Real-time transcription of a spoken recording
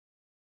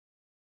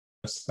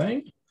This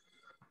thing.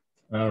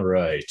 All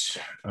right.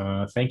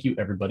 Thank you,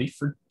 everybody,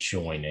 for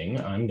joining.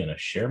 I'm going to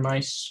share my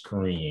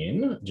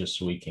screen just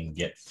so we can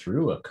get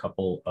through a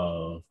couple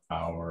of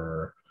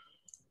our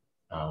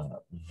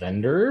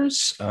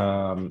vendors.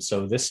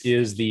 So this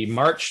is the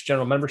March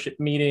General Membership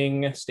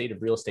Meeting, State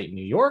of Real Estate,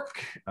 New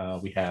York.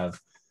 We have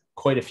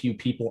quite a few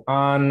people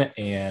on,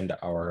 and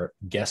our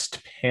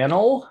guest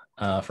panel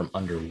from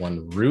Under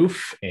One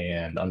Roof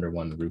and Under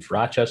One Roof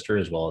Rochester,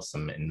 as well as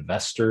some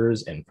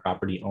investors and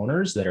property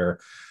owners that are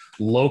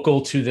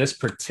local to this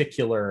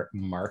particular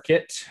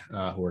market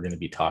who are going to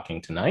be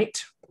talking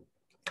tonight.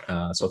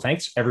 So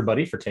thanks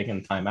everybody for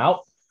taking the time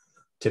out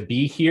to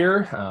be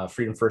here.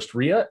 Freedom First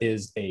REIA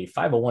is a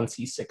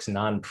 501c6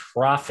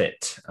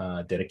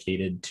 nonprofit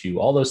dedicated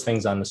to all those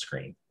things on the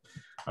screen.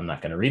 I'm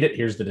not going to read it.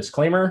 Here's the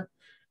disclaimer.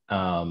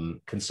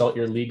 Consult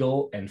your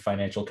legal and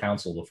financial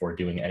counsel before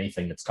doing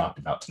anything that's talked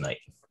about tonight.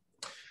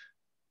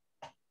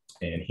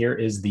 And here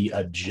is the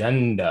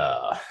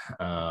agenda.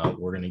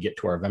 We're going to get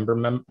to our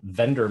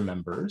vendor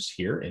members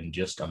here in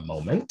just a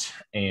moment.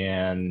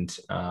 And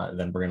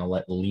then we're going to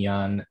let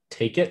Leon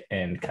take it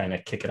and kind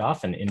of kick it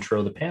off and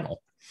intro the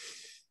panel.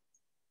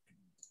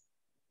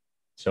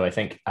 So I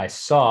think I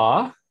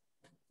saw,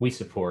 we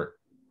support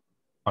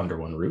Under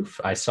One Roof.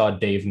 I saw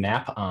Dave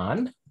Knapp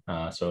on.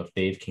 So if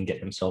Dave can get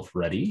himself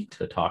ready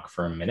to talk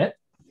for a minute.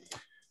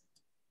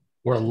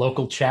 We're a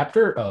local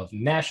chapter of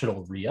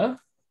National REIA.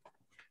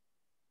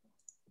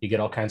 You get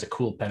all kinds of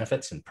cool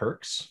benefits and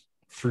perks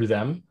through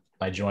them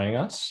by joining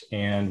us.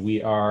 And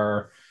we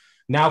are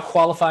now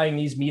qualifying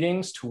these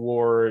meetings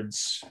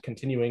towards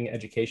continuing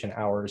education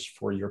hours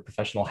for your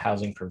professional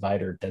housing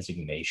provider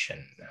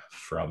designation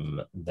from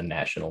the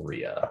National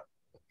REIA.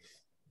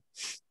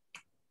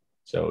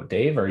 So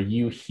Dave, are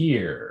you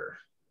here?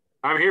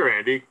 I'm here,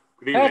 Andy.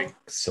 Good evening.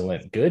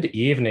 Excellent. Good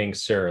evening,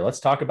 sir. Let's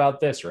talk about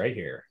this right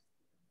here.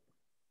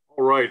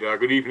 All right.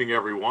 Good evening,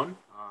 everyone.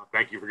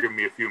 Thank you for giving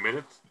me a few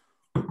minutes.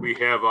 We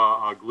have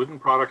a Glidden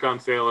product on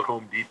sale at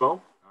Home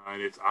Depot,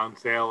 and it's on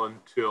sale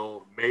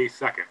until May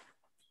 2nd.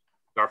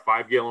 It's our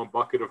 5-gallon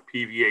bucket of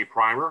PVA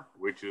primer,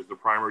 which is the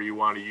primer you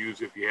want to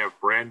use if you have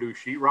brand new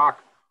sheetrock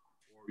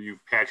or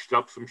you've patched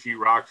up some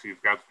sheetrock, so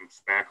you've got some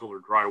spackle or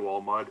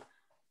drywall mud. You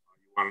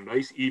want a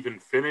nice, even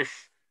finish.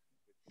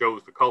 It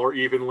shows the color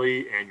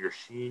evenly and your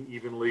sheen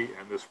evenly,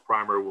 and this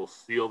primer will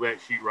seal that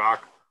sheetrock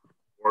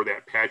or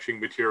that patching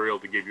material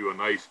to give you a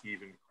nice,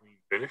 even, clean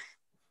finish.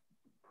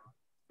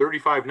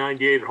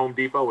 $35.98 at Home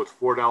Depot. It's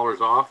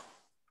 $4 off,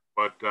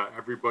 but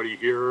everybody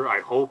here,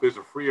 I hope, is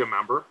a FREIA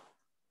member.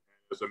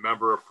 As a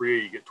member of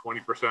FREIA, you get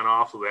 20%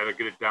 off, so that'll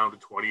get it down to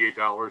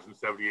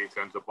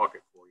 $28.78 a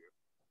bucket for you.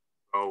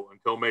 So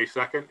until May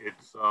 2nd,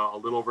 it's a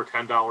little over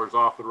 $10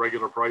 off the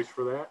regular price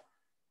for that.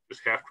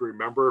 Just have to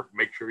remember,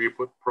 make sure you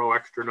put Pro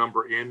Extra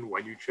number in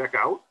when you check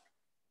out.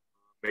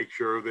 Make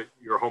sure that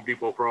your Home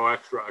Depot Pro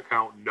Extra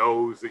account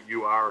knows that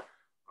you are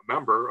a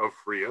member of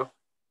FREIA,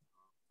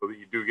 so that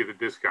you do get a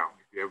discount.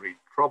 If you have any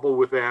trouble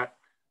with that,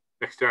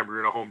 next time you're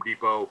in a Home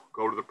Depot,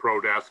 go to the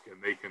Pro Desk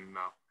and they can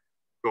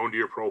go into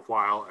your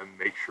profile and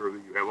make sure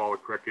that you have all the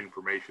correct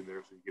information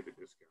there so you get a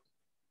discount.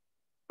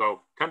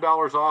 So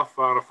 $10 off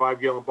on a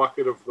 5-gallon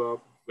bucket of the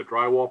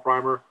drywall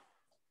primer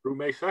through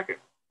May 2nd.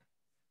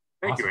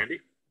 Thank you,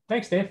 Andy.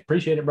 Thanks, Dave.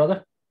 Appreciate it,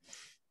 brother.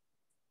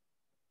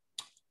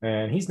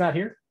 And he's not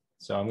here,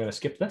 so I'm going to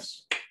skip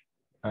this.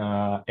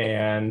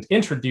 And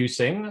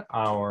introducing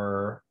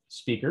our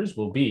speakers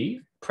will be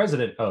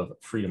President of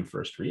Freedom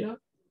First REIA,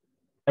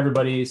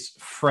 everybody's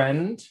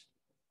friend,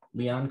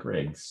 Leon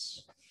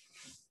Griggs.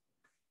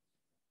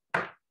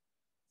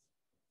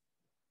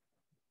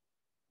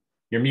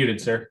 You're muted,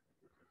 sir.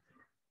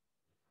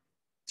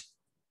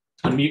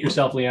 Unmute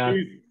yourself,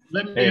 Leon.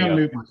 Let me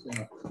unmute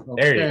myself.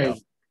 Okay. There you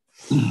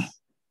go.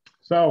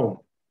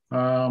 So,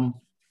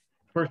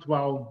 first of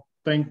all,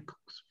 thanks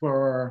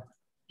for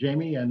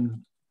Jamie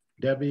and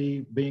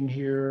Debbie being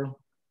here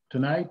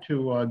tonight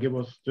to give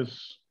us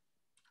this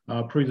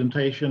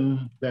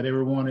presentation that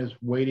everyone is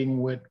waiting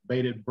with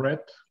bated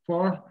breath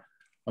for,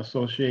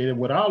 associated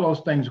with all those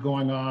things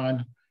going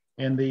on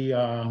in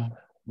the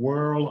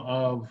world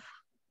of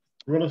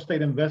real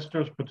estate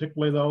investors,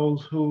 particularly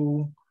those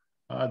who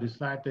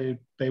decide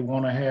they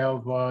want to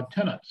have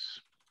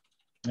tenants.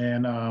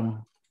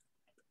 And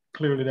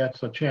clearly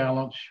that's a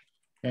challenge.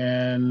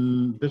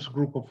 And this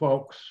group of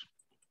folks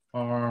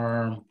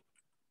are,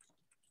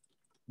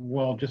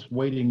 well, just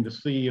waiting to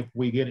see if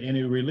we get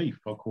any relief,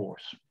 of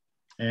course.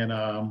 And,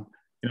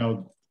 you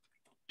know,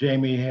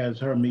 Jamie has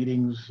her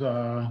meetings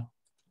that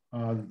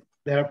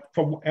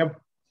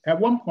at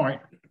one point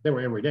they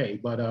were every day,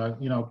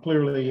 but, you know,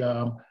 clearly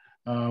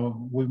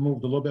we've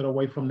moved a little bit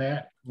away from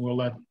that. We'll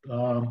let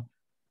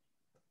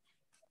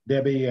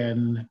Debbie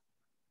and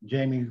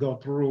Jamie go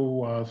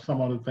through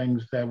some of the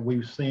things that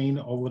we've seen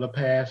over the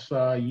past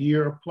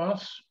year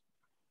plus.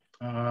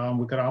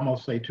 We could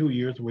almost say 2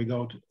 years. We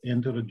go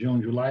into the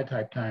June, July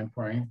type time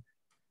frame.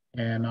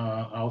 And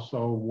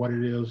also what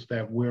it is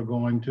that we're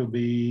going to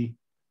be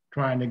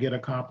trying to get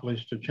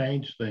accomplished to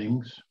change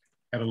things.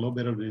 Had a little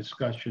bit of a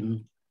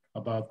discussion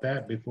about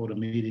that before the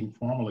meeting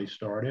formally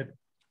started,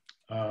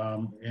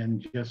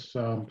 and just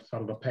sort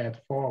of a path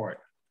forward.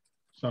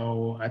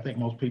 So I think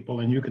most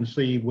people, and you can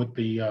see with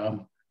the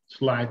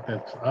slide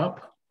that's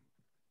up,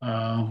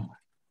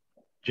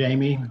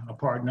 Jamie, a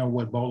partner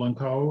with Boylan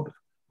Code,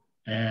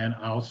 and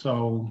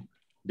also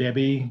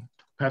Debbie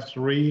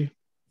Pastorier,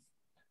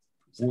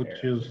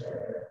 which is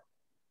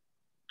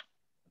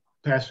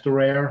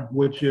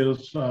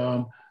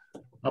a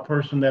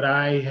person that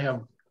I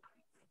have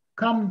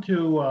come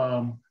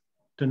to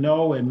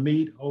know and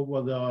meet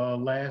over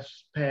the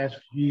past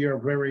year.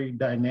 Very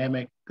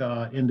dynamic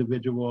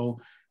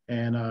individual,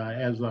 and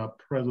as a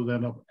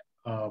president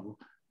of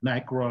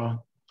NYCRA,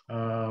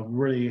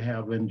 really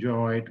have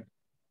enjoyed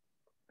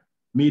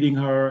meeting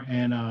her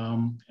and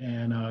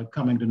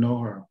coming to know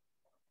her.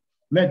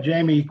 Met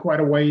Jamie quite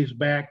a ways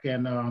back,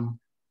 and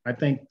I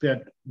think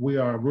that we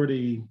are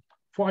really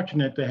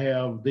fortunate to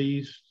have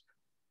these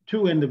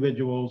two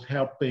individuals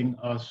helping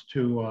us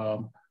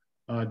to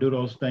do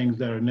those things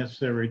that are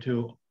necessary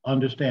to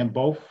understand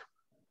both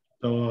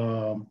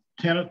the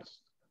tenants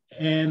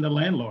and the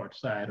landlord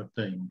side of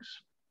things.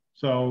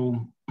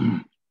 So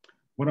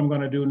what I'm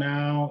going to do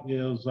now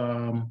is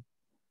sort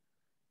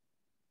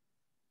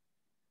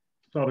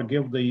of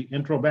give the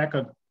intro back.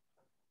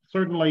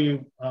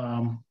 Certainly,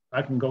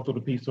 I can go through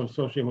the piece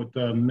associated with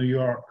the New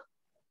York,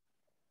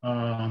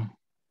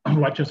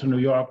 Rochester, New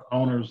York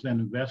owners and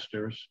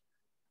investors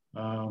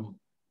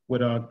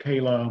with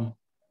Kayla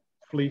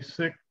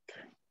Fleesick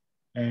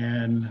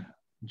and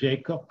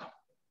Jacob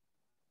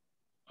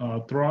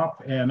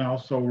Throp, and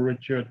also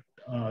Richard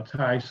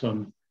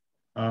Tyson.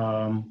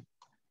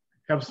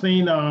 Have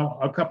seen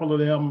a couple of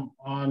them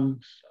on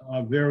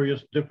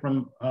various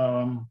different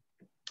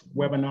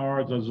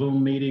webinars or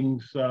Zoom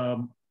meetings,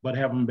 but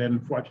haven't been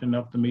fortunate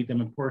enough to meet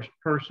them in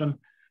person.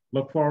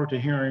 Look forward to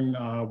hearing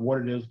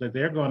what it is that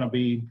they're going to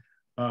be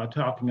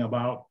talking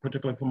about,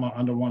 particularly from an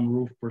under one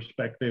roof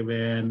perspective,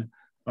 and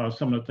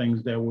some of the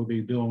things that we'll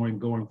be doing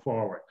going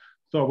forward.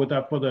 So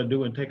without further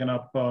ado and taking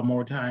up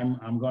more time,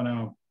 I'm going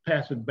to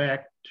pass it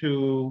back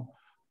to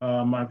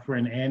my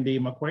friend Andy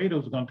McQuaid,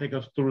 who's going to take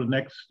us through the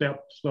next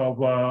steps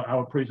of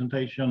our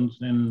presentations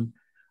and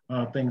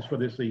things for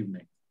this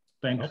evening.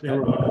 Thanks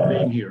everyone for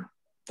being here.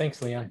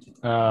 Thanks, Leon.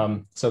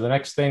 So the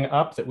next thing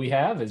up that we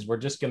have is we're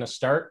just going to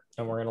start,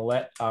 and we're going to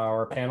let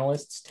our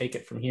panelists take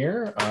it from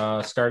here,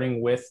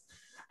 starting with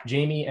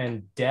Jamie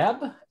and Deb.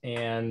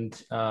 And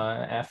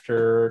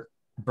after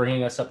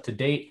bringing us up to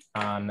date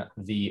on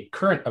the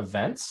current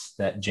events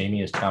that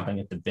Jamie is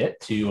chomping at the bit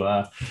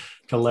to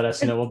let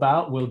us know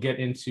about, we'll get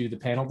into the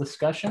panel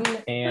discussion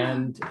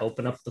and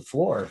open up the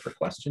floor for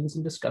questions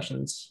and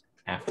discussions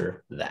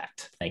after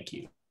that. Thank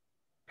you.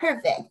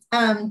 Perfect.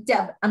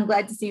 Deb, I'm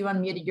glad to see you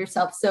unmuted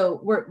yourself. So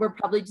we're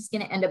probably just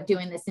going to end up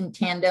doing this in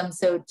tandem.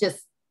 So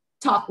just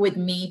talk with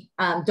me.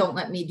 Don't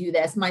let me do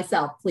this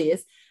myself,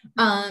 please.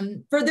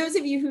 For those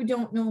of you who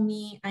don't know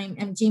me, I'm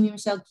Jaime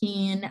Michelle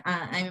Cain.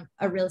 I'm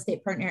a real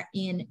estate partner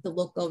in the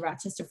local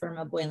Rochester firm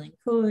of Boylan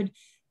Code.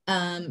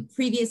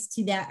 Previous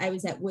to that, I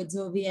was at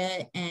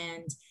Woodsovia,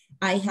 and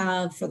I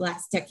have for the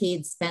last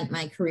decade spent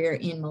my career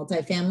in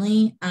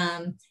multifamily.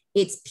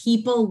 It's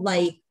people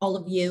like all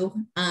of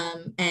you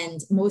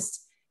and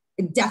most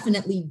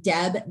definitely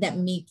Deb that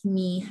make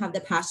me have the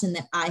passion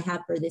that I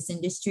have for this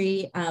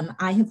industry.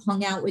 I have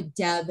hung out with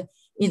Deb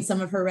in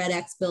some of her Red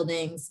X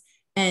buildings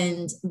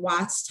and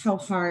watched how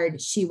hard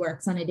she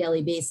works on a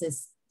daily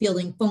basis,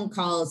 fielding phone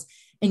calls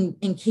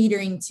and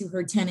catering to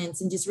her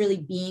tenants and just really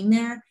being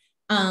there.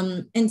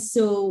 And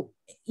so,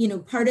 you know,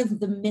 part of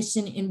the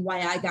mission in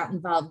why I got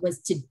involved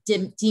was to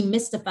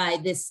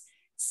demystify this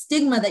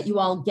stigma that you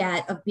all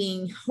get of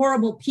being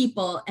horrible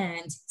people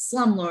and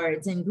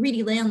slumlords and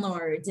greedy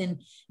landlords. And,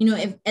 you know,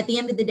 if, at the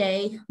end of the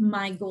day,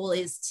 my goal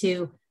is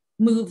to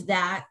move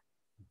that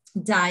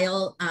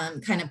dial,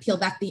 kind of peel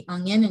back the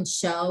onion and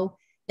show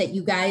that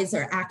you guys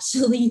are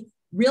actually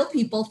real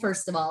people,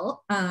 first of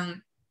all.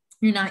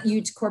 You're not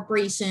huge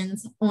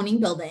corporations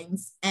owning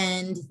buildings,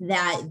 and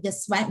that the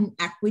sweat and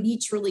equity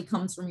truly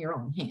comes from your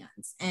own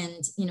hands.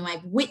 And, you know,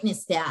 I've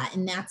witnessed that,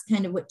 and that's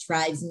kind of what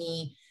drives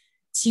me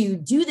to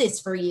do this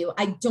for you.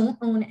 I don't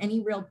own any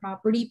real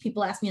property.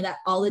 People ask me that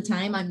all the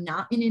time. I'm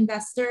not an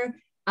investor.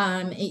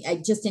 I'm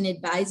just an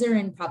advisor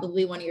and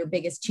probably one of your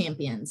biggest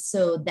champions.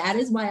 So that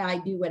is why I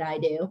do what I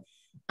do.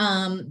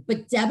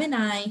 But Deb and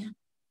I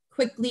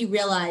quickly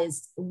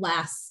realized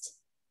last,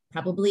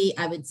 probably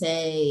I would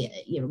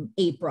say, you know,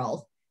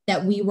 April,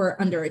 that we were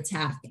under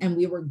attack, and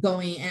we were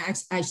going,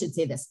 and I should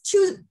say this,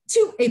 two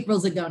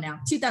Aprils ago now,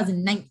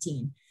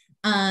 2019,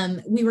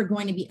 we were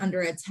going to be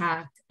under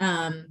attack.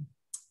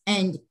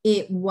 And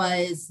it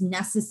was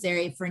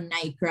necessary for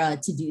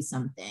NYCRA to do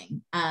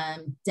something.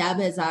 Deb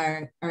is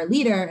our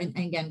leader, and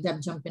again,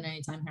 Deb, jump in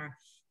anytime here.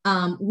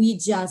 We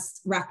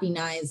just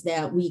recognized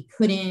that we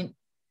couldn't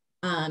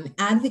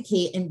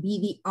advocate and be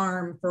the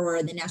arm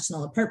for the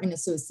National Apartment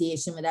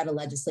Association without a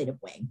legislative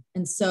wing.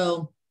 And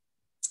so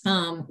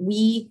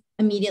we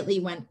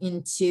immediately went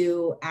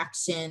into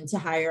action to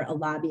hire a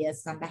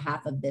lobbyist on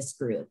behalf of this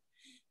group.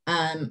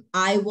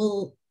 I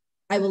will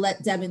I will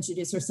let Deb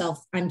introduce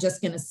herself. I'm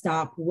just going to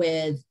stop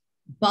with,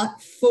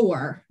 but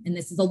for, and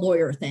this is a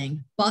lawyer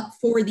thing, but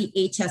for the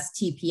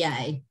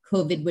HSTPA,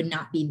 COVID would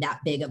not be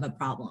that big of a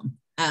problem.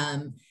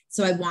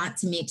 So I want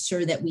to make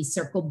sure that we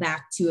circle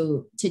back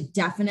to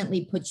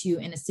definitely put you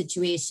in a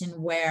situation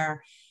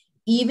where,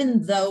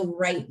 even though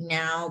right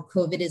now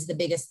COVID is the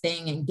biggest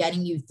thing and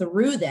getting you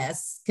through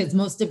this, because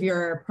most of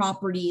your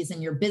properties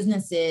and your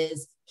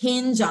businesses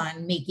hinge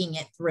on making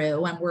it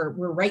through, and we're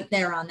right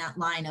there on that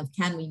line of,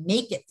 can we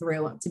make it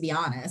through, to be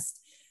honest.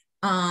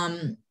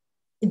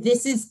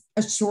 This is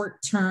a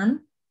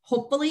short-term,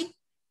 hopefully,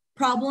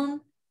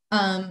 problem.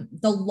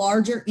 The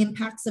larger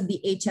impacts of the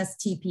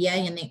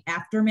HSTPA and the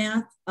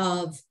aftermath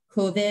of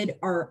COVID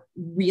are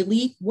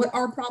really what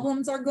our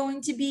problems are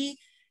going to be.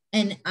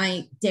 And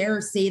I dare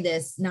say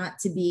this not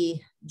to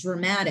be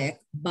dramatic,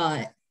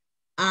 but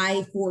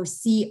I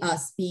foresee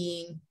us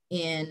being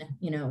in,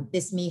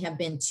 this may have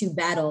been 2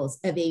 battles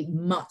of a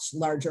much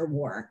larger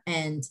war.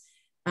 And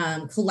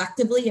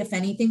collectively, if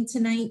anything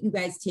tonight, you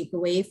guys take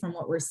away from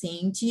what we're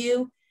saying to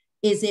you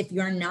is, if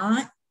you're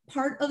not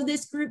part of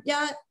this group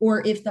yet,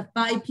 or if the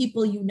 5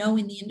 people in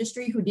the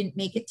industry who didn't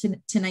make it to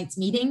tonight's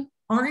meeting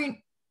aren't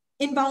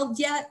involved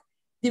yet,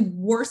 the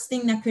worst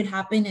thing that could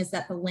happen is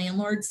that the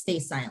landlords stay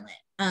silent.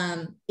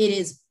 It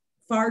is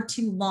far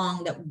too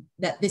long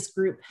that this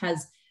group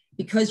has,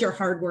 because you're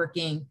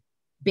hardworking,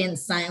 been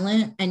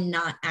silent and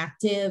not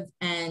active.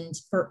 And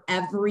for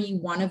every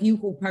one of you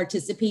who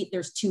participate,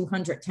 there's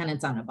 200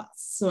 tenants on a bus.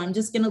 So I'm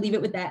just going to leave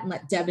it with that and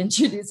let Deb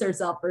introduce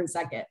herself for a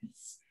second.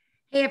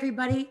 Hey,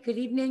 everybody. Good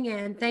evening.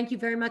 And thank you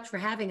very much for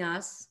having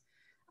us.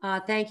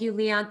 Thank you,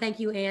 Leon. Thank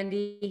you,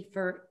 Andy,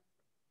 for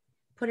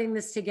putting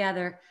this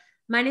together.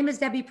 My name is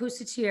Debbie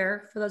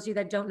Pusatier, for those of you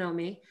that don't know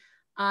me.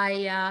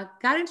 I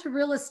got into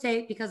real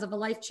estate because of a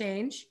life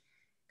change,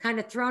 kind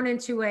of thrown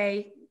into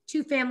a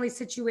 2-family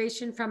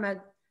situation from a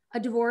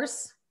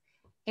divorce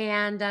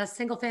and a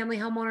single family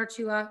homeowner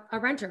to a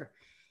renter,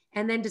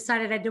 and then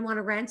decided I didn't want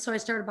to rent. So I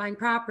started buying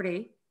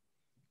property,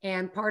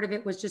 and part of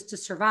it was just to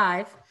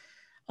survive.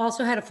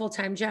 Also had a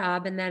full-time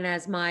job. And then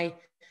as my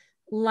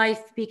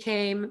life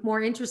became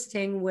more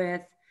interesting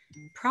with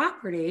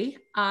property,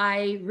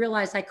 I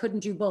realized I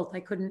couldn't do both.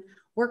 I couldn't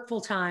work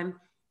full-time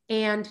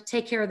and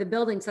take care of the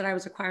buildings that I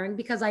was acquiring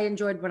because I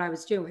enjoyed what I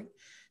was doing.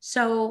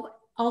 So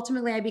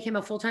ultimately I became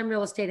a full-time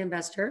real estate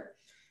investor.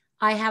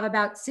 I have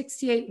about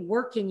 68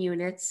 working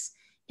units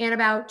and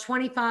about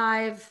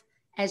 25,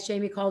 as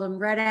Jamie called them,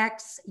 Red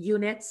X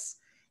units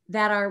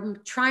that are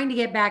trying to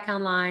get back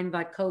online,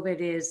 but COVID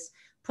is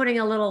putting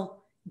a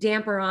little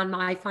damper on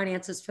my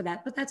finances for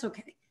that, but that's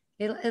okay.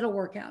 It'll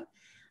work out.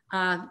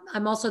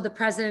 I'm also the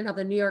president of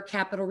the New York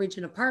Capital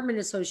Region Apartment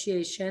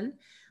Association,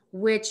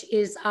 which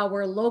is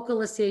our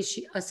local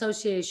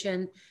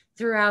association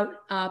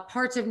throughout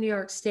parts of New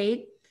York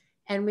State.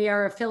 And we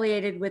are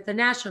affiliated with the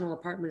National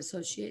Apartment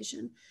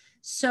Association.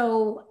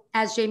 So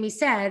as Jamie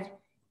said,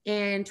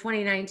 in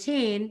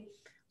 2019,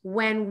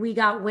 when we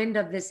got wind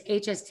of this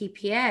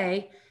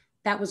HSTPA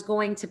that was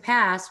going to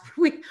pass,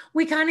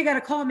 we kind of got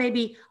a call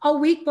maybe a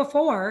week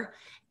before.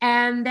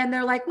 And then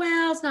they're like,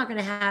 well, it's not going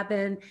to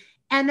happen.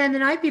 And then the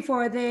night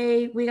before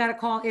we got a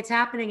call, it's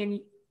happening and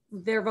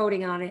they're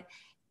voting on it.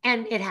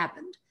 And it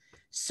happened.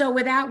 So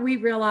with that, we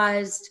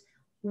realized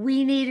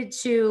we needed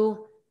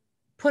to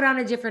put on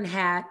a different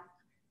hat,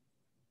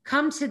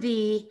 come to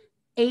the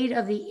aid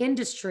of the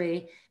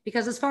industry,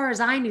 because as far as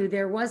I knew,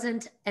 there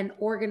wasn't an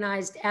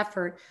organized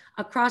effort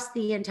across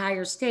the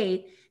entire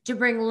state to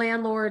bring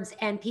landlords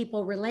and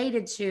people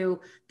related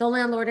to the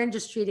landlord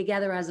industry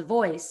together as a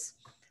voice.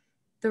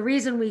 The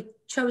reason we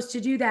chose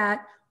to do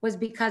that was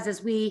because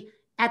as we,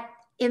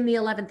 in the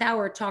 11th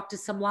hour, talked to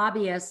some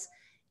lobbyists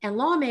and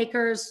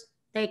lawmakers,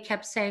 they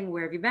kept saying,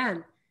 where have you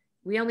been?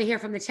 We only hear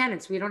from the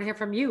tenants. We don't hear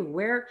from you.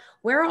 Where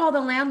are all the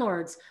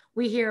landlords?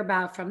 We hear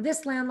about from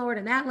this landlord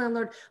and that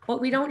landlord, but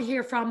we don't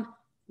hear from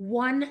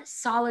one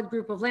solid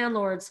group of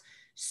landlords.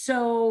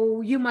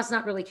 So you must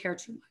not really care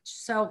too much.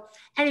 So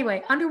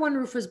anyway, Under One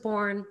Roof was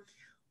born.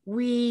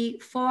 We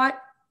fought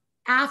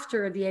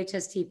after the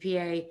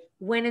HSTPA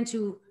went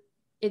into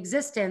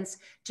existence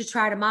to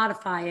try to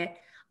modify it.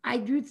 I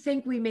do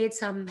think we made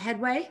some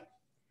headway,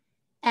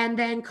 and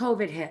then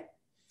COVID hit.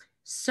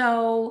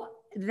 So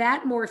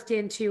that morphed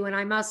into, and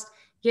I must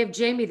give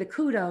Jamie the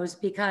kudos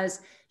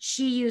because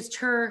she used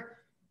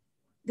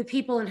the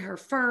people in her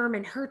firm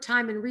and her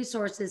time and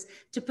resources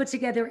to put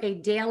together a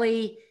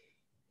daily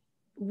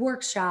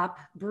workshop,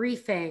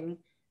 briefing,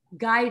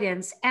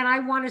 guidance, and I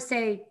want to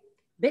say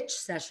bitch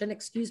session,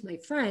 excuse my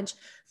French,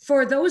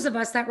 for those of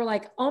us that were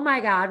like, oh my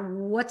God,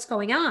 what's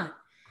going on?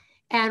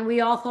 And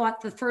we all thought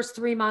the first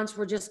 3 months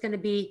were just going to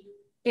be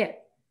it.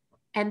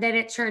 And then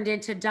it turned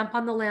into dump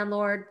on the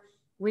landlord.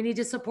 We need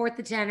to support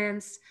the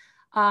tenants.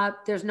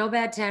 There's no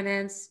bad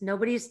tenants.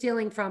 Nobody's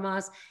stealing from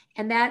us.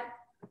 And that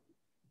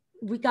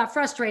we got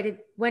frustrated,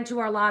 went to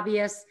our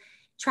lobbyists,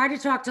 tried to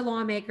talk to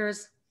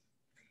lawmakers.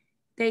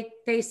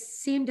 They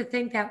seem to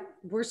think that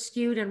we're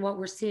skewed in what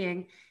we're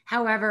seeing.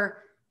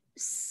 However,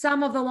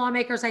 some of the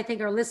lawmakers, I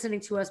think, are listening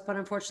to us, but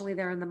unfortunately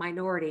they're in the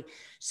minority.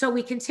 So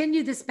we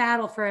continue this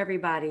battle for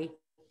everybody.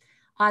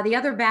 The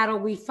other battle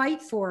we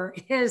fight for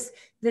is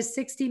the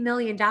 $60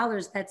 million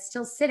that's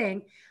still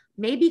sitting.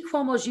 Maybe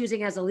Cuomo's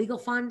using as a legal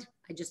fund.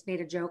 I just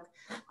made a joke.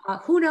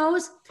 Who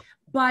knows?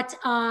 But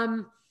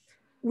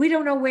we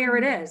don't know where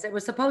it is. It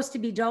was supposed to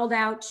be doled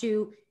out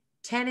to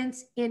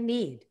tenants in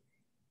need,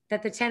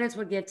 that the tenants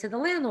would give to the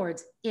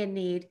landlords in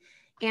need.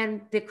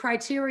 And the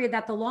criteria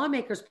that the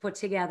lawmakers put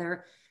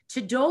together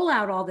to dole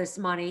out all this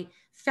money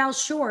fell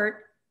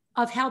short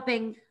of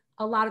helping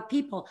a lot of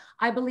people.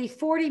 I believe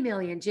 40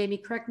 million, Jamie,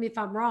 correct me if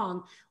I'm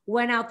wrong,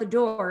 went out the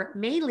door,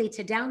 mainly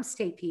to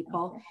downstate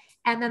people.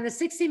 And then the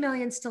 60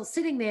 million still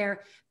sitting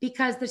there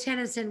because the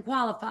tenants didn't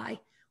qualify,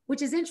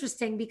 which is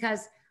interesting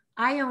because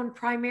I own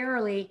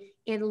primarily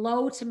in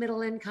low to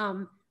middle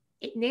income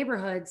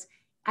neighborhoods.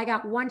 I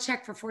got one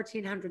check for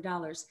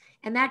 $1,400.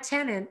 And that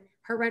tenant,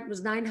 her rent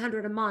was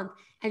 $900 a month,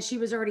 and she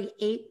was already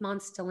 8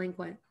 months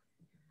delinquent.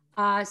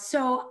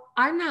 So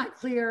I'm not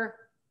clear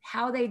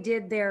how they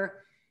did their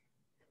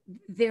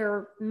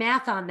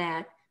math on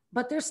that,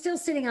 but they're still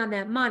sitting on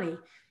that money.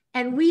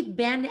 And we've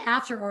been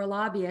after our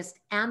lobbyists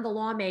and the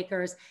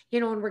lawmakers,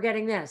 and we're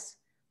getting this.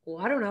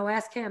 Well, I don't know,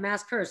 ask him,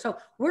 ask her. So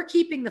we're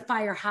keeping the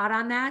fire hot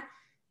on that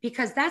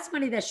because that's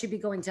money that should be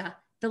going to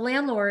the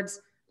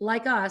landlords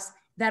like us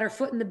that are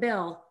footing the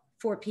bill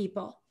for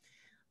people.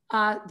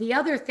 The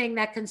other thing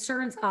that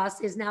concerns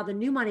us is now the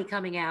new money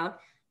coming out.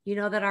 You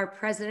know that our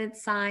president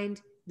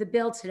signed the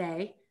bill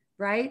today,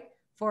 right?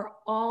 For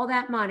all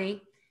that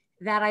money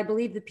that I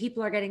believe the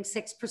people are getting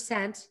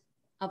 6%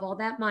 of all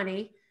that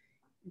money.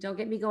 Don't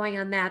get me going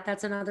on that.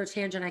 That's another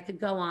tangent I could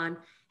go on.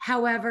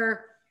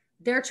 However,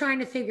 they're trying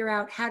to figure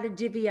out how to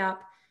divvy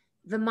up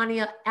the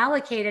money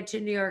allocated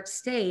to New York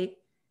State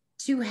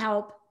to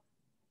help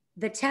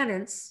the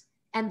tenants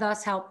and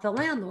thus help the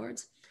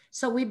landlords.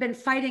 So we've been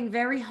fighting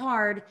very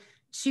hard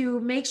to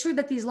make sure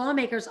that these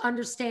lawmakers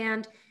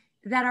understand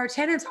that our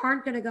tenants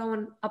aren't going to go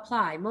and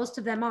apply. Most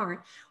of them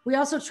aren't. We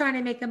also trying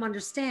to make them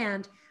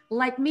understand,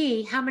 like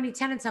me, how many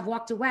tenants have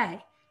walked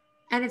away.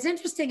 And it's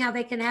interesting how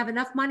they can have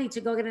enough money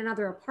to go get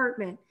another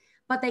apartment,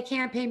 but they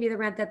can't pay me the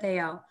rent that they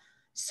owe.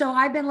 So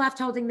I've been left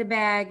holding the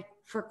bag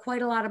for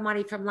quite a lot of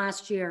money from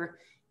last year,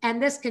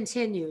 and this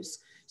continues.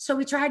 So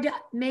we tried to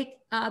make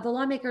the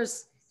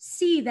lawmakers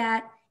see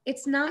that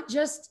it's not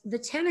just the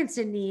tenants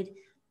in need,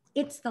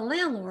 it's the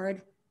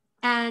landlord.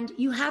 And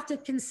you have to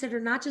consider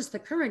not just the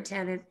current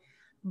tenant,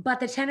 but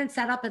the tenants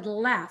that up and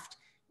left,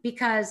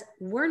 because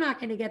we're not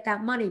going to get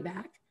that money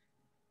back.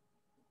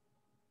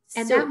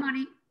 And that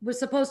money was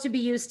supposed to be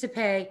used to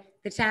pay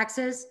the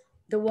taxes,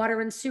 the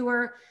water and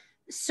sewer,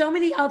 so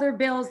many other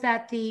bills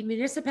that the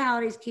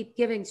municipalities keep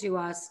giving to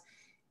us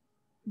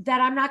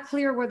that I'm not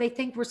clear where they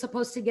think we're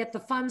supposed to get the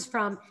funds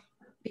from,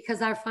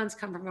 because our funds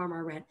come from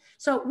our rent.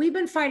 So we've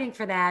been fighting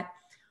for that.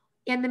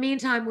 In the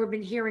meantime, we've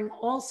been hearing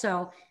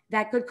also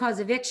that good cause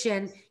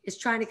eviction is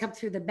trying to come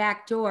through the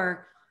back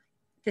door.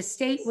 The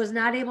state was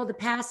not able to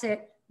pass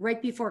it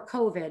right before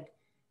COVID,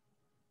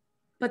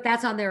 but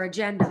that's on their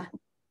agenda.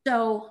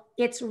 So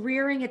it's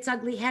rearing its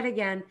ugly head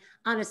again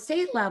on a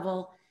state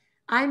level.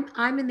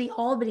 I'm in the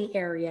Albany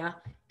area,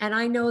 and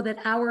I know that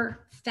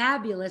our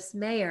fabulous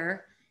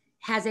mayor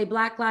has a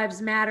Black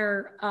Lives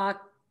Matter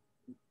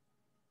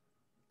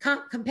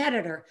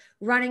competitor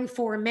running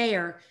for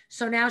mayor.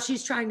 So now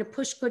she's trying to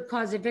push good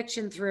cause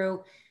eviction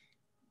through.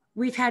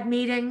 We've had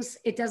meetings.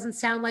 It doesn't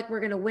sound like we're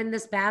going to win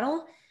this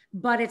battle,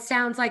 but it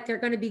sounds like they're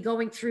going to be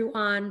going through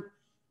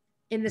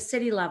in the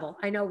city level.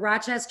 I know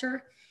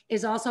Rochester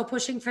is also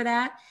pushing for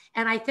that.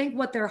 And I think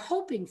what they're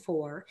hoping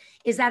for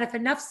is that if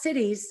enough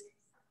cities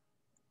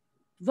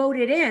vote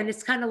it in,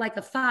 it's kind of like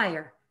a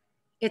fire.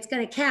 It's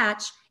going to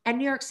catch, and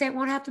New York State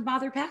won't have to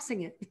bother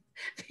passing it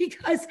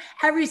because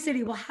every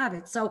city will have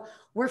it. So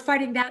we're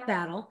fighting that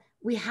battle.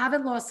 We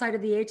haven't lost sight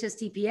of the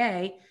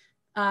HSTPA,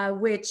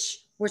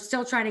 which we're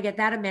still trying to get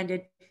that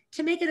amended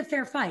to make it a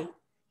fair fight.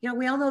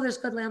 We all know there's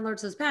good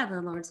landlords, there's bad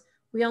landlords.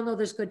 We all know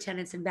there's good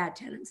tenants and bad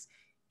tenants.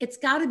 It's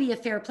got to be a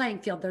fair playing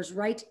field. There's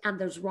right and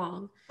there's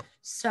wrong.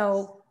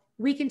 So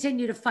we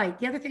continue to fight.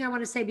 The other thing I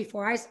want to say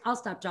before I'll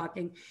stop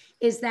talking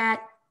is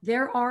that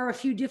there are a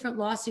few different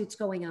lawsuits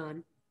going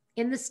on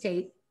in the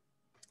state.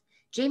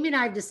 Jamie and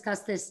I have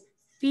discussed this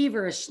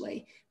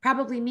feverishly,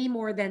 probably me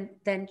more than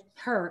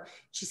her.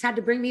 She's had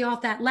to bring me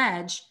off that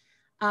ledge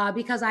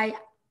because I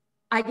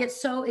get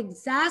so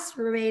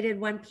exasperated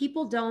when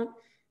people don't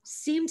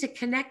seem to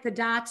connect the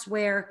dots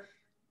where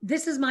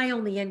this is my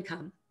only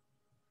income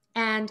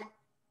and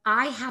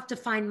I have to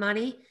find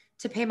money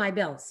to pay my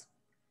bills.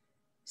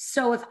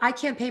 So if I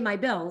can't pay my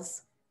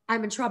bills,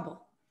 I'm in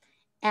trouble.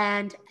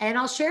 And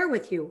I'll share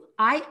with you,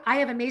 I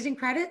have amazing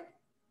credit.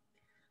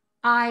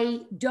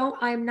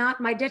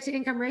 my debt to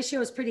income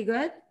ratio is pretty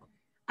good.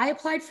 I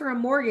applied for a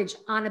mortgage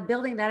on a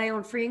building that I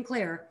own free and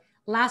clear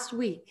last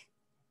week,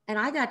 and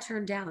I got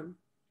turned down.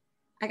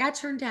 I got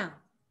turned down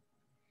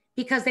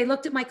because they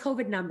looked at my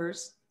COVID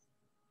numbers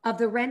of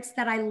the rents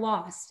that I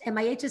lost and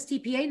my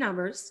HSTPA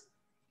numbers,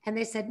 and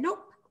they said,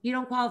 nope, You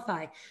don't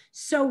qualify.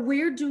 So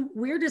where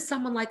does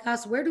someone like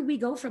us, where do we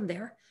go from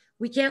there?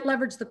 We can't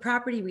leverage the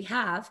property we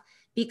have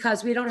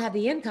because we don't have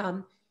the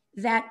income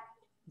that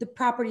the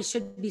property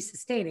should be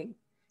sustaining.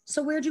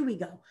 So where do we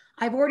go?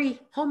 I've already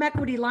home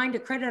equity line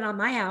of credit on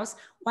my house.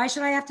 Why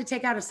should I have to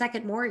take out a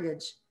second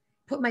mortgage,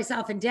 put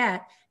myself in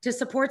debt to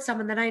support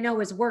someone that I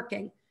know is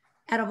working?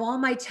 Out of all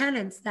my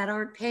tenants that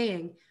aren't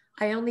paying,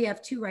 I only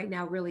have 2 right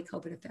now really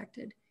COVID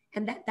affected.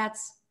 And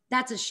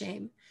that's a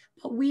shame.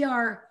 But we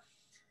are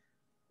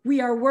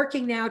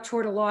working now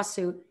toward a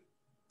lawsuit.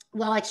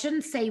 Well, I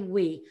shouldn't say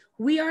we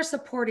are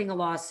supporting a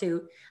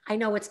lawsuit. I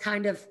know it's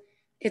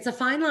a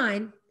fine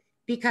line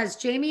because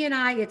Jamie and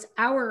I, it's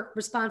our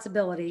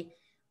responsibility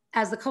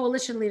as the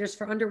coalition leaders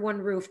for Under One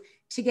Roof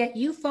to get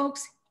you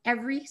folks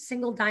every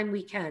single dime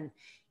we can.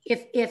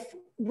 If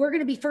we're going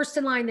to be first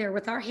in line there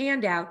with our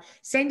hand out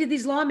saying to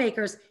these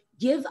lawmakers,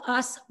 give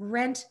us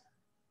rent,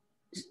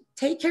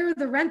 take care of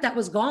the rent that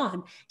was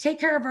gone, take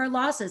care of our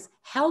losses,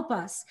 help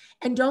us,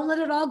 and don't let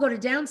it all go to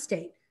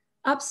downstate,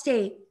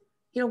 upstate.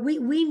 You know,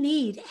 we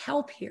need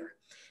help here.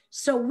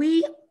 So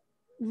we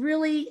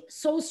really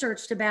soul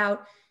searched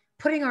about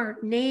putting our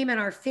name and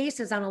our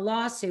faces on a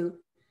lawsuit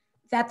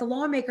that the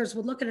lawmakers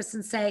would look at us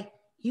and say,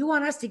 you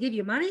want us to give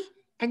you money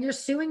and you're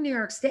suing New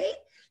York State?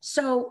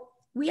 So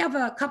we have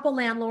a couple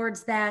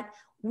landlords that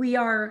we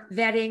are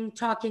vetting,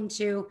 talking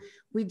to.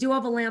 We do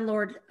have a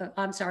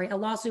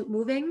lawsuit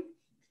moving.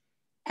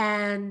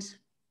 And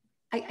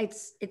I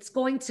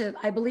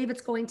believe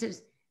it's going to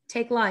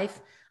take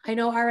life. I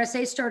know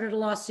RSA started a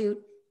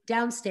lawsuit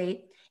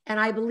downstate, and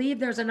I believe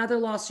there's another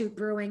lawsuit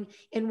brewing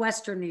in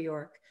Western New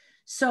York.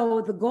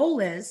 So the goal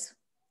is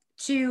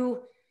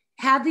to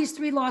have these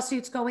 3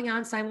 lawsuits going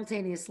on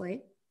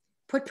simultaneously,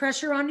 put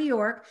pressure on New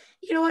York.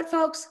 You know what,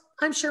 folks?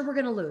 I'm sure we're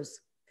going to lose.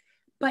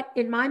 But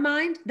in my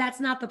mind, that's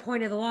not the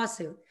point of the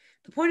lawsuit.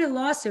 The point of the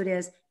lawsuit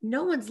is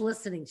no one's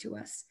listening to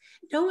us.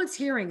 No one's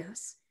hearing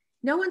us.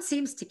 No one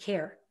seems to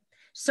care.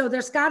 So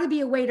there's got to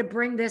be a way to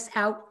bring this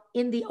out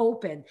in the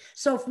open.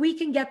 So if we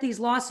can get these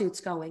lawsuits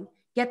going,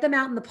 get them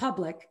out in the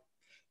public,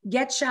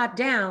 get shot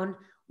down,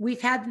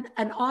 we've had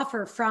an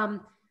offer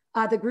from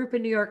the group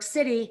in New York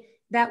City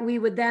that we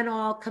would then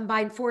all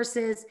combine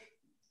forces,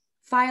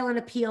 file an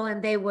appeal,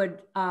 and they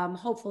would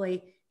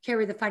hopefully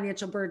carry the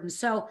financial burden.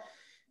 So,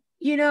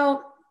 you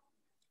know,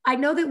 I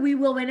know that we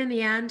will win in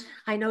the end.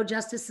 I know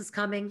justice is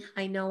coming.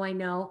 I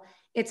know.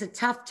 It's a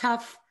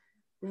tough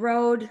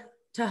road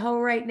to hoe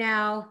right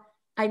now.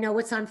 I know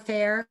it's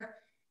unfair.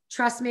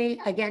 Trust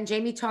me. Again,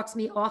 Jamie talks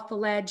me off the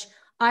ledge.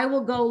 I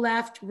will go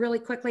left really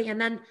quickly.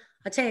 And then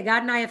I'll tell you,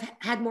 God and I have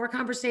had more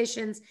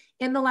conversations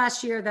in the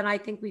last year than I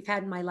think we've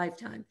had in my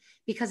lifetime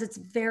because it's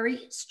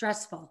very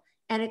stressful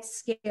and it's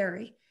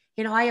scary.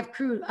 You know, I have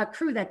a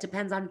crew that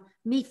depends on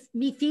me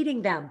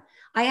feeding them.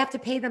 I have to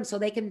pay them so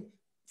they can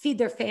feed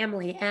their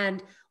family.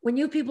 And when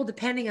you have people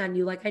depending on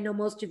you, like I know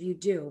most of you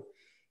do,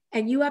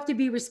 and you have to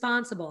be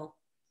responsible,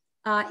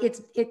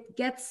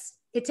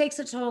 it takes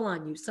a toll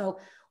on you. So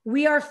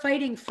we are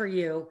fighting for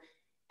you.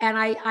 And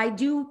I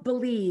do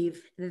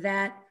believe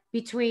that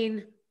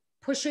between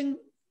pushing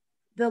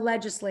the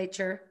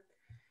legislature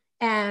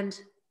and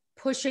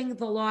pushing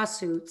the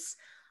lawsuits,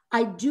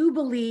 I do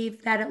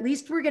believe that at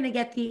least we're going to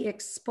get the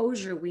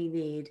exposure we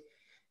need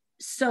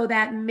so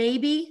that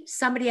maybe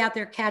somebody out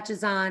there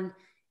catches on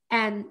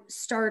and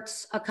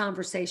starts a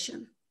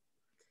conversation.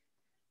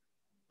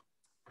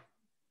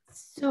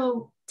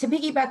 So to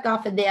piggyback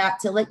off of that,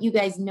 to let you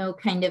guys know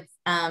kind of,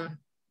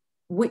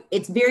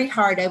 it's very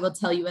hard, I will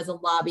tell you as a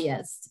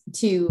lobbyist,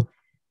 to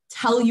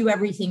tell you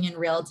everything in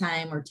real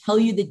time or tell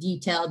you the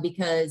detail,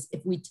 because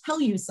if we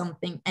tell you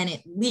something and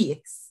it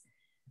leaks,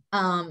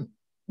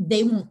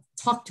 they won't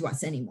talk to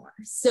us anymore.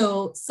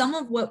 So some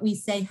of what we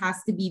say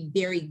has to be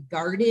very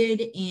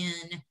guarded,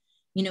 and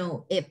you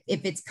know, if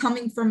it's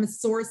coming from a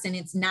source and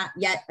it's not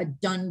yet a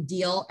done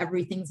deal,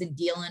 everything's a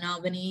deal in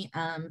Albany,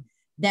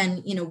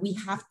 then, you know, we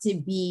have to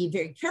be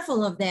very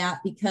careful of that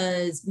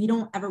because we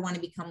don't ever want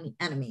to become the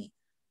enemy.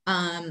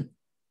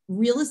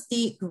 Real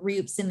estate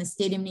groups in the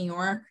state of New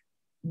York,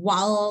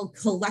 while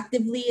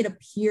collectively it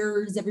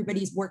appears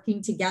everybody's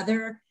working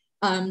together,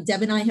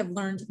 Deb and I have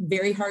learned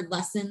very hard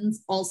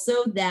lessons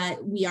also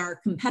that we are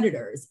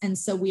competitors. And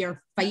so we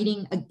are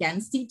fighting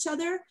against each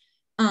other.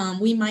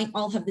 We might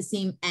all have the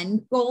same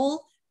end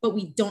goal, but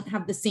we don't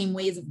have the same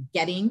ways of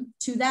getting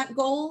to that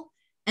goal.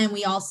 And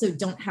we also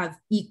don't have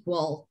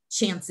equal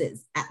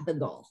chances at the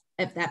goal,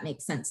 if that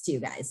makes sense to you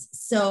guys.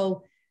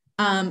 So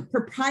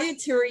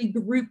proprietary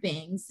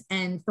groupings,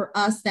 and for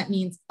us, that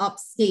means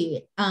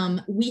upstate,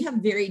 we have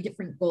very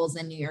different goals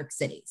in New York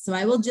City. So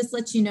I will just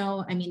let you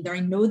know, I mean, I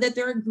know that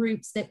there are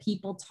groups that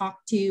people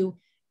talk to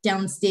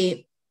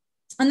downstate,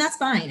 and that's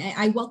fine.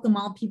 I welcome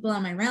all people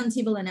on my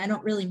roundtable, and I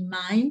don't really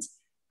mind.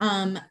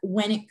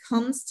 When it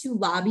comes to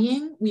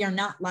lobbying, we are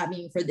not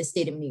lobbying for the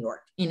state of New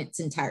York in its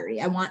entirety.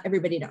 I want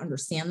everybody to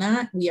understand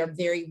that. We are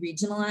very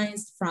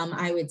regionalized from,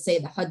 I would say,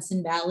 the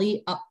Hudson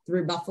Valley up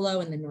through Buffalo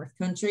and the North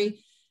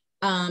Country.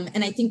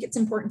 And I think it's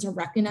important to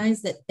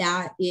recognize that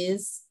that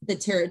is the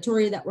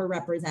territory that we're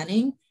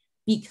representing.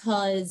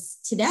 because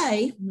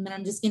today, and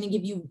I'm just going to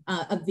give you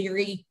a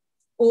very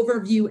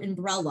overview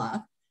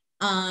umbrella.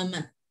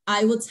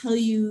 I will tell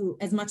you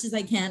as much as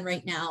I can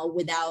right now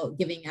without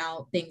giving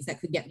out things that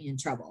could get me in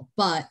trouble.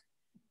 But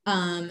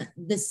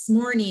this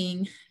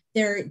morning,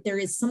 there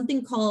is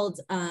something called,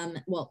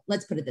 well,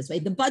 let's put it this way.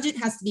 The budget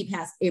has to be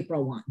passed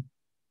April 1.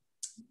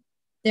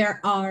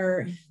 There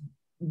are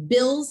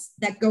bills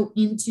that go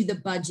into the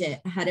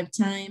budget ahead of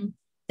time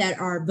that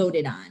are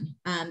voted on.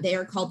 They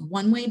are called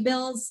one-way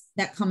bills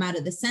that come out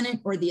of the Senate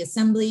or the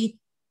Assembly.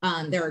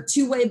 There are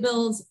two-way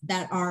bills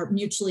that are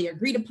mutually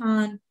agreed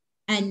upon.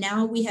 And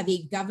now we have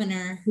a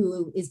governor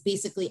who is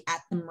basically at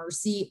the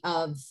mercy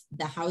of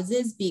the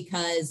houses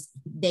because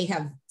they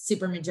have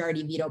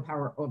supermajority veto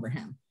power over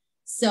him.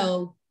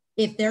 So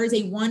if there is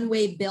a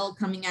one-way bill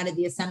coming out of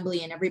the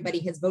Assembly and everybody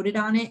has voted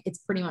on it, it's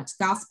pretty much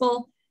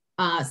gospel.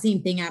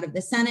 Same thing out of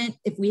the Senate.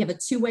 If we have a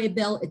two-way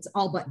bill, it's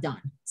all but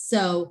done.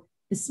 So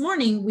this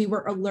morning we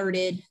were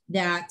alerted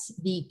that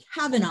the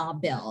Kavanaugh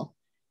bill,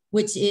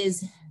 which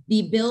is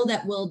the bill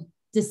that will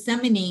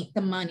disseminate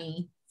the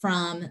money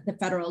from the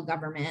federal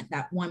government,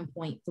 that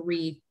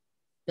 $1.3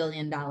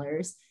 billion.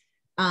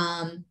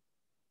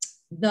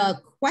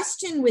 The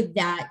question with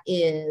that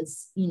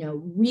is,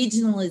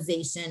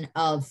 regionalization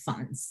of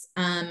funds.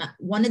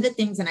 One of the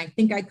things, and I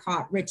think I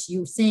caught Rich,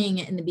 you saying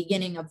it in the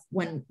beginning of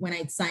when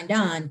I signed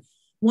on,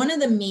 one of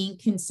the main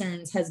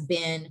concerns has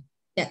been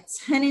that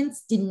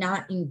tenants did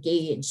not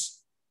engage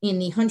in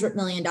the $100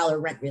 million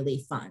rent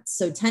relief fund.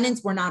 So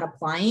tenants were not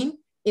applying.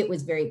 It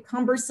was very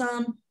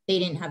cumbersome. They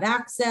didn't have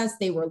access.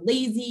 They were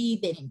lazy.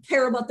 They didn't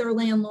care about their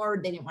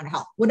landlord. They didn't want to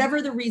help.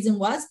 Whatever the reason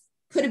was,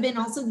 could have been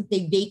also that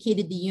they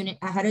vacated the unit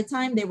ahead of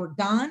time. They were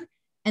gone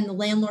and the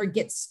landlord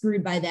gets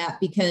screwed by that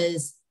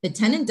because the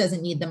tenant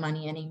doesn't need the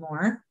money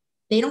anymore.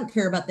 They don't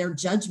care about their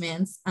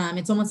judgments.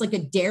 It's almost like a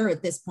dare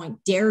at this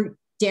point, dare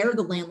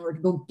the landlord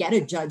to go get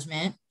a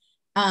judgment.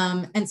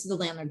 And so the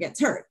landlord gets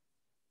hurt.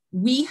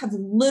 We have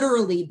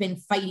literally been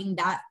fighting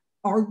that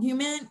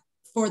argument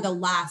for the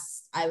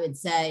last, I would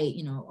say,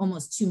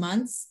 almost 2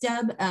 months,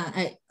 Deb,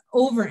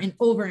 over and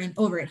over and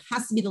over. It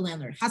has to be the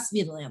landlord, has to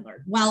be the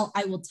landlord. Well,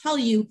 I will tell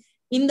you,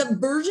 in the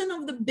version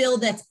of the bill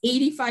that's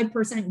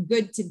 85%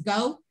 good to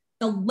go,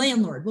 the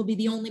landlord will be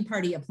the only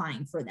party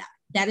applying for that.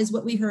 That is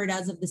what we heard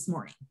as of this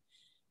morning.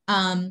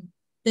 The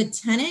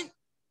tenant,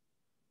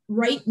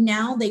 right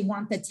now, they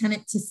want the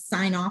tenant to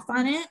sign off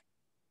on it.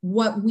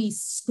 What we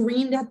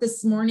screamed at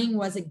this morning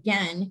was,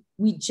 again,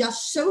 we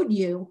just showed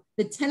you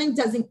the tenant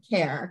doesn't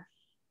care.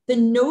 The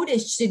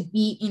notice should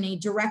be in a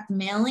direct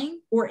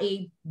mailing or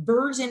a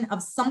version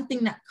of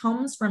something that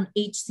comes from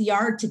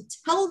HCR to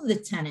tell the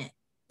tenant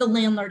the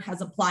landlord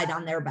has applied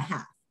on their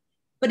behalf.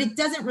 But it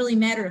doesn't really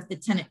matter if the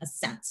tenant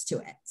assents to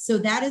it. So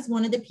that is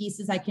one of the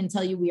pieces I can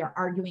tell you we are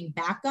arguing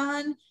back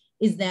on,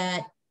 is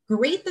that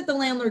great that the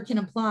landlord can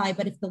apply,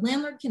 but if the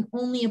landlord can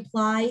only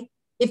apply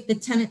if the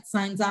tenant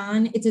signs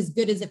on, it's as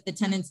good as if the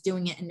tenant's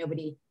doing it and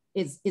nobody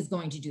is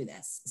going to do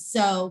this.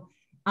 So,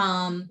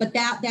 but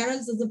that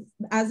is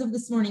as of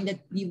this morning,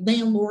 that the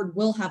landlord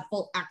will have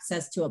full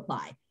access to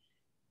apply.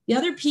 The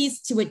other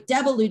piece to what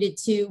Deb alluded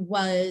to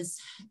was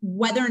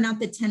whether or not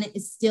the tenant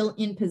is still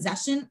in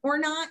possession or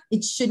not,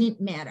 it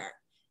shouldn't matter.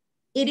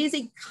 It is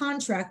a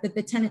contract that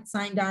the tenant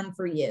signed on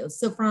for you.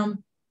 So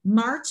from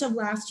March of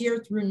last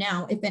year through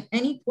now, if at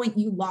any point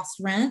you lost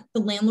rent,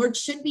 the landlord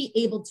should be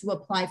able to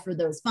apply for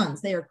those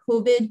funds. They are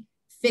COVID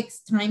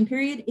fixed time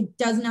period. It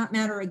does not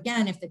matter,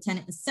 again, if the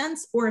tenant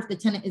assents or if the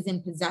tenant is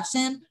in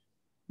possession.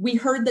 We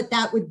heard that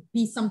that would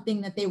be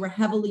something that they were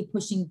heavily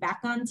pushing back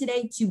on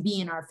today to be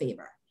in our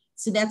favor.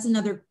 So that's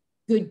another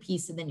good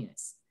piece of the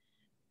news.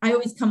 I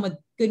always come with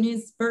good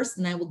news first,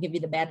 and I will give you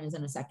the bad news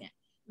in a second.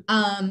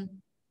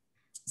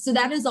 So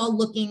that is all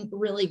looking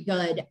really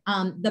good.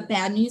 The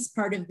bad news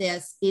part of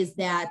this is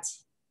that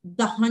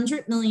the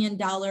 $100 million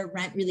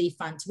rent relief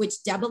fund, to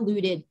which Deb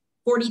alluded,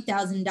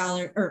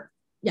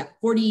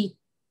 $40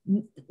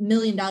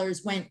 million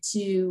went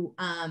to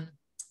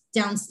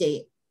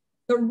downstate.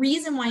 The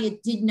reason why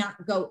it did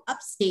not go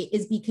upstate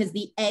is because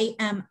the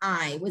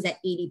AMI was at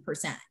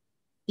 80%.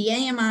 The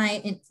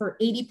AMI for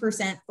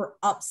 80% for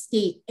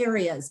upstate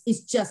areas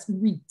is just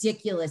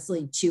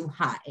ridiculously too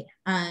high.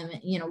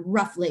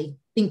 Roughly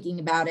thinking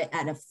about it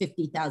at a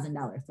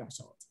 $50,000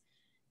 threshold.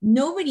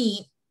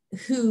 Nobody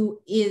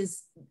who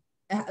is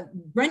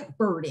rent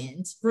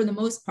burdened, for the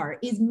most part,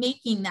 is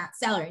making that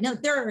salary. Now,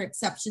 there are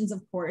exceptions,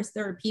 of course.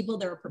 There are people,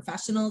 there are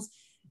professionals,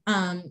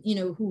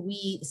 who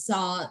we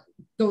saw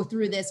go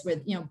through this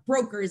with,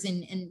 brokers,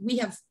 and we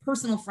have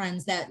personal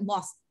friends that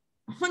lost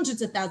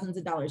hundreds of thousands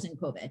of dollars in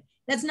COVID.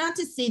 That's not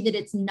to say that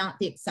it's not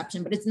the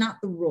exception, but it's not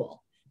the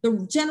rule.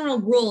 The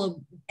general rule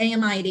of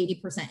AMI at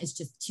 80% is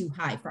just too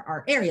high for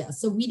our area.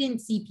 So we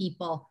didn't see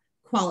people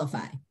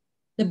qualify.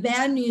 The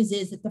bad news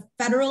is that the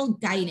federal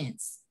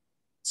guidance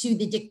to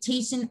the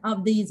dictation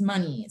of these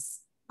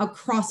monies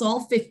across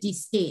all 50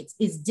 states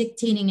is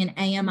dictating an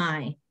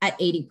AMI at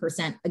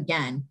 80%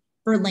 again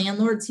for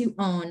landlords who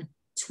own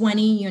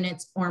 20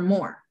 units or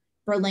more.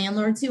 For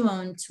landlords who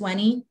own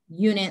 20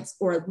 units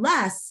or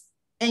less,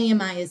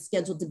 AMI is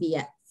scheduled to be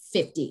at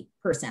 50%.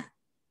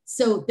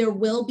 So there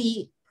will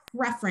be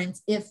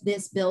preference if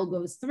this bill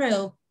goes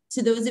through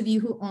to those of you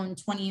who own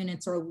 20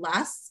 units or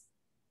less,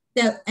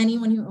 that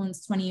anyone who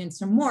owns 20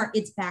 units or more,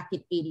 it's back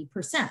at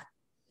 80%.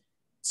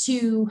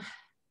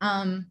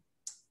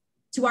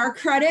 To our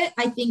credit,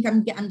 I think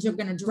I'm going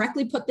to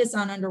directly put this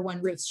on Under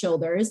One Roof's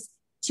shoulders.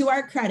 To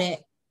our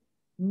credit,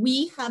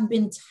 we have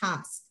been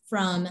tasked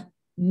from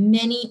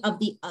many of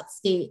the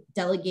upstate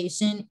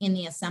delegation in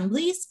the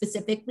assembly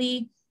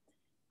specifically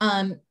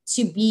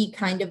to be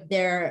kind of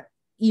their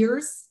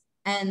ears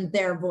and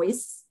their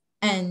voice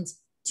and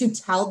to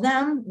tell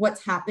them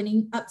what's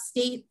happening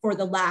upstate for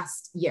the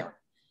last year.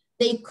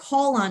 They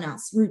call on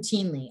us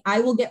routinely. I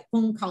will get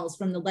phone calls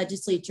from the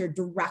legislature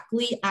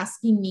directly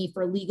asking me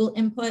for legal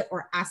input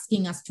or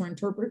asking us to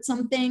interpret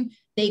something.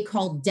 They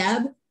call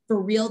Deb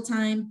for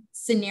real-time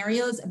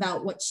scenarios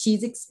about what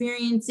she's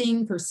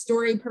experiencing for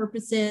story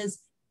purposes.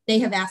 They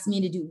have asked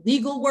me to do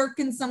legal work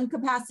in some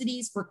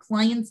capacities for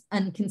clients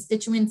and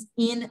constituents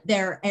in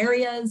their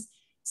areas.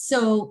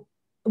 So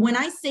when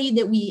I say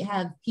that we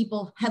have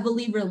people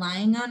heavily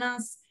relying on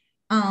us,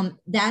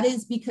 that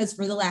is because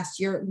for the last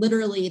year,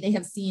 literally, they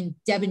have seen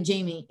Deb and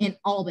Jamie in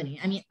Albany.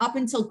 I mean, up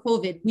until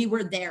COVID, we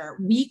were there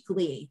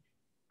weekly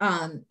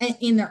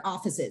in their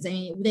offices. I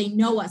mean, they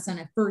know us on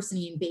a first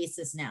name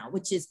basis now,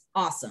 which is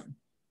awesome.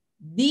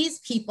 These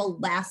people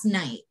last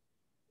night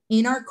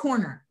in our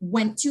corner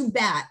went to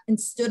bat and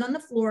stood on the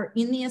floor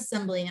in the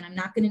assembly, and I'm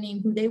not going to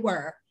name who they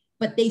were,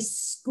 but they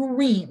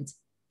screamed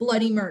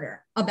bloody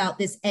murder about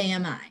this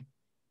AMI.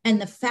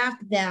 And the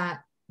fact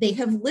that they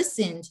have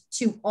listened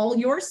to all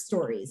your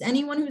stories.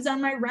 Anyone who's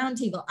on my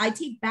roundtable, I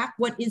take back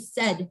what is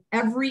said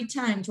every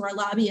time to our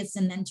lobbyists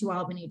and then to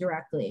Albany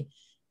directly.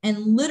 And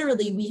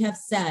literally we have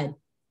said,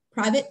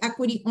 private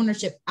equity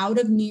ownership out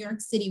of New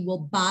York City will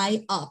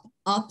buy up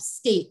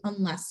upstate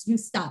unless you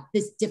stop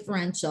this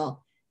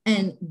differential.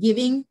 And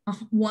giving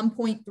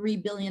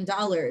 $1.3 billion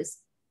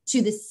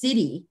to the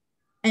city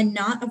and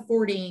not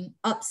affording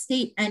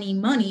upstate any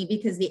money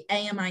because the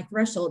AMI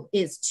threshold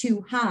is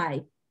too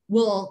high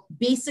will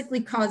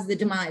basically cause the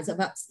demise of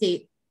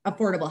upstate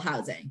affordable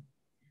housing.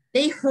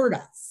 They heard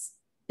us.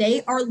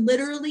 They are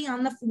literally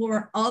on the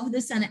floor of the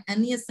Senate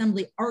and the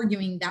Assembly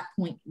arguing that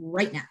point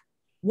right now.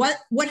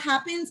 What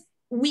happens?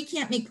 We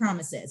can't make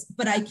promises,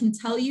 but I can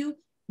tell you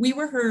we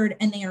were heard,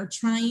 and they are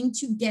trying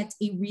to get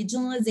a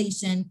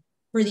regionalization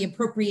for the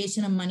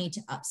appropriation of money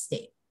to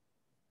upstate.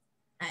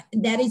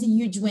 That is a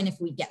huge win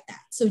if we get that.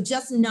 So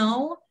just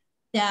know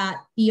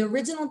that the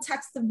original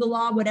text of the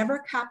law,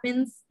 whatever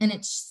happens, and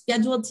it's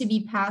scheduled to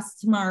be passed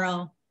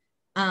tomorrow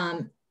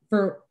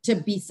to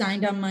be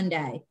signed on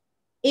Monday.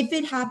 If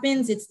it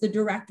happens, it's the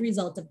direct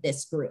result of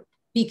this group,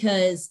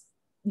 because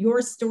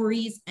your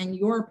stories and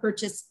your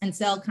purchase and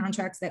sale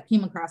contracts that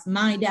came across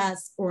my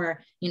desk,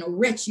 or,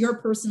 Rich, your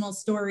personal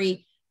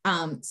story,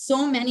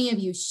 so many of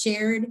you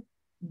shared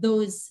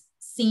those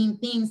same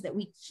things that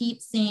we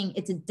keep saying.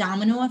 It's a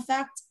domino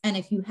effect. And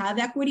if you have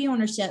equity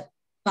ownership,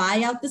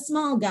 buy out the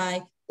small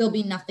guy, there'll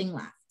be nothing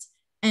left.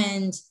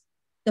 And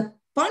the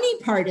funny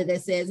part of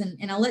this is,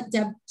 and I'll let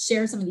Deb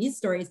share some of these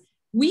stories,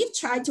 we've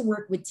tried to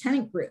work with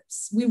tenant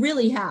groups. We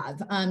really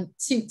have,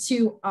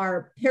 to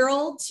our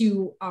peril,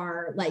 to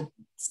our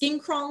skin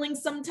crawling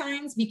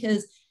sometimes,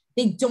 because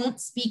they don't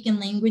speak in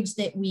language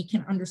that we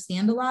can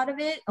understand a lot of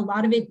it. A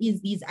lot of it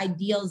is these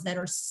ideals that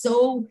are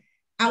so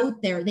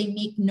out there, they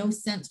make no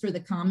sense for the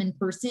common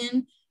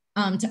person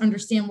to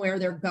understand where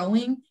they're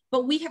going.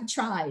 But we have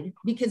tried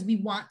because we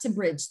want to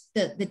bridge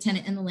the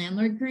tenant and the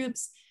landlord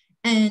groups.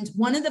 And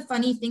one of the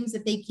funny things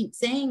that they keep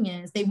saying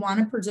is they want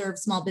to preserve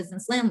small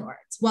business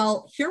landlords.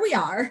 Well, here we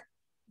are,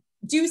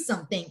 do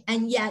something.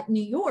 And yet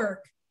New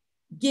York,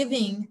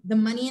 giving the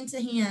money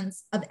into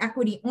hands of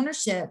equity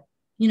ownership,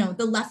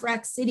 the left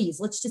rack cities,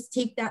 let's just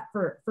take that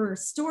for a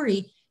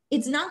story.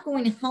 It's not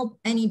going to help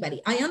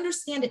anybody. I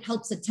understand it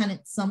helps a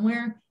tenant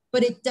somewhere,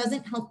 but it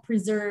doesn't help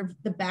preserve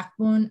the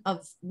backbone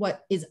of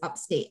what is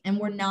upstate, and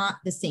we're not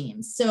the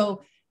same.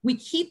 So we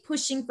keep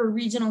pushing for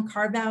regional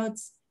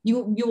carve-outs.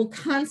 You will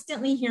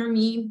constantly hear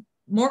me,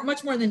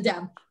 much more than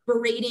Deb,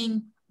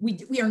 berating,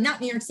 we are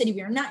not New York City,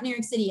 we are not New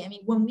York City. I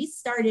mean, when we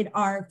started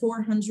our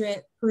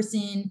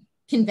 400-person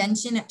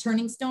convention at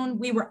Turning Stone,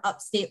 we were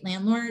upstate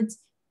landlords.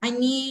 I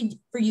need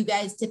for you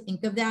guys to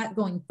think of that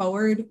going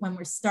forward when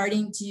we're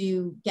starting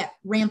to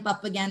ramp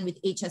up again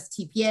with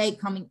HSTPA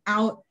coming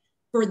out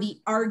for the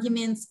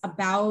arguments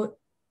about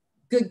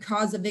good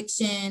cause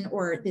eviction,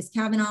 or this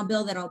Kavanaugh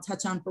bill that I'll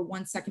touch on for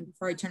 1 second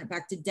before I turn it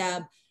back to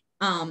Deb.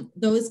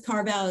 Those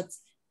carve outs,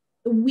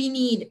 we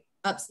need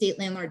upstate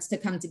landlords to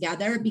come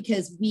together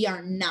because we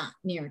are not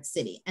New York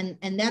City.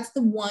 And that's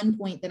the one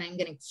point that I'm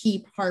going to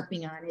keep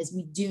harping on, is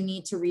we do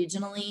need to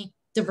regionally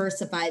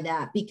diversify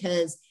that,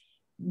 because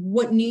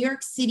what New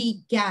York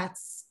City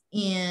gets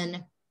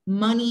in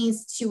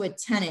monies to a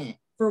tenant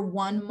for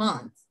 1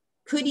 month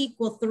could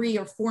equal 3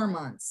 or 4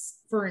 months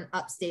for an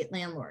upstate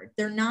landlord.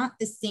 They're not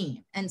the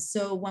same. And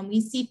so when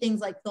we see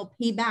things like they'll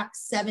pay back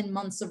 7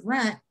 months of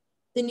rent,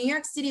 the New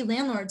York City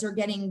landlords are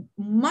getting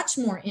much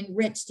more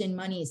enriched in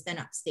monies than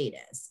upstate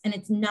is, and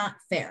it's not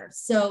fair.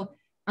 So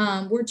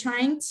we're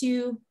trying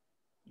to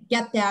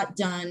get that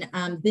done.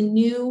 The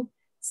new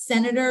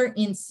senator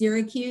in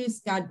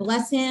Syracuse, God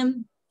bless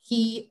him,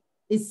 he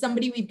is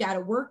somebody we've got to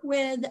work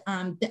with.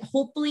 That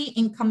hopefully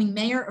incoming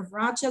mayor of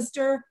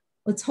Rochester,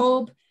 let's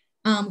hope,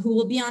 who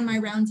will be on my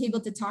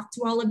roundtable to talk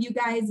to all of you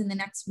guys in the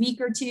next week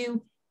or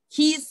two.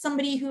 He's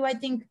somebody who I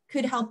think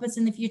could help us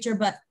in the future,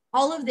 but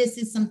all of this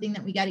is something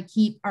that we got to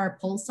keep our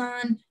pulse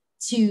on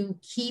to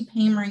keep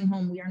hammering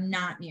home. We are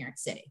not New York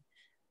City.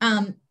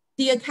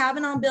 The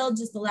Kavanaugh bill,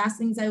 just the last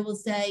things I will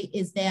say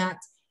is that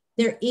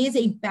there is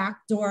a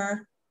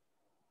backdoor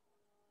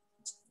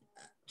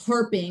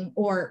harping,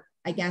 or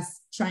I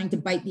guess trying to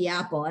bite the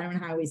apple. I don't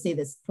know how we say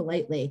this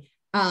politely,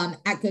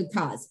 at good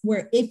cause,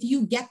 where if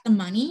you get the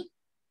money,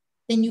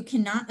 then you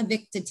cannot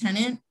evict a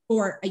tenant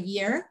for a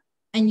year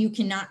and you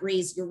cannot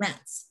raise your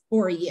rents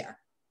for a year.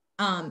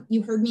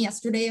 You heard me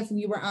yesterday, if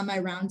we were on my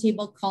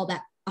roundtable, call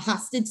that a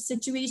hostage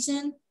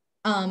situation.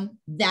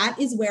 That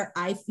is where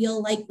I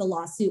feel like the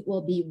lawsuit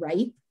will be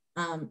ripe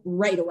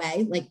right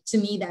away. Like, to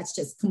me, that's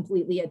just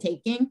completely a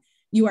taking.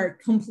 You are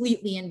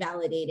completely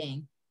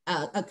invalidating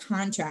a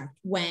contract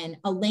when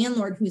a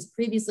landlord who's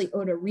previously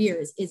owed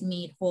arrears is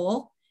made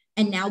whole,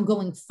 and now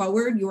going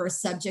forward, you are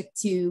subject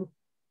to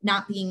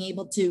not being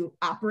able to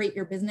operate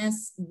your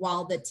business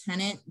while the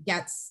tenant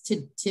gets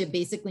to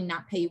basically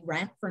not pay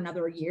rent for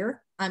another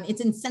year.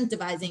 It's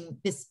incentivizing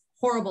this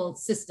horrible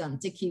system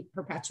to keep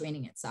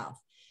perpetuating itself.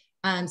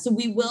 So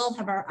we will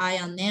have our eye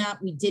on that.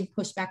 We did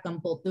push back on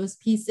both those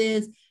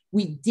pieces.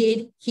 We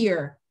did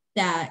hear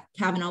that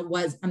Kavanaugh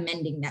was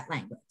amending that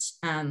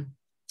language.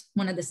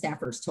 One of the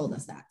staffers told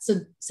us that.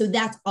 So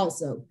that's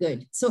also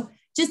good. So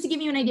just to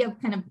give you an idea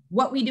of kind of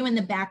what we do in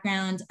the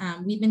background,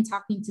 we've been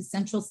talking to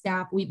central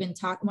staff. We've been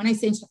talking, when I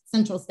say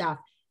central staff,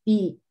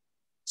 the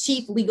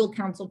chief legal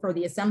counsel for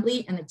the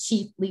Assembly and the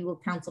chief legal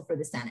counsel for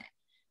the Senate.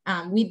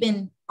 We've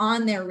been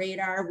on their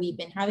radar. We've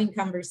been having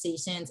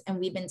conversations, and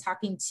we've been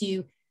talking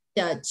to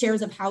the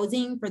chairs of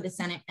housing for the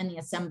Senate and the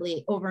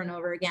Assembly over and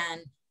over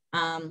again.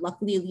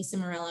 Luckily, Lisa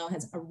Murillo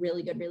has a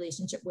really good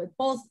relationship with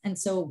both. And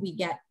so we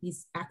get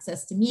these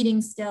access to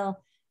meetings still.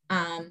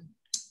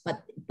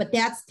 But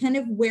that's kind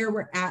of where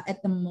we're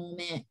at the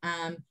moment.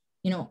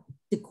 You know,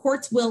 the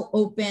courts will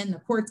open. The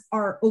courts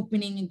are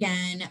opening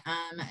again.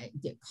 I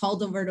get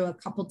called over to a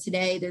couple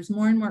today. There's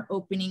more and more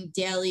opening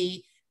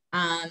daily.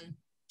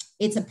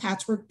 It's a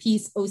patchwork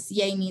piece.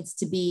 OCA needs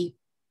to be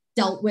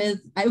dealt with.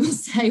 I will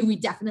say we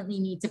definitely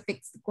need to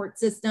fix the court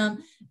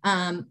system.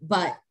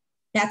 But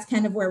that's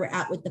kind of where we're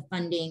at with the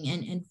funding,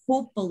 and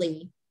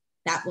hopefully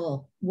that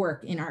will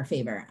work in our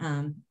favor.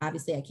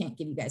 Obviously, I can't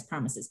give you guys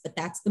promises, but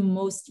that's the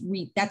most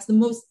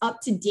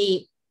up to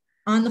date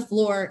on the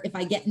floor. If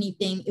I get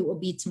anything, it will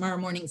be tomorrow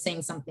morning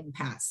saying something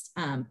passed.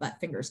 But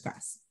fingers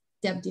crossed.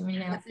 Deb, do you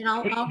want to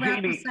know? And I'll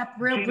wrap this up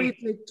real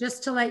briefly,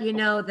 just to let you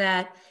know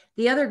that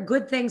the other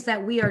good things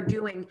that we are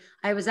doing.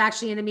 I was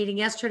actually in a meeting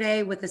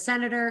yesterday with the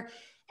senator,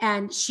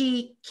 and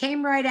she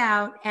came right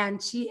out and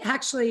she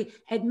actually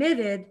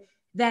admitted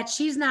that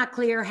she's not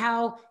clear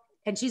how,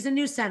 and she's a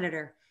new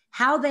senator,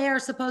 how they are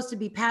supposed to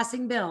be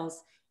passing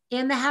bills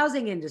in the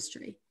housing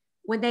industry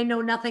when they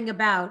know nothing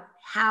about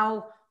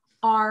how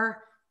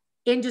our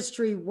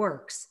industry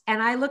works.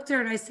 And I looked at her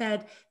and I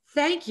said,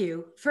 thank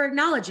you for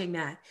acknowledging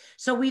that.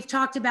 So we've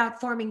talked about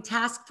forming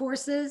task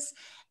forces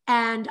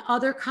and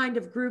other kind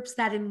of groups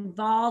that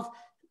involve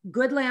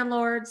good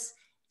landlords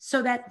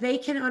so that they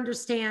can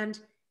understand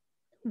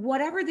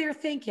whatever they're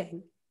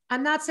thinking.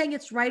 I'm not saying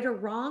it's right or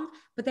wrong,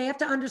 but they have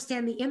to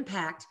understand the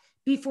impact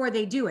before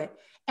they do it.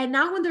 And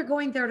not when they're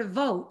going there to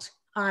vote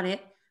on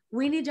it.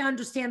 We need to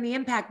understand the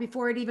impact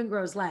before it even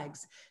grows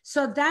legs.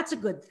 So that's a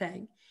good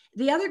thing.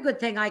 The other good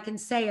thing I can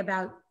say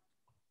about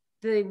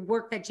the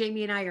work that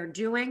Jamie and I are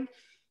doing,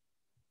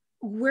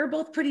 we're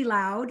both pretty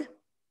loud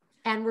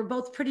and we're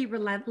both pretty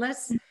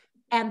relentless,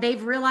 and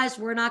they've realized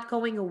we're not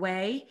going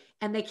away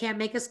and they can't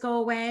make us go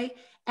away.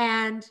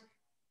 And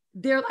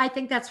I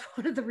think that's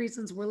one of the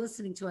reasons we're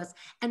listening to us,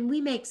 and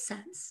we make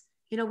sense.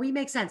 You know, we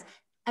make sense.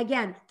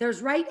 Again,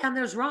 there's right and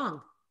there's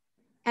wrong.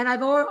 And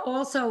I've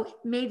also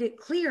made it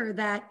clear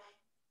that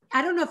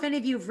I don't know if any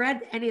of you have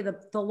read any of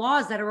the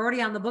laws that are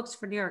already on the books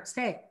for New York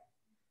State.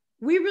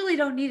 We really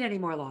don't need any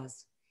more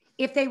laws.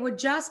 If they would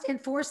just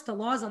enforce the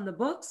laws on the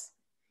books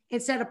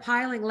instead of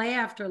piling layer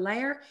after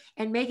layer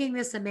and making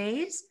this a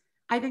maze,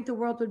 I think the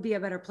world would be a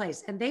better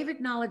place. And they've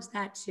acknowledged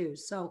that too.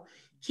 So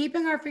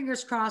keeping our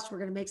fingers crossed, we're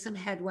going to make some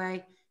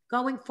headway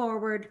going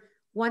forward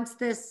once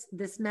this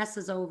mess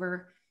is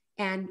over.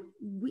 And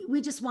we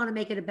just want to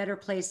make it a better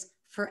place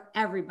for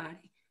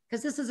everybody,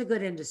 because this is a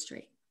good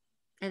industry.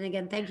 And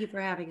again, thank you for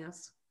having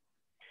us.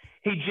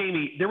 Hey,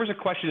 Jamie, there was a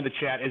question in the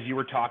chat as you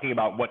were talking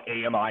about what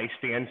AMI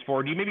stands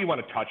for. Do you maybe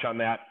want to touch on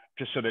that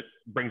just so that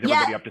brings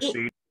everybody up to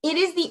speed? It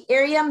is the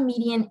area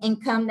median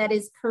income, that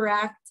is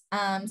correct.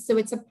 So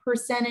it's a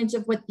percentage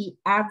of what the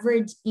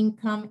average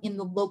income in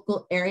the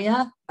local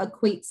area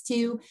equates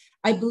to.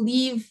 I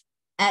believe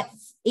At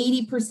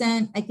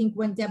 80%, I think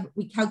when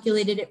we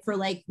calculated it for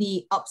like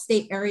the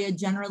upstate area,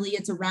 generally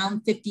it's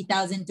around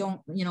 50,000.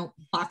 Don't,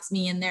 box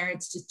me in there.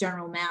 It's just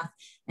general math.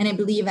 And I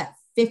believe at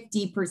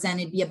 50%,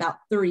 it'd be about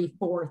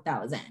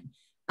 34,000.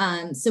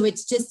 So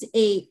it's just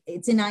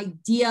it's an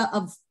idea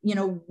of,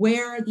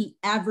 where the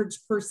average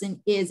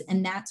person is,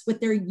 and that's what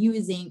they're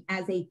using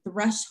as a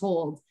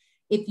threshold.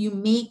 If you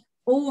make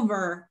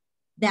over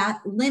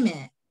that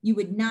limit, you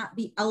would not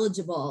be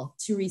eligible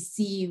to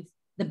receive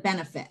the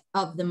benefit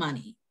of the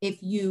money.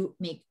 If you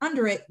make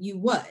under it, you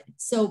would.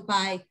 So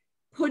by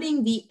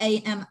putting the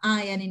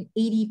AMI at an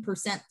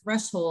 80%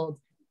 threshold,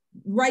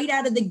 right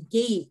out of the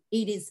gate,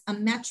 it is a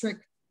metric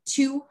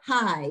too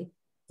high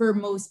for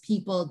most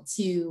people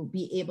to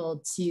be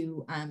able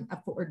to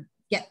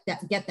get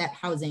that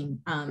housing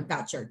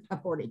voucher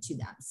afforded to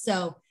them.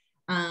 So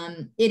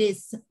it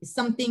is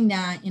something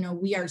that,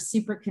 we are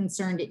super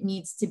concerned. It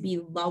needs to be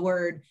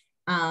lowered.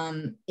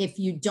 If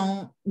you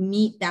don't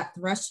meet that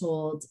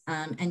threshold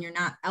and you're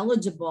not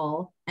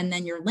eligible, and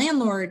then your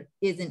landlord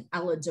isn't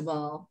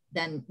eligible,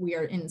 then we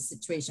are in the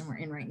situation we're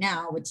in right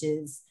now, which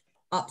is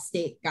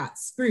upstate got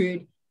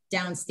screwed,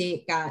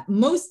 downstate got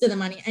most of the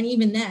money. And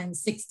even then,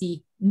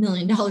 $60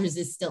 million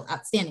is still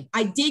outstanding.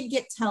 I did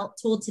get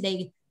told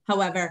today,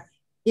 however,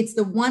 it's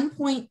the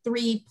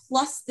 1.3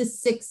 plus the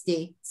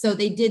 60. So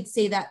they did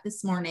say that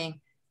this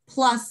morning,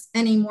 plus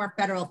any more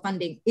federal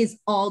funding is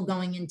all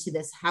going into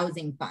this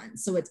housing fund.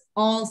 So it's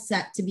all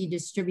set to be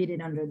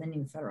distributed under the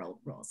new federal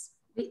rules.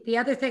 The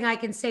other thing I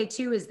can say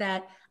too is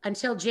that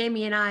until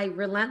Jamie and I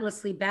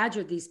relentlessly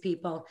badgered these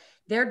people,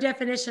 their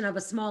definition of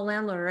a small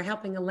landlord or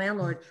helping a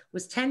landlord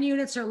was 10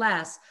 units or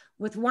less,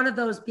 with one of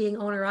those being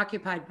owner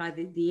occupied by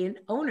the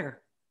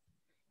owner.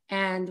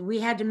 And we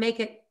had to make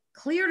it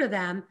clear to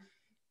them.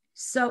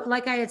 So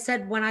like I had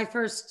said, when I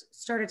first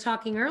started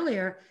talking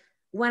earlier,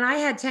 when I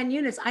had 10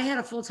 units, I had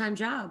a full-time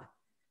job.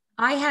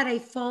 I had a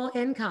full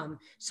income.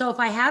 So if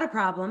I had a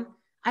problem,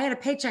 I had a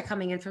paycheck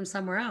coming in from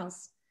somewhere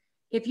else.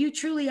 If you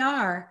truly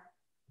are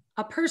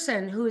a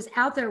person who is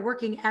out there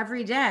working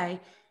every day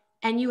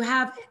and you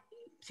have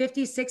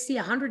 50, 60,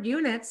 100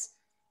 units,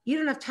 you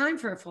don't have time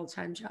for a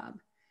full-time job.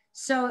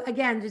 So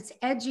again, it's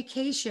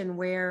education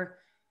where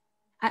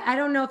I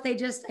don't know if they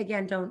just,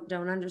 again, don't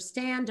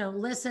understand, don't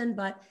listen,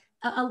 but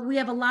we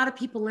have a lot of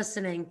people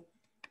listening.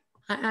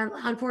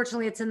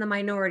 Unfortunately, it's in the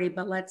minority,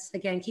 but let's,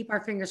 again, keep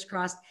our fingers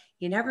crossed.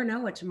 You never know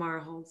what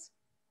tomorrow holds.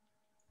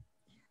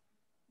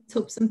 Let's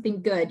hope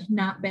something good,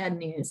 not bad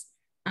news.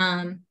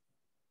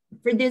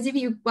 For those of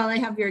you, while I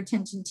have your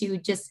attention to,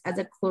 just as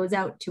a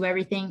closeout to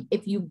everything,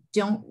 if you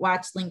don't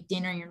watch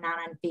LinkedIn or you're not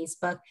on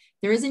Facebook,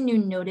 there is a new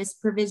notice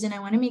provision. I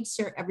want to make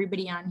sure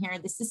everybody on here,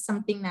 this is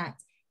something that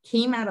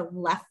came out of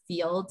left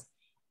field,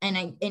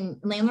 and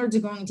landlords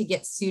are going to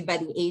get sued by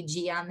the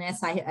AG on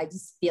this. I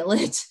just feel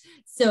it.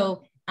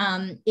 So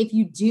if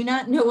you do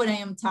not know what I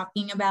am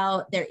talking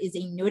about, there is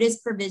a notice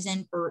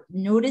provision for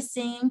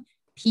noticing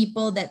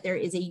people that there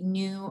is a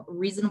new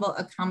reasonable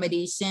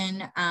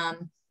accommodation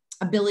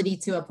ability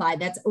to apply.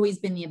 That's always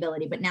been the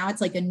ability, but now it's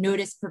like a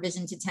notice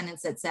provision to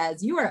tenants that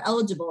says you are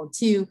eligible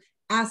to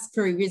ask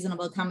for a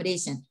reasonable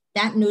accommodation.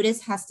 That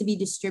notice has to be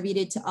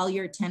distributed to all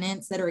your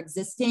tenants that are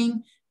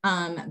existing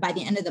by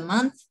the end of the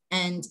month.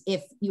 And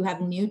if you have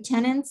new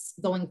tenants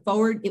going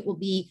forward, it will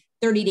be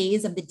 30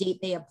 days of the date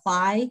they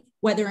apply,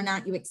 whether or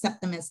not you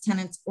accept them as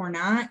tenants or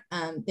not.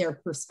 They're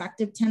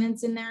prospective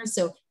tenants in there.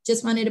 So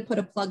just wanted to put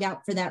a plug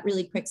out for that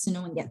really quick so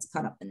no one gets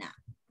caught up in that.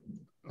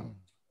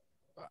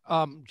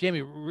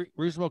 Jamie,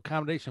 reasonable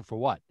accommodation for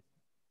what?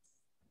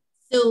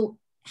 So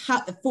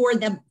for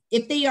them,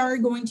 if they are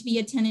going to be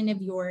a tenant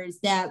of yours,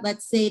 that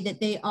let's say that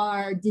they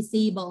are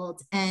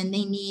disabled and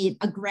they need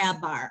a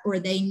grab bar or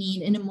they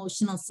need an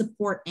emotional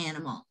support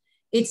animal,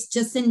 it's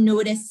just a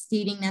notice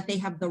stating that they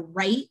have the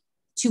right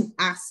to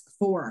ask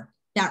for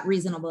that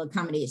reasonable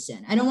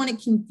accommodation. I don't want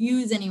to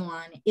confuse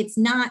anyone. It's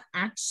not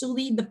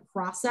actually the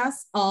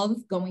process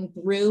of going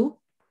through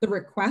the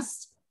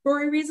request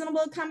for a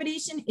reasonable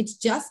accommodation. It's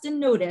just a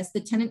notice.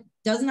 The tenant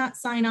does not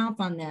sign off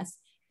on this,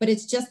 but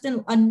it's just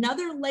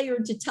another layer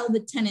to tell the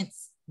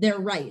tenants their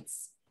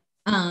rights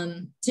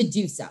to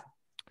do so.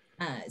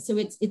 So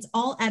it's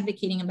all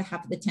advocating on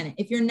behalf of the tenant.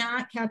 If you're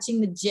not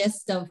catching the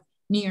gist of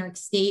New York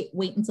State,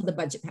 wait until the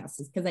budget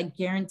passes, because I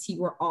guarantee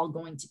we're all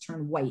going to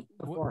turn white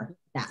before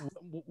that.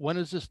 When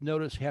does this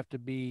notice have to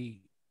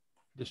be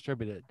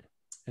distributed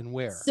and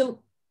where? So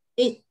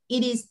it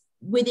is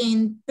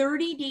within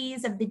 30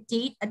 days of the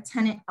date a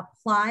tenant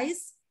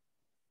applies,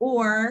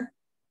 or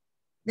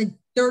the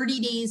 30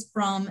 days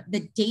from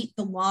the date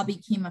the law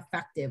became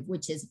effective,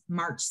 which is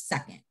March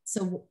 2nd.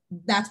 So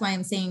that's why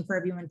I'm saying for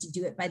everyone to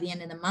do it by the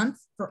end of the month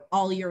for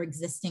all your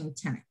existing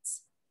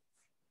tenants.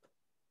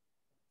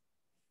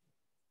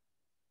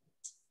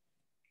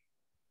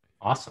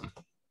 Awesome.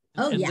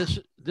 Oh, and yeah.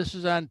 This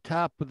is on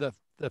top of the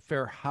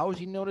fair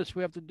housing notice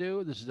we have to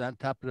do. This is on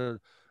top of the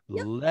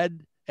Yep.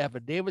 lead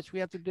affidavits we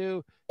have to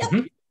do.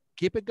 Yep.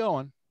 Keep it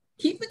going.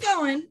 Keep it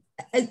going.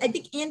 I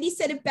think Andy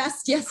said it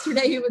best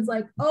yesterday. He was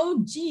like,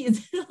 oh,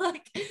 geez,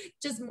 like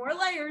just more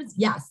layers.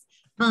 Yes.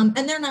 And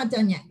they're not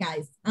done yet,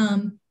 guys.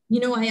 You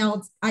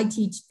know, I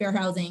teach fair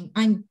housing.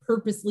 I'm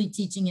purposely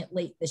teaching it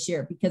late this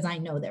year because I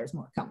know there's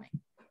more coming.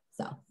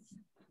 So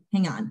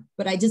hang on.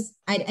 But I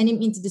didn't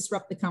mean to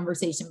disrupt the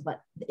conversation,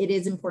 but it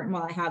is important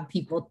while I have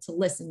people to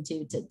listen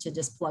to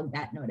just plug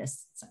that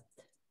notice. So.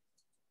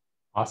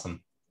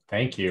 Awesome.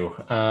 Thank you.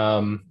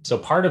 So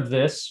part of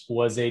this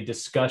was a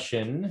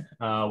discussion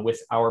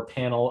with our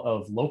panel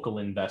of local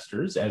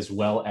investors, as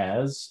well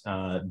as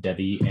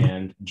Debbie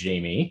and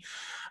Jamie,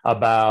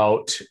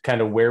 about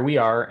kind of where we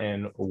are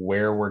and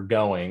where we're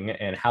going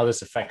and how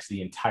this affects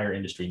the entire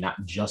industry,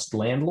 not just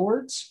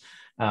landlords.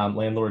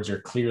 Landlords are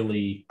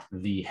clearly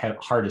the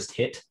hardest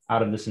hit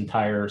out of this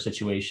entire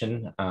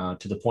situation,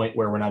 to the point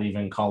where we're not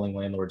even calling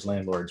landlords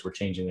landlords. We're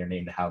changing their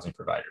name to housing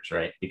providers,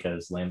 right?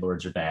 Because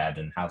landlords are bad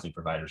and housing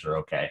providers are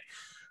okay.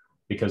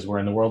 Because we're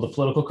in the world of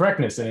political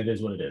correctness and it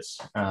is what it is.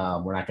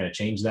 We're not going to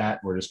change that.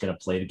 We're just going to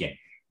play the game.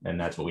 And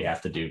that's what we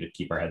have to do to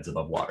keep our heads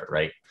above water,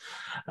 right?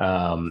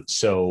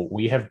 So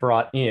we have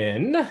brought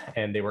in,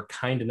 and they were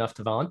kind enough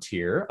to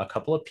volunteer, a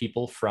couple of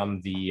people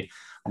from the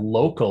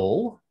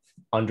local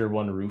Under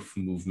One Roof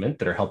movement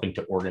that are helping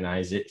to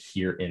organize it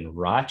here in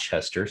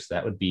Rochester. So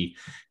that would be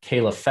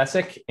Kayla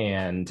Fessick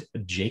and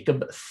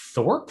Jacob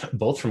Thorpe,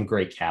 both from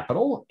Gray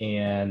Capital.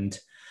 And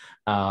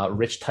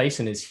Rich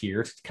Tyson is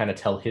here to kind of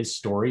tell his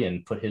story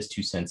and put his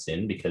 2 cents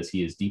in, because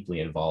he is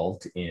deeply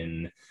involved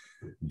in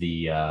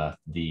the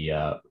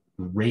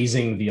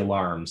raising the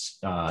alarms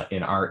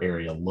in our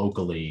area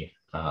locally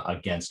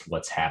against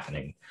what's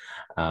happening.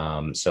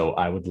 So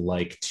I would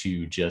like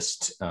to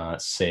just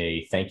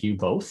say thank you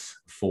both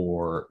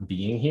for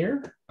being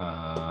here,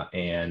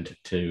 and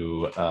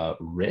to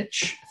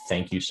Rich,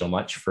 thank you so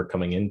much for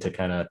coming in to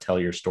kind of tell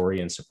your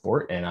story and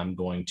support. And I'm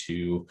going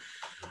to,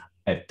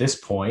 at this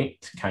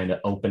point, kind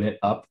of open it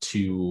up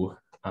to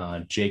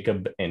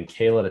Jacob and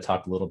Kayla to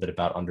talk a little bit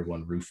about Under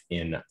One Roof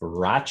in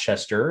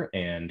Rochester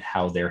and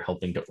how they're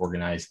helping to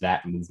organize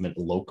that movement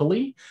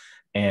locally.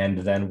 And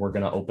then we're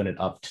going to open it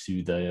up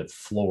to the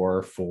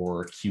floor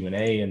for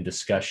Q&A and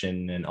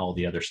discussion and all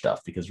the other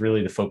stuff, because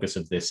really the focus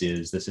of this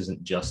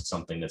isn't just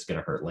something that's going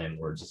to hurt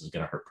landlords. This is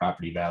going to hurt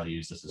property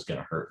values. This is going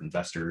to hurt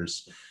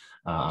investors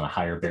on a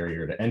higher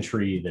barrier to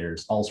entry.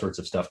 There's all sorts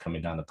of stuff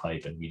coming down the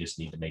pipe, and we just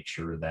need to make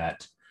sure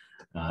that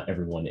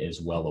everyone is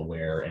well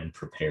aware and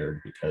prepared,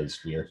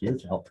 because we are here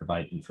to help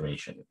provide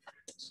information.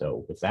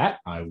 So with that,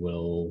 I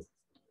will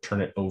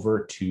turn it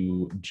over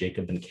to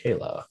Jacob and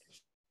Kayla.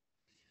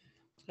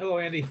 Hello,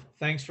 Andy.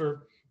 Thanks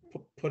for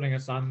putting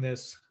us on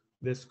this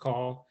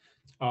call.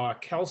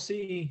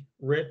 Kelsey,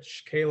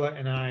 Rich, Kayla,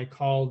 and I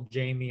called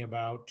Jamie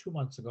about 2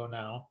 months ago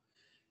now,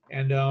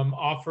 and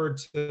offered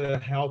to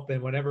help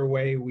in whatever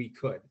way we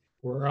could.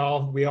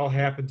 We all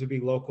happen to be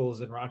locals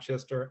in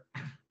Rochester.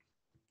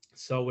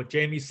 So what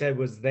Jamie said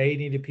was they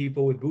needed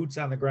people with boots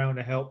on the ground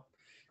to help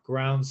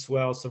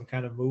groundswell some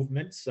kind of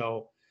movement.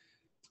 So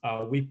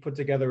we put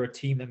together a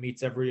team that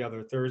meets every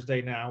other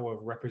Thursday now,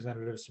 of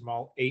representatives from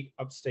all 8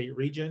 upstate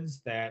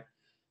regions that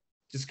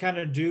just kind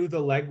of do the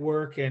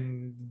legwork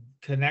and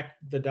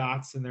connect the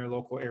dots in their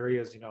local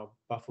areas,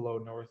 Buffalo,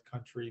 North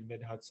Country,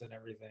 Mid-Hudson,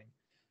 everything.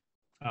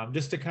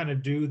 Just to kind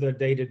of do the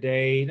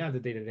day-to-day, not the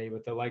day-to-day,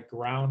 but the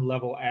ground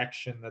level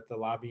action that the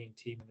lobbying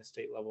team and the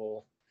state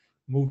level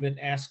movement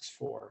asks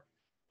for.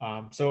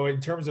 So in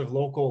terms of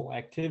local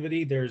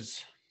activity,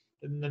 there's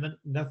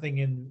nothing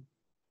in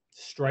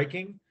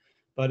striking,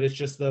 but it's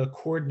just the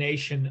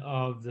coordination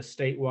of the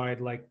statewide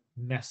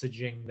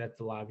messaging that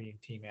the lobbying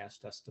team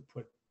asked us to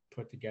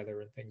put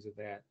together and things of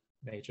that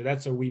nature.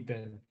 That's what we've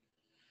been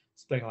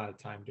spending a lot of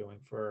time doing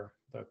for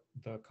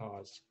the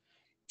cause.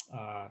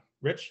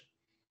 Rich?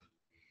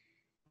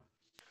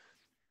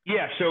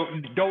 Yeah, so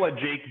don't let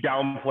Jake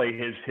downplay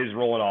his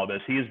role in all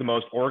this. He is the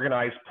most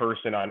organized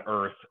person on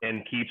earth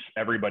and keeps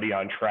everybody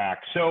on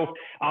track. So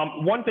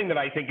one thing that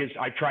I think is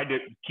I've tried to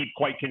keep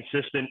quite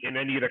consistent in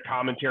any of the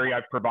commentary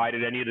I've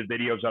provided, any of the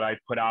videos that I've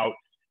put out,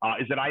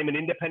 is that I'm an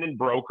independent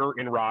broker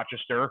in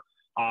Rochester.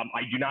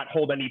 I do not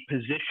hold any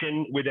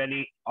position with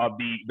any of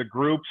the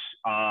groups,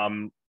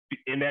 and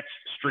that's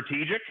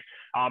strategic.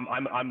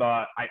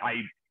 I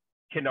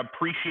can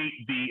appreciate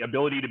the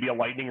ability to be a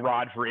lightning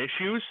rod for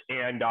issues,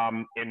 and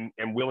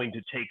am willing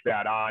to take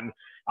that on.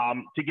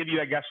 To give you,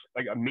 I guess,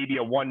 maybe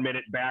a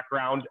 1-minute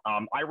background,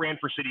 I ran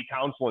for city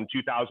council in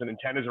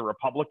 2010 as a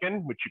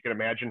Republican, which you can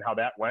imagine how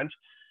that went.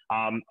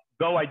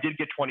 Though I did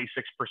get 26%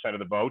 of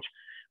the vote.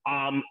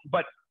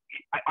 But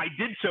I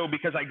did so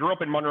because I grew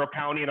up in Monroe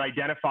County and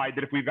identified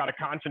that if we've got a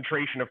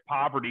concentration of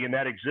poverty and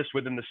that exists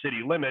within the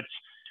city limits,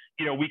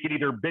 we could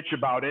either bitch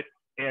about it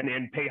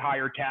and pay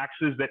higher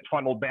taxes that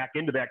funnel back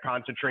into that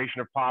concentration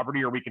of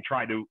poverty, or we can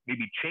try to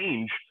maybe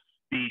change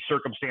the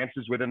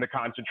circumstances within the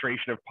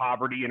concentration of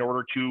poverty in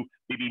order to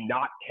maybe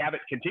not have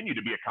it continue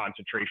to be a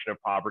concentration of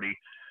poverty.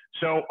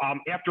 So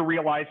after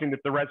realizing that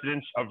the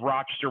residents of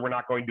Rochester were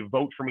not going to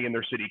vote for me in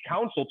their city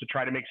council to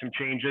try to make some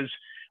changes,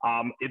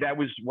 that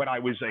was when I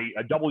was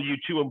a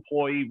W-2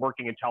 employee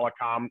working in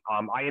telecom.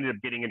 I ended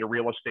up getting into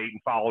real estate and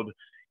followed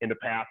in the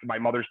path. My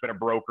mother's been a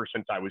broker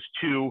since I was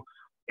 2.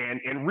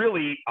 and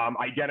really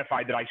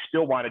identified that I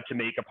still wanted to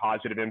make a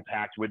positive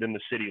impact within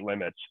the city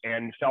limits,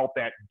 and felt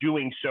that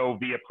doing so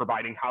via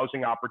providing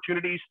housing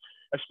opportunities,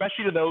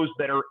 especially to those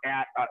that are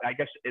at,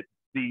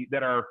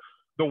 that are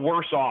the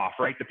worse off,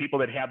 right? The people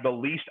that have the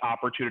least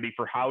opportunity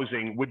for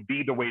housing would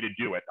be the way to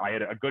do it. I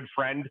had a good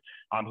friend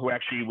who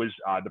actually was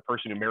the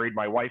person who married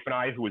my wife and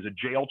I, who was a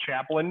jail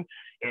chaplain,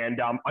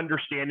 and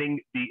understanding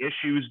the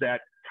issues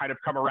that kind of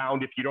come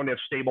around if you don't have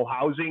stable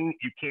housing,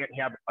 you can't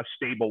have a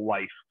stable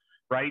life,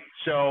 right?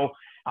 So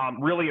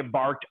really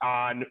embarked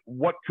on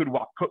what could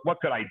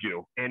I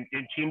do, and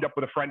teamed up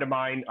with a friend of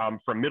mine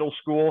from middle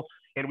school,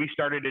 and we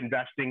started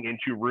investing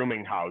into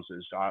rooming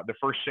houses. The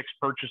first 6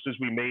 purchases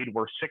we made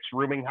were 6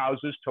 rooming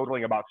houses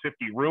totaling about 50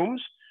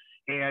 rooms.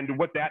 And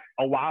what that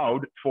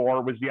allowed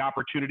for was the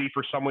opportunity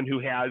for someone who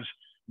has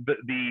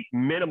the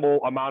minimal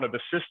amount of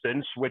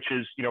assistance, which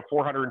is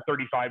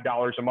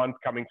 $435 a month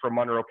coming from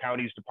Monroe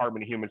County's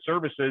Department of Human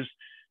Services,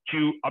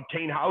 to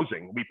obtain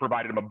housing. We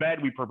provided them a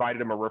bed, we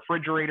provided them a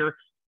refrigerator,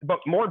 but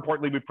more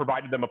importantly, we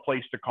provided them a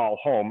place to call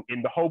home,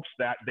 in the hopes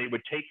that they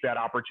would take that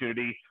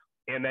opportunity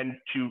and then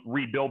to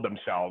rebuild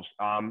themselves.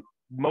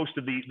 Most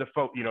of the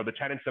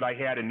tenants that I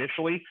had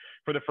initially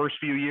for the first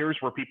few years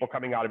were people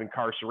coming out of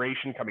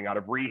incarceration, coming out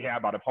of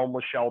rehab, out of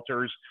homeless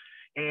shelters.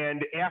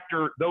 And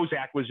after those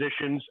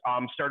acquisitions,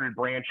 started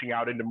branching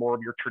out into more of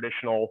your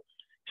traditional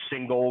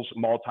singles,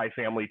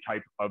 multifamily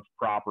type of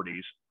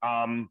properties.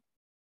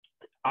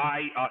 I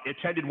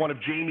attended one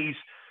of Jamie's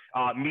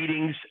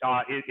meetings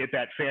at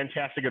that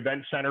fantastic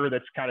event center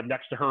that's kind of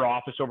next to her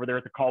office over there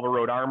at the Culver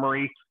Road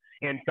Armory,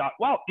 and thought,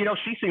 well,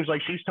 she seems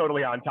like she's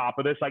totally on top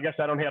of this. I guess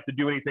I don't have to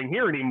do anything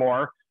here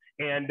anymore.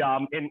 And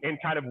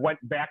kind of went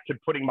back to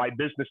putting my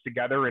business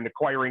together and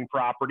acquiring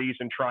properties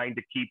and trying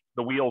to keep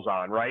the wheels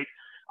on, right?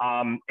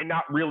 And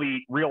not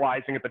really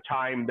realizing at the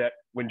time that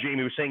when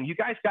Jamie was saying, you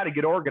guys got to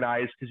get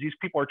organized because these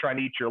people are trying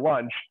to eat your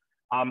lunch,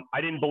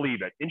 I didn't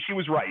believe it. And she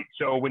was right.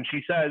 So when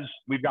she says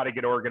we've got to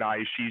get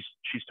organized,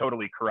 she's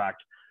totally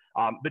correct.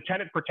 The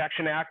Tenant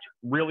Protection Act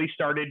really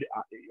started,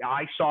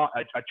 I saw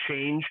a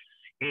change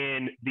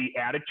in the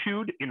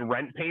attitude in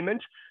rent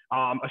payment,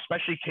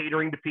 especially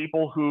catering to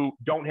people who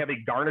don't have a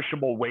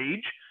garnishable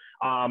wage.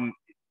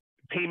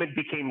 Payment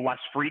became less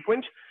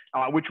frequent,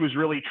 which was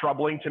really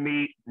troubling to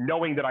me,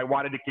 knowing that I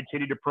wanted to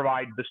continue to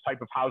provide this type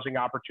of housing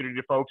opportunity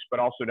to folks, but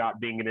also not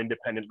being an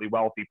independently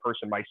wealthy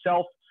person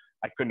myself.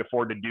 I couldn't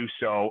afford to do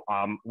so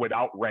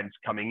without rents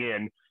coming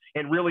in,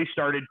 and really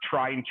started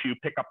trying to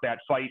pick up that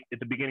fight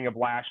at the beginning of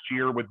last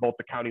year with both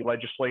the county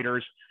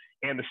legislators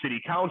and the city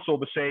council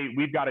to say,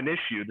 we've got an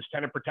issue. This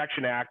Tenant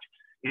Protection Act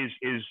is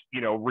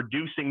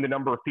reducing the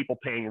number of people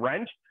paying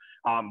rent.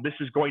 This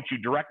is going to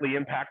directly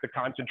impact the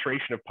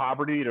concentration of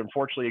poverty that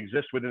unfortunately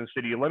exists within the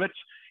city limits.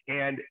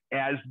 And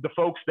as the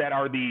folks that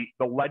are the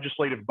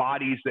legislative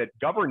bodies that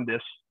govern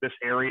this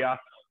area,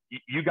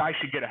 you guys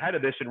should get ahead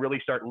of this and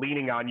really start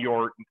leaning on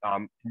your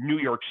New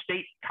York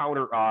State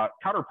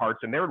counterparts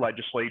in their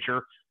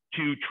legislature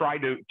to try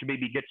to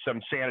maybe get some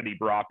sanity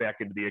brought back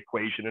into the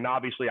equation. And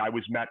obviously I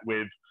was met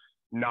with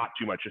not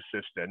too much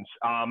assistance.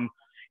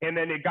 And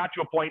then it got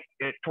to a point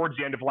towards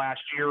the end of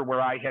last year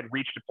where I had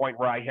reached a point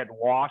where I had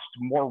lost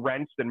more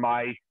rents than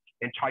my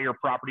entire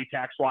property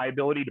tax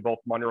liability to both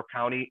Monroe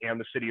County and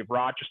the city of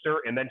Rochester,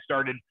 and then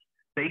started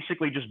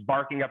basically just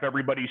barking up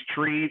everybody's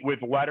tree with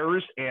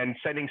letters and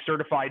sending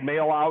certified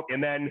mail out,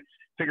 and then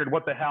figured,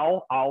 what the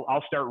hell,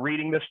 I'll start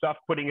reading this stuff,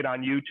 putting it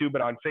on YouTube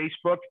and on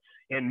Facebook,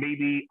 and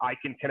maybe I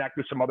can connect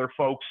with some other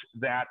folks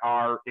that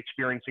are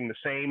experiencing the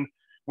same,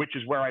 which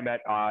is where I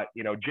met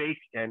Jake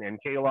and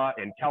Kayla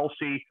and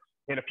Kelsey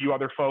and a few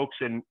other folks.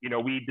 And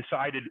we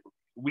decided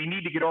we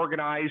need to get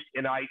organized,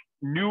 and I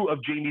knew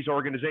of Jamie's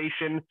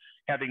organization,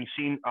 having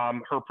seen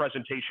her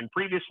presentation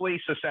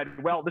previously, so said,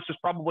 well, this is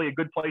probably a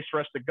good place for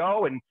us to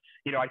go. And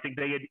I think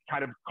they had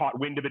kind of caught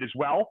wind of it as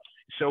well,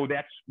 so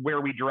that's where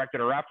we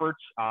directed our efforts.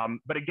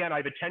 But again,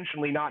 I've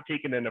intentionally not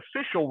taken an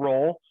official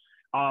role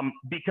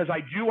because I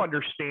do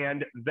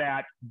understand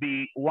that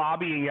the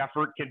lobbying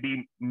effort can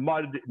be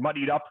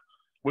muddied up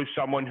with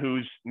someone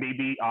who's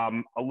maybe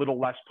a little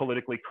less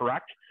politically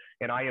correct.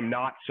 And I am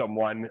not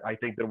someone, I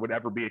think, that would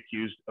ever be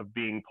accused of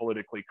being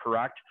politically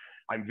correct.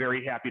 I'm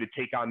very happy to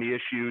take on the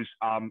issues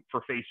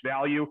for face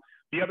value.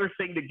 The other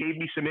thing that gave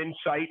me some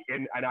insight,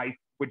 and I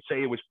would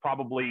say it was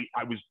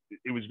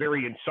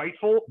very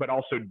insightful, but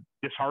also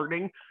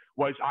disheartening,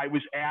 was I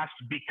was asked,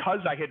 because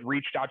I had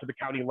reached out to the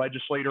county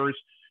legislators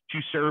to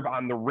serve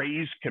on the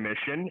RAISE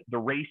Commission, the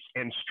Race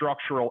and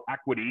Structural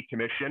Equity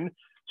Commission,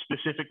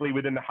 specifically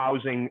within the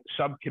housing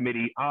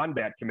subcommittee on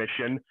that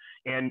commission,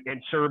 and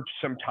served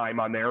some time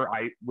on there.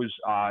 I was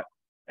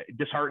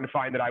disheartened to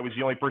find that I was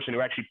the only person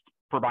who actually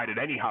provided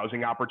any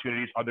housing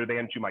opportunities other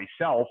than to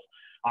myself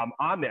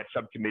on that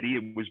subcommittee.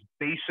 It was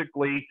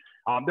basically,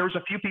 there was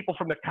a few people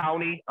from the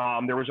county.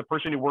 There was a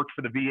person who worked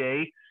for the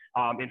VA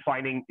in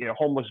finding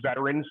homeless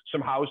veterans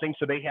some housing,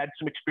 so they had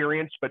some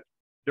experience, but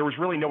there was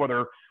really no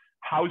other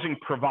housing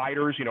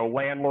providers,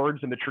 landlords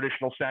in the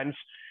traditional sense.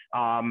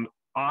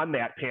 on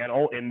that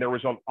panel, and there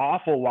was an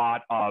awful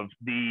lot of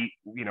the,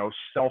 you know,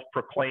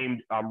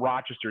 self-proclaimed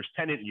Rochester's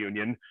tenant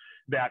union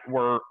that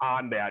were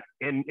on that.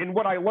 And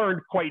what I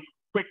learned quite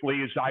quickly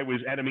is I was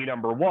enemy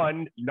number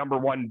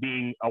one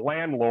being a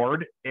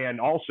landlord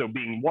and also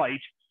being white,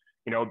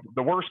 you know,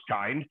 the worst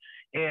kind.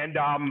 And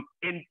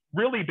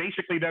really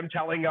basically them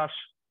telling us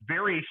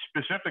very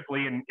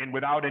specifically and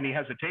without any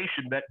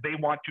hesitation that they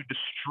want to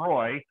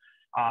destroy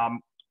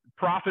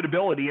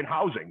profitability in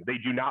housing. They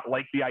do not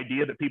like the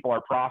idea that people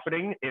are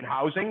profiting in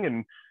housing.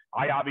 And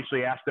I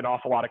obviously asked an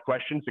awful lot of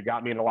questions that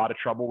got me in a lot of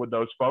trouble with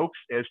those folks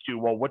as to,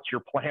 well, what's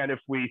your plan if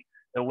we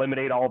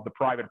eliminate all of the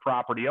private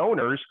property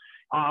owners?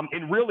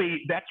 And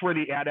really, that's where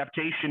the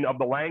adaptation of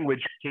the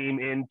language came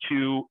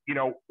into, you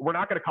know, we're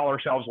not going to call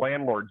ourselves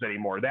landlords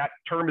anymore. That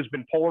term has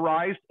been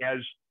polarized as,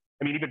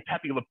 I mean, even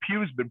Pepe Le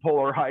Pew's been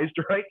polarized,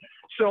 right?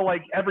 So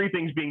like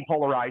everything's being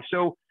polarized.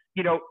 So,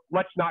 you know,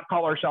 let's not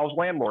call ourselves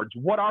landlords.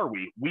 What are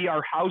we? We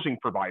are housing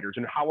providers.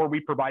 And how are we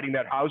providing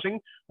that housing?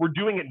 We're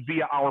doing it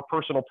via our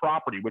personal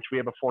property, which we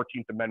have a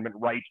 14th Amendment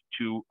right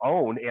to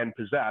own and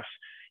possess.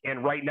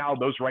 And right now,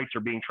 those rights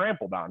are being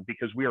trampled on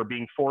because we are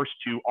being forced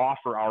to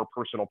offer our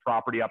personal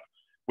property up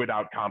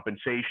without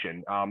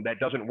compensation. That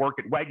doesn't work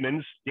at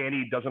Wegmans.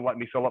 Danny doesn't let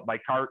me fill up my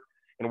cart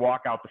and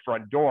walk out the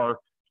front door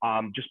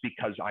just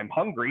because I'm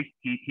hungry.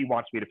 He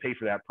wants me to pay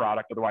for that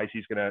product. Otherwise,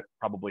 he's going to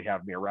probably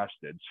have me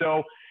arrested.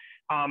 So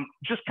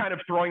just kind of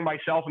throwing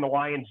myself in the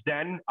lion's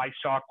den, I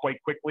saw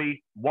quite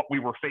quickly what we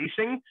were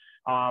facing.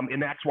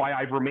 And that's why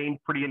I've remained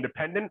pretty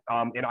independent.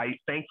 And I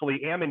thankfully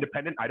am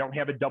independent. I don't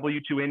have a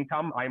W-2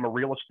 income. I am a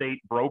real estate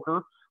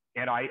broker,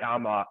 and I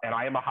am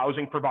a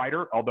housing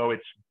provider, although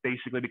it's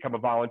basically become a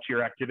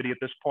volunteer activity at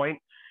this point.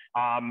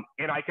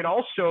 And I can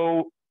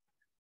also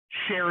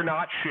share,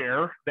 not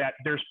share, that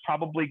there's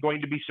probably going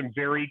to be some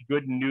very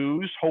good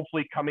news,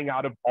 hopefully coming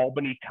out of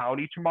Albany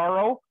County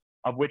tomorrow,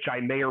 of which I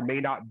may or may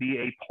not be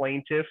a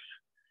plaintiff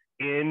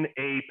in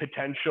a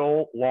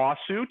potential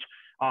lawsuit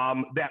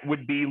that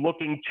would be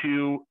looking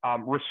to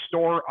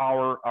restore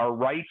our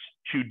rights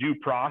to due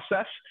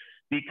process,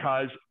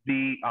 because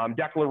the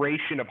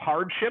declaration of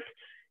hardship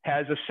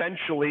has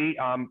essentially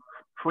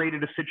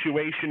created a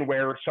situation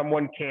where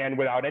someone can,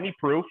 without any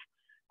proof,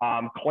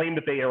 claim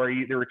that they are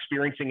either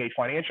experiencing a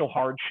financial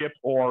hardship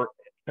or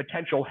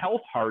potential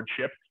health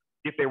hardship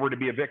if they were to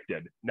be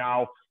evicted.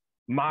 Now,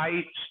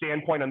 my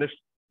standpoint on this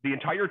the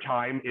entire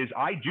time is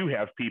I do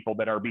have people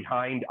that are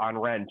behind on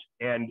rent.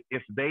 And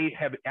if they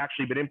have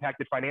actually been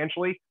impacted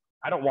financially,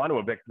 I don't want to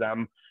evict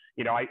them.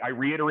 You know, I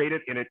reiterate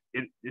it, and it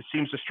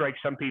seems to strike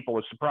some people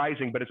as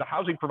surprising, but as a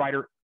housing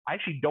provider, I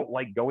actually don't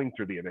like going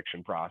through the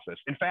eviction process.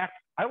 In fact,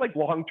 I like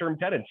long-term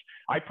tenants.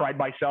 I pride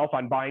myself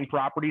on buying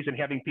properties and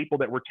having people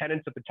that were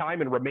tenants at the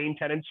time and remain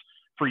tenants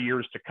for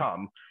years to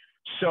come.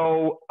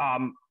 So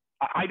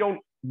I don't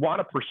want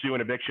to pursue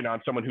an eviction on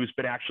someone who's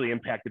been actually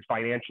impacted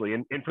financially.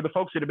 And for the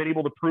folks that have been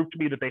able to prove to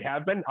me that they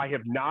have been, I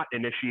have not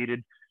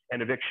initiated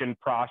an eviction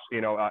process,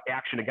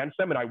 action against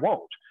them, and I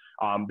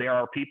won't. There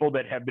are people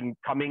that have been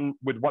coming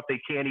with what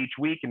they can each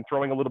week and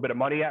throwing a little bit of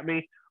money at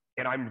me,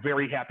 and I'm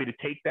very happy to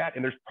take that.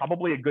 And there's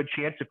probably a good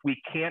chance if we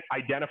can't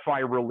identify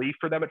relief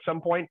for them at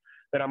some point,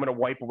 that I'm going to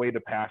wipe away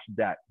the past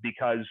debt,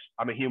 because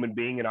I'm a human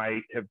being and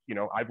I have,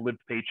 I've lived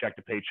paycheck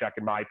to paycheck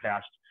in my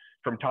past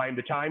from time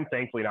to time,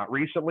 thankfully not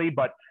recently,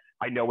 but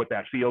I know what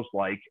that feels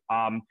like.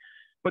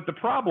 But the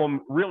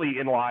problem really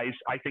lies,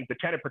 I think the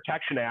Tenant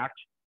Protection Act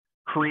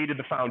created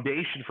the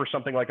foundation for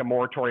something like a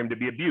moratorium to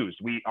be abused.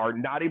 We are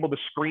not able to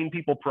screen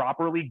people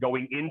properly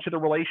going into the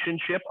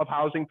relationship of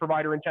housing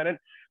provider and tenant.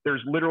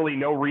 There's literally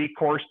no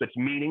recourse that's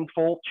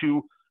meaningful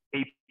to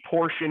a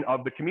portion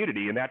of the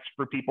community, and that's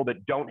for people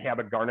that don't have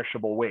a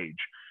garnishable wage.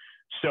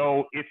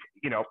 So if,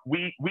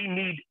 we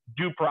need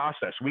due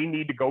process, we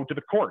need to go to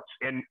the courts.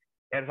 And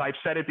as I've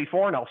said it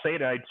before, and I'll say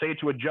it, I'd say it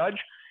to a judge,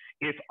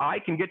 if I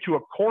can get to a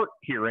court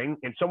hearing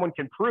and someone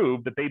can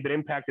prove that they've been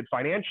impacted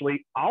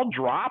financially, I'll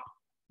drop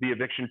the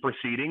eviction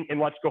proceeding and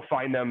let's go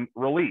find them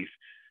relief.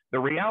 The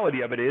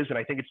reality of it is, and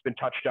I think it's been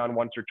touched on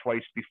once or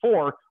twice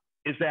before,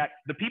 is that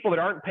the people that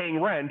aren't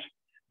paying rent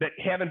that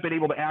haven't been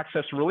able to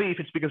access relief,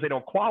 it's because they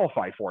don't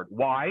qualify for it.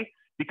 Why?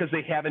 Because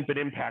they haven't been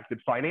impacted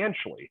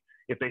financially.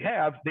 If they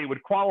have, they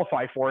would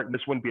qualify for it and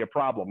this wouldn't be a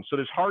problem. So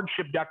this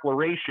hardship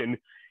declaration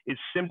is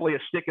simply a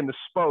stick in the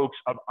spokes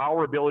of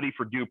our ability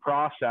for due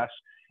process,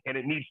 and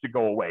it needs to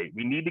go away.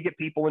 We need to get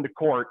people into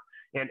court.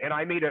 And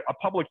I made a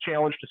public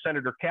challenge to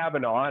Senator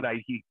Kavanaugh, and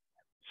he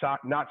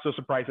not so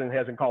surprisingly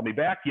hasn't called me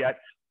back yet.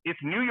 If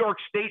New York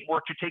State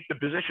were to take the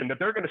position that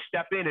they're going to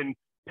step in and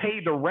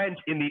pay the rent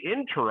in the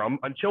interim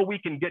until we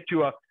can get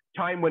to a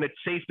time when it's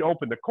safe to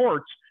open the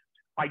courts,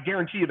 I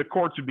guarantee you the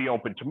courts would be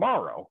open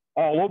tomorrow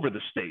all over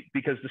the state,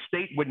 because the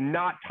state would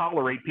not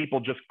tolerate people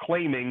just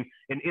claiming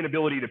an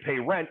inability to pay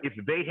rent. If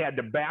they had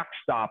to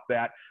backstop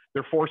that,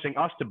 they're forcing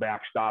us to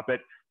backstop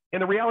it.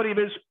 And the reality of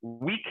it is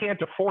we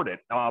can't afford it.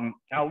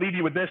 I'll leave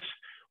you with this.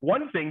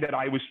 One thing that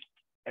I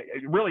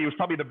really, it was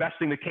probably the best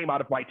thing that came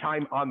out of my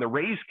time on the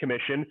REIA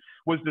commission,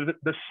 was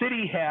the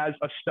city has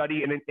a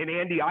study, and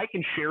Andy, I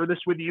can share this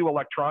with you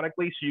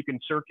electronically so you can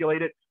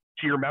circulate it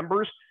to your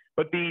members.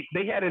 But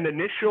they had an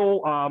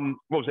initial,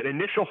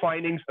 initial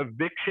findings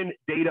eviction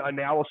data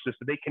analysis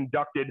that they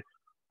conducted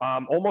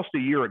almost a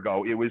year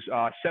ago. It was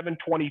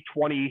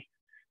 7/20/20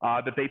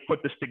 that they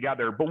put this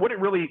together. But what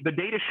the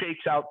data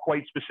shakes out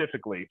quite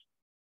specifically.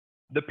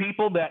 The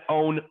people that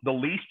own the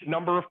least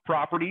number of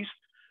properties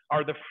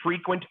are the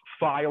frequent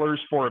filers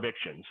for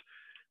evictions.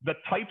 The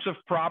types of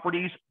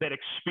properties that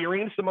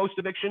experience the most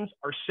evictions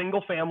are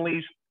single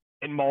families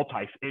and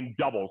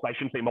doubles. I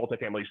shouldn't say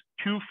multifamilies,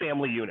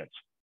 2-family units.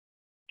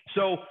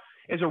 So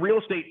as a real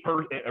estate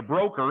a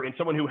broker and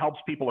someone who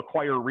helps people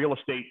acquire real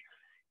estate,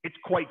 it's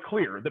quite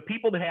clear. The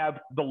people that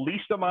have the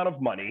least amount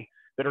of money,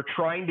 that are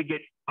trying to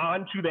get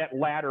onto that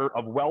ladder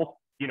of wealth,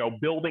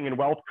 building and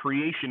wealth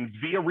creation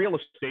via real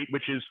estate,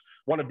 which is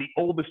one of the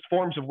oldest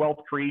forms of wealth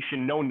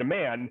creation known to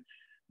man,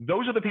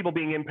 those are the people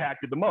being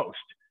impacted the most.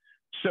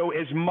 So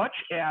as much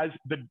as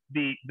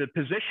the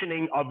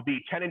positioning of the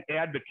tenant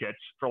advocates,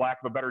 for lack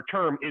of a better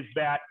term, is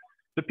that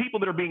the people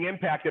that are being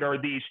impacted are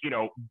these,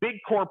 big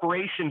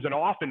corporations and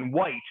often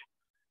white,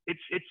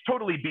 it's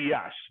totally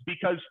BS,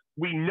 because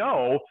we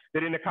know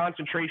that in a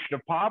concentration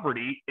of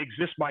poverty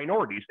exist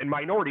minorities, and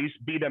minorities,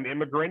 be them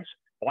immigrants,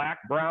 Black,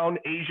 brown,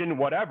 Asian,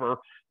 whatever,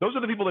 those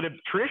are the people that have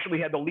traditionally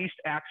had the least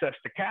access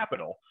to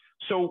capital.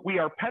 So we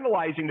are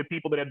penalizing the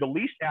people that have the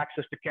least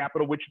access to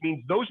capital, which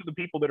means those are the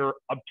people that are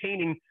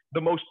obtaining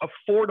the most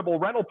affordable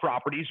rental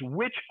properties,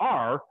 which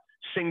are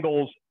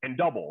singles and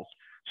doubles.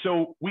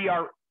 So we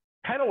are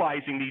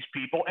penalizing these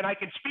people. And I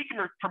can speak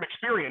from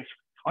experience.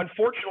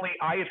 Unfortunately,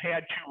 I have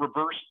had to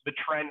reverse the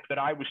trend that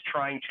I was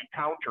trying to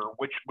counter,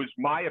 which was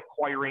my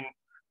acquiring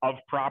of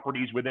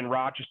properties within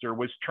Rochester,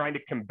 was trying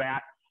to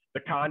combat the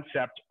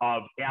concept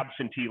of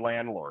absentee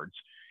landlords.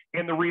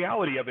 And the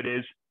reality of it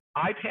is,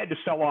 I've had to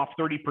sell off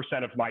 30%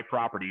 of my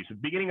properties. At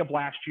the beginning of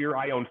last year,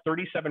 I owned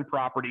 37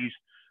 properties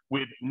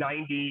with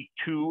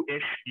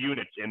 92-ish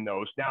units in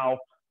those. Now,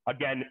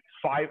 again,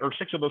 5 or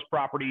 6 of those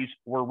properties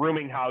were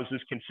rooming houses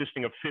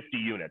consisting of 50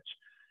 units.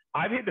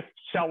 I've had to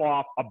sell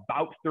off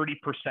about 30%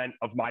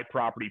 of my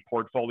property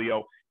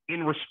portfolio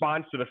in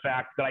response to the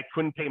fact that I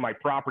couldn't pay my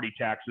property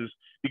taxes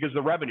because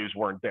the revenues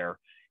weren't there.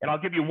 And I'll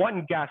give you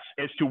one guess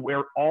as to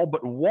where all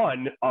but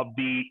one of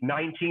the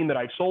 19 that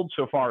I've sold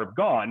so far have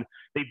gone.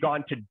 They've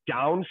gone to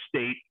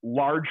downstate,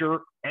 larger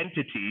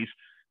entities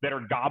that are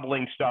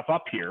gobbling stuff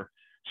up here.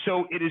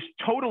 So it is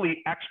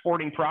totally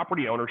exporting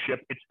property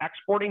ownership. It's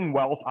exporting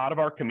wealth out of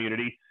our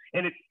community.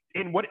 And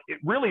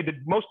really the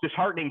most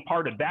disheartening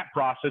part of that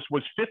process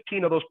was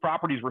 15 of those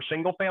properties were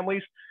single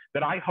families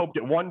that I hoped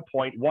at one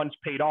point, once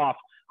paid off,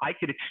 I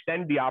could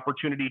extend the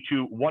opportunity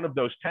to one of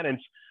those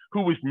tenants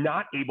who was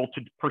not able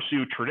to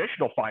pursue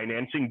traditional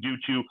financing due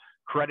to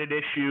credit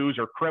issues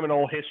or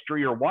criminal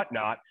history or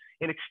whatnot,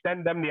 and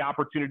extend them the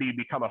opportunity to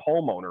become a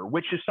homeowner,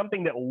 which is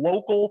something that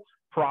local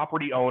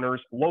property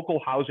owners, local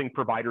housing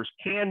providers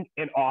can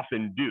and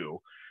often do.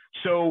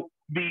 So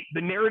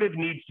the narrative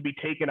needs to be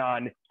taken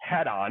on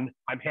head on.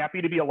 I'm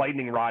happy to be a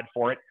lightning rod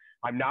for it.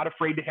 I'm not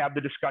afraid to have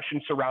the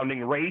discussion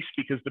surrounding race,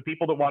 because the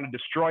people that want to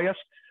destroy us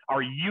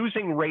are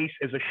using race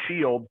as a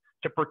shield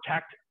to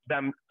protect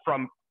them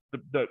from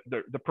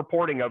the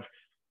purporting of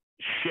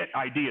shit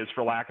ideas,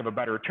 for lack of a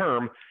better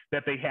term,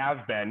 that they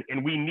have been.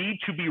 And we need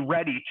to be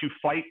ready to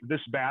fight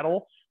this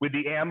battle with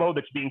the ammo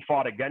that's being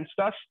fought against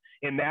us.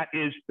 And that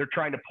is, they're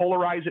trying to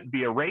polarize it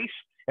via race,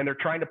 and they're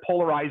trying to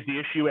polarize the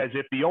issue as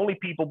if the only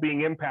people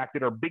being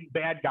impacted are big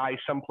bad guys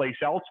someplace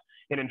else.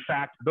 And in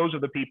fact, those are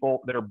the people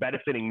that are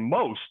benefiting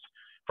most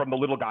from the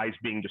little guys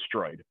being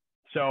destroyed.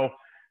 So,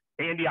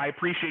 Andy, I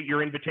appreciate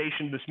your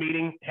invitation to this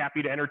meeting.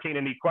 Happy to entertain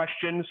any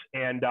questions.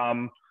 And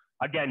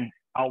again,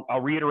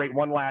 I'll reiterate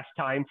one last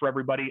time for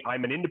everybody.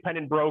 I'm an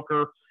independent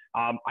broker.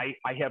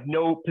 I have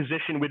no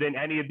position within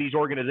any of these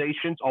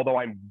organizations, although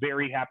I'm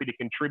very happy to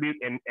contribute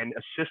and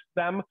assist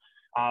them.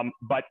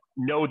 But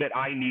know that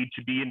I need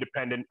to be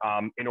independent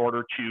in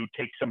order to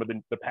take some of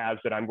the paths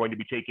that I'm going to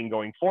be taking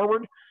going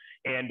forward.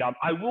 And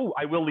I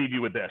will leave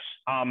you with this.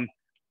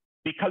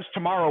 Because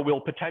tomorrow we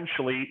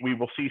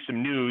will see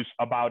some news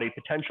about a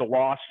potential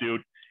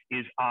lawsuit,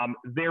 is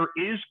there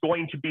is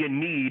going to be a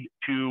need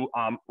to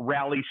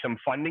rally some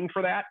funding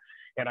for that.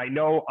 And I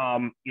know,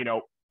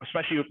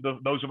 especially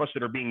those of us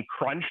that are being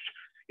crunched,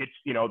 it's,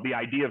 the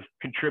idea of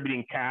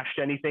contributing cash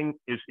to anything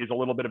is a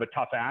little bit of a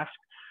tough ask.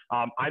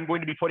 I'm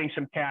going to be putting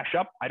some cash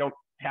up. I don't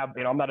have,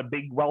 I'm not a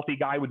big wealthy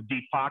guy with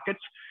deep pockets.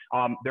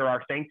 There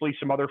are thankfully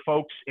some other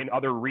folks in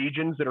other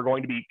regions that are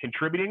going to be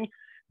contributing.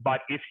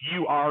 But if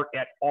you are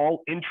at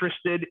all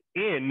interested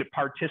in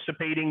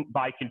participating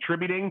by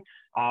contributing,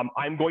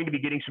 I'm going to be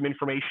getting some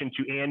information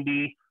to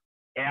Andy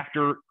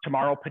after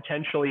tomorrow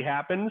potentially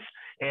happens,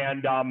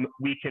 and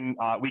we can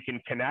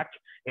connect.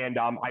 And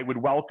I would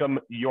welcome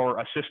your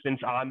assistance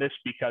on this,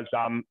 because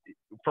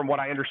from what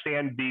I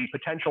understand, the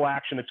potential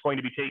action that's going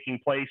to be taking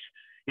place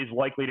is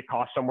likely to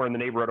cost somewhere in the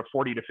neighborhood of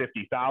 40 to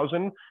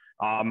 50,000.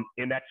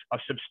 And that's a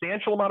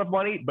substantial amount of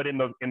money, but in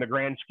the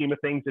grand scheme of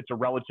things, it's a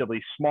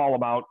relatively small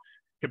amount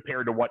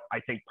compared to what I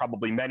think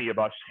probably many of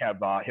us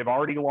have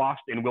already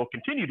lost and will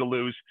continue to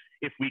lose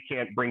if we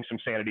can't bring some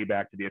sanity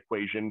back to the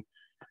equation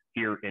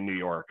here in New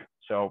York.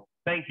 So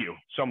thank you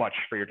so much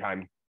for your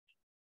time.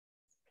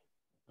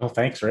 Well,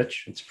 thanks,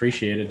 Rich. It's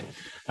appreciated.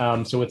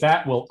 So with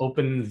that, we'll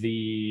open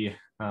the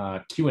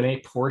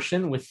Q&A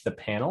portion with the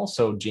panel.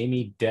 So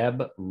Jamie,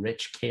 Deb,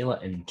 Rich,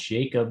 Kayla, and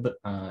Jacob,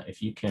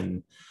 if you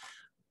can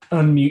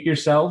unmute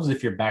yourselves,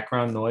 if your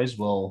background noise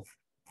will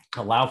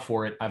allow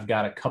for it. I've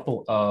got a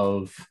couple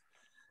of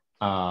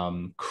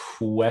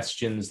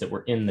questions that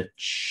were in the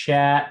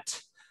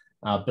chat.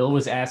 Bill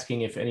was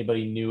asking if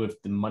anybody knew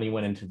if the money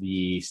went into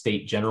the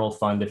state general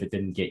fund if it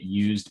didn't get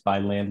used by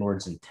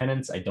landlords and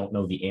tenants. I don't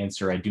know the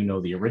answer. I do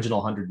know the original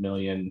 100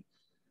 million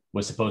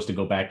was supposed to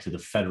go back to the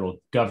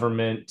federal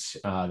government.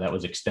 That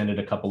was extended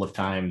a couple of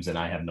times, and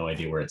I have no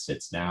idea where it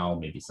sits now.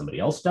 Maybe somebody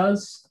else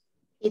does.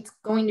 It's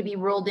going to be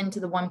rolled into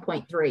the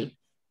 1.3.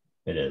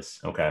 It is.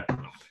 Okay.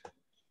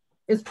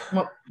 Is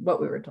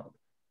what we were told.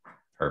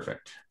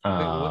 Perfect.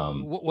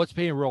 What's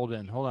being rolled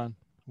in? Hold on.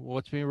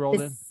 What's being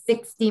rolled in?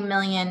 $60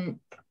 million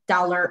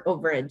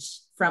overage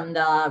from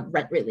the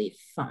rent relief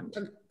fund.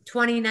 From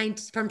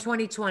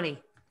 2020.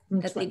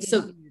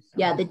 So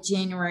yeah, the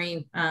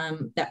January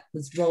that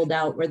was rolled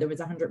out where there was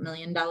 $100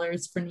 million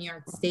for New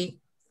York State.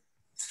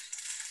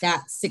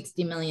 That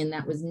 60 million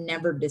that was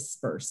never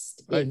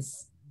dispersed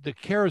is the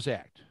CARES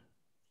Act.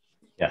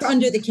 Yes.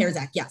 Under the CARES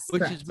Act, yes.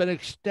 Which correct. has been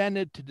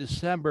extended to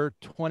December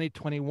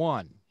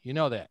 2021. You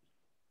know that.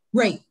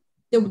 Right.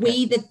 The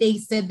way that they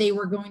said they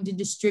were going to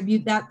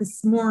distribute that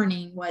this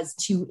morning was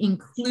to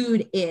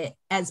include it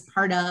as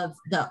part of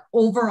the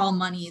overall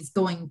money is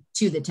going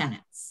to the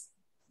tenants.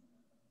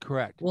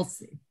 Correct. We'll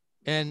see.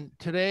 And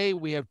today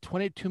we have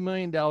 $22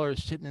 million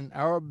sitting in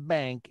our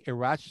bank in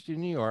Rochester,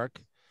 New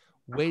York,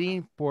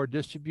 waiting for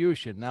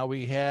distribution. Now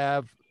we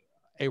have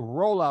a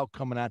rollout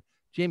coming on.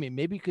 Jamie,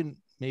 maybe you can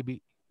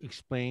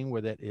explain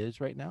where that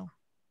is right now.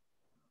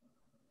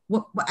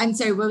 I'm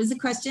sorry, what was the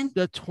question?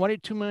 The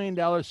 $22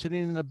 million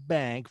sitting in the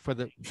bank for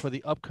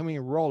the upcoming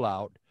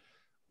rollout.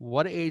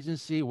 What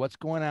agency, what's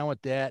going on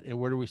with that, and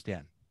where do we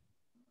stand?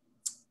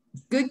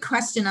 Good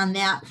question on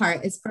that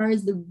part. As far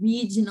as the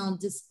regional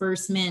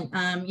disbursement,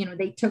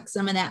 they took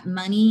some of that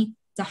money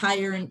to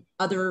hire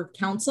other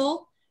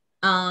counsel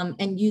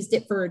and used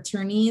it for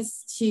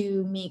attorneys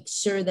to make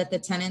sure that the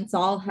tenants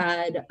all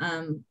had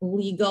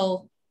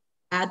legal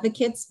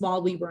advocates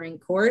while we were in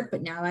court.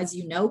 But now, as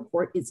you know,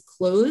 court is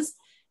closed.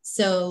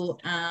 So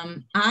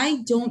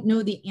I don't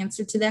know the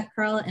answer to that,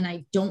 Carla, and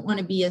I don't want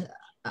to be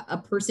a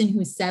person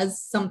who says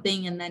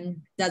something and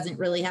then doesn't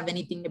really have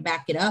anything to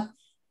back it up.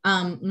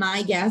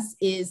 My guess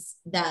is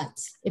that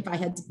if I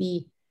had to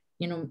be,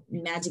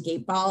 magic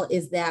 8-ball,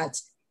 is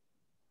that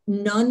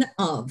none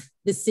of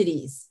the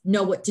cities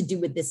know what to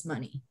do with this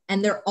money.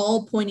 And they're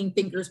all pointing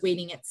fingers,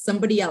 waiting at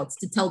somebody else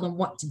to tell them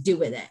what to do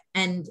with it.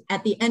 And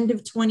at the end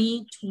of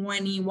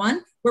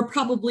 2021, we're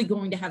probably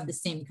going to have the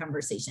same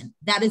conversation.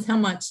 That is how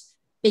much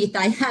faith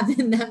I have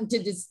in them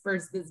to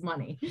disperse this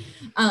money.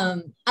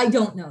 I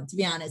don't know, to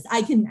be honest.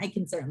 I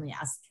can certainly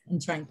ask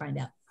and try and find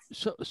out.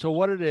 So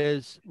what it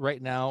is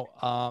right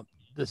now,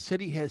 the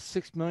city has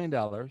 $6 million.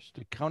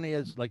 The county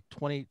has like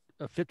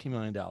 $15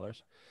 million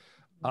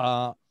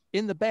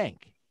in the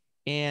bank,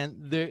 and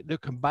they're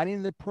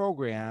combining the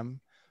program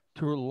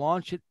to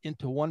launch it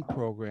into one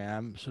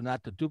program, so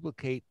not to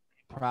duplicate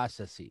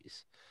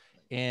processes.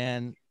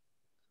 And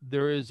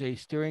there is a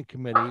steering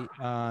committee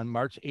on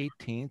March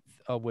 18th,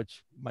 of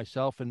which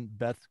myself and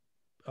Beth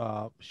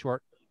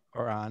Short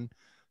are on,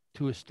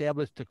 to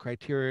establish the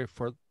criteria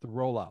for the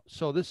rollout.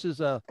 So this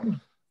is a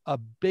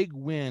big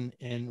win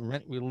in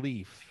rent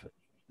relief.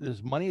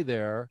 There's money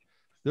there.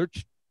 They're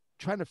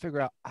trying to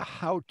figure out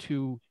how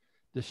to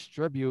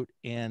distribute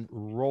and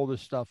roll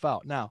this stuff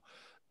out. Now,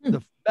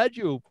 the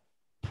federal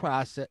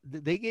process,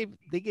 they gave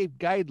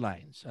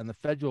guidelines on the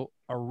federal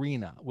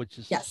arena, which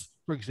is, yes,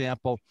 for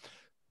example,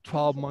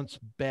 12 months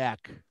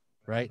back,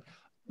 right?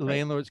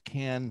 Landlords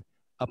can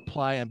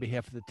apply on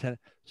behalf of the tenant,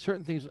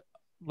 certain things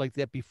like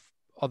that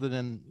other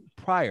than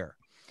prior.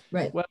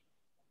 Right. Well,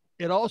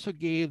 it also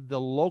gave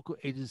the local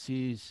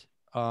agencies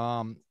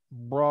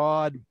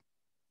broad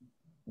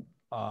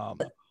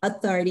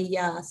authority,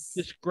 yes,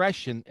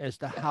 discretion as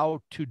to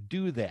how to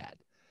do that.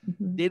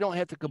 Mm-hmm. They don't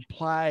have to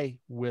comply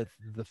with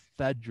the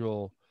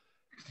federal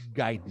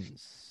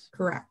guidance.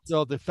 Correct.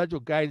 So the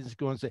federal guidance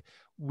go and say,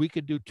 we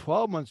could do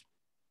 12 months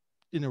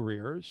in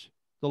arrears.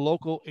 The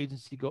local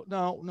agency go,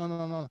 no,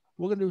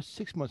 we're going to do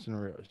 6 months in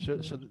arrears.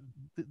 So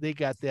they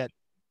got that.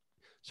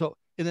 So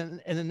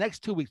in the next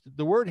 2 weeks,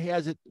 the word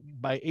has it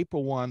by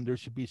April 1, there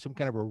should be some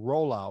kind of a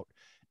rollout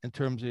in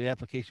terms of the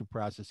application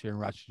process here in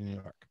Rochester, New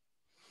York.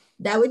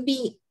 That would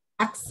be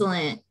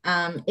excellent.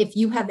 If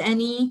you have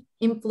any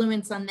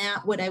influence on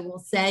that, what I will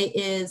say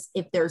is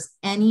if there's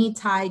any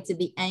tie to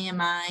the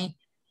AMI,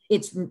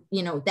 it's,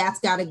 that's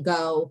got to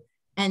go.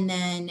 And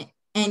then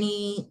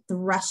any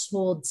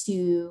threshold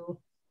to,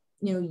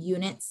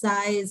 unit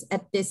size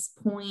at this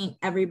point.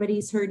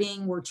 Everybody's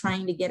hurting. We're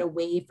trying to get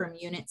away from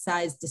unit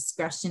size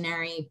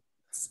discretionary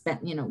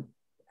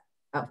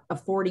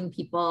affording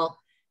people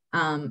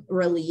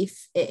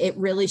relief. It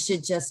really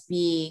should just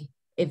be,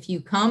 if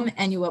you come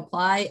and you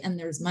apply and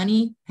there's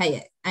money, pay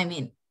it. I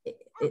mean,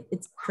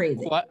 it's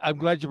crazy. Well, I'm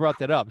glad you brought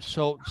that up.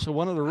 So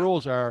one of the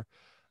rules are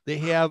they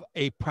have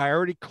a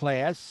priority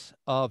class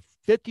of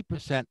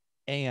 50%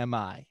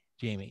 AMI,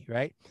 Jamie,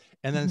 right?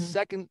 And then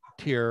second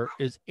tier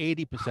is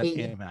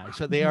 80% AMI.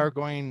 So they are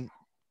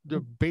they're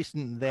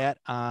basing that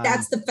on.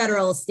 That's the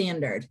federal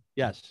standard.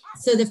 Yes.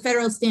 So the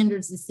federal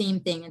standard is the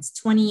same thing. It's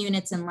 20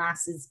 units and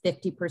less is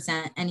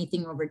 50%.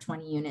 Anything over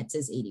 20 units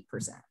is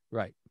 80%.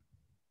 Right.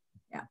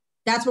 Yeah.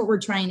 That's what we're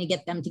trying to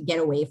get them to get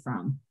away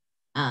from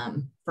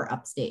for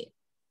upstate.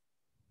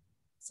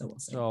 So we'll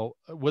see. So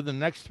within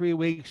the next 3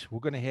 weeks,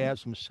 we're going to have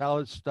some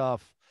solid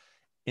stuff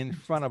in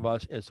front of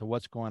us as to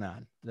what's going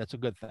on. That's a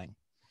good thing.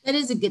 That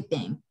is a good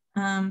thing.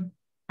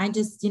 I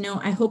just,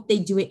 I hope they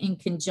do it in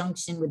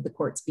conjunction with the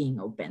courts being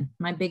open.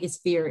 My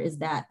biggest fear is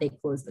that they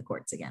close the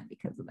courts again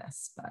because of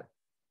this, but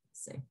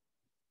let's see.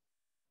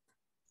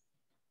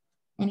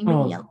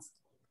 Anybody else?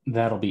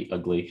 That'll be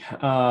ugly.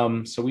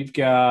 So we've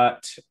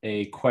got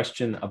a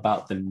question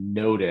about the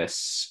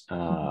notice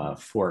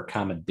for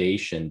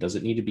accommodation. Does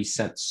it need to be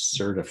sent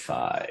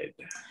certified?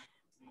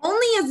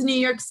 Only as New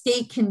York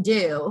State can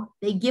do.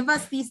 They give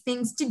us these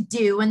things to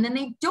do, and then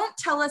they don't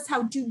tell us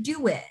how to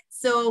do it.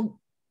 So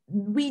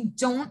we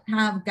don't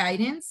have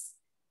guidance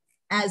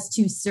as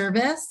to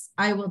service.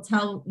 I will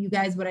tell you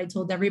guys what I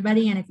told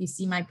everybody. And if you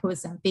see my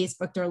posts on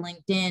Facebook or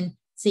LinkedIn,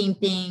 same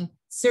thing.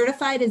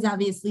 Certified is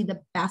obviously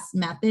the best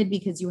method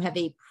because you have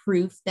a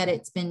proof that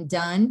it's been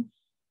done.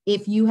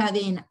 If you have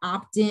an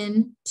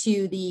opt-in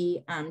to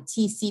the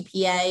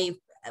TCPA,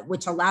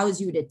 which allows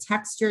you to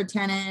text your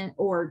tenant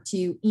or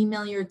to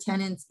email your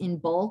tenants in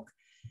bulk,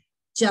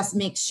 just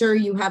make sure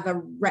you have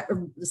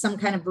some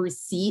kind of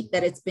receipt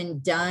that it's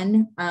been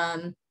done.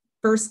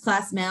 First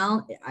class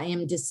mail, I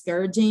am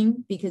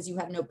discouraging because you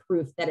have no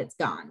proof that it's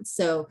gone.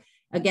 So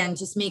again,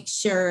 just make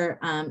sure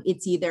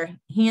it's either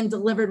hand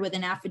delivered with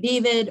an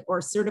affidavit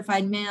or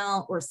certified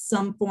mail or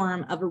some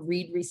form of a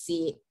read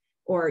receipt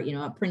or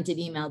a printed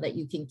email that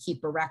you can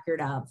keep a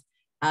record of.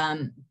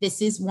 This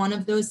is one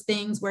of those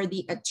things where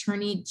the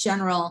Attorney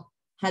General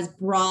has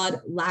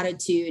broad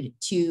latitude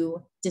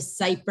to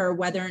decipher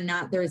whether or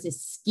not there is a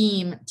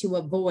scheme to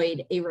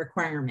avoid a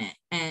requirement.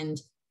 And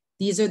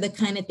these are the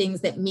kind of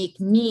things that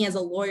make me as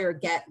a lawyer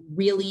get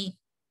really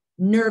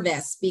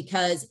nervous,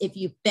 because if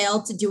you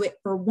fail to do it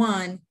for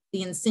one,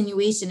 the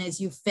insinuation is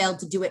you failed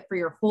to do it for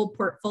your whole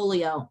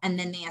portfolio, and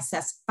then they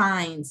assess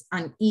fines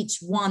on each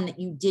one that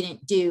you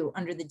didn't do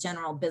under the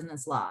general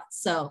business law.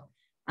 So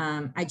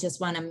I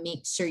just want to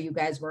make sure you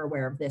guys were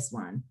aware of this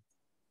one.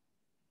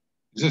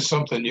 Is this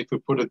something you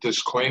could put a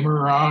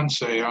disclaimer on,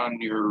 say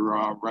on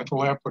your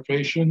rental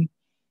application?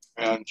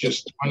 And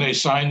just when they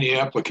sign the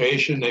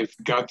application, they've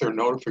got their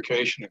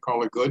notification to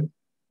call it good?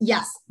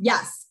 Yes,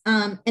 yes.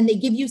 And they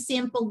give you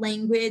sample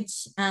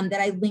language that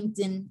I linked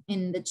in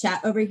the chat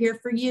over here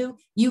for you.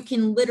 You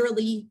can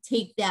literally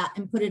take that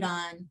and put it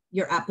on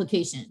your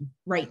application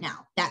right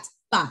now. That's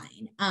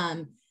fine.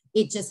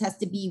 It just has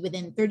to be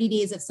within 30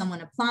 days of someone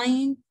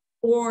applying,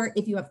 or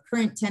if you have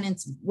current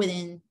tenants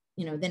within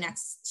the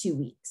next 2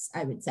 weeks,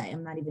 I would say.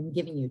 I'm not even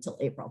giving you till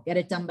April. Get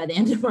it done by the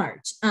end of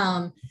March.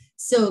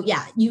 So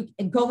yeah,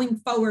 going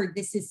forward,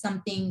 this is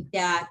something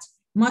that,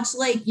 much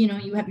like,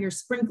 you have your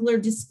sprinkler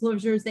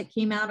disclosures that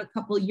came out a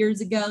couple of years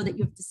ago that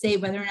you have to say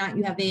whether or not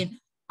you have an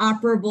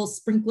operable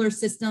sprinkler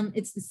system.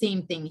 It's the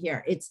same thing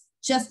here. It's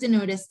just a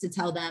notice to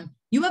tell them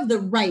you have the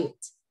right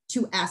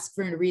to ask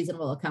for a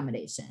reasonable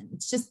accommodation.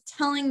 It's just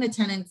telling the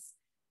tenants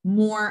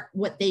more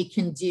what they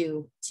can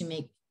do to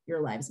make your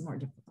lives more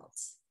difficult,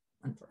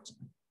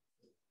 unfortunately.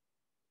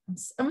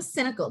 I'm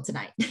cynical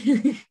tonight.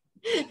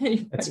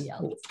 Anybody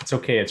else? It's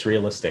okay. It's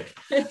realistic,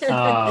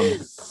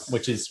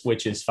 which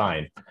is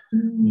fine.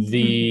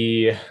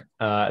 It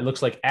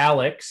looks like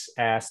Alex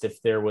asked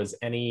if there was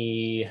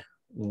any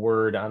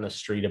word on the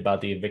street about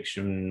the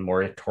eviction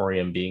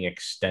moratorium being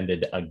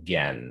extended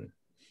again,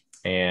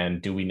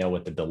 and do we know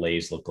what the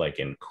delays look like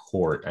in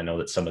court? I know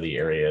that some of the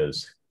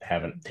areas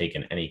haven't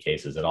taken any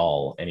cases at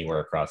all anywhere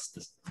across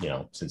this,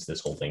 since this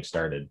whole thing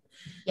started.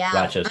 Yeah,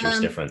 Rochester's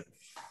different.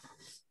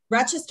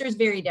 Rochester is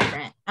very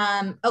different.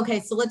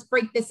 Okay, so let's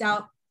break this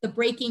out. The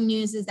breaking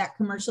news is that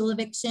commercial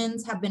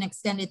evictions have been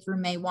extended through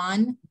May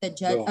 1. The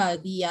judge,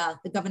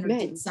 the governor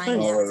did sign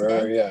that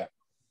today.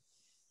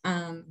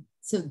 Yeah.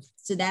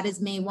 So that is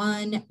May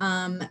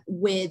 1.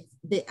 With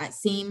the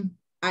same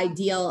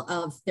ideal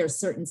of there's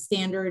certain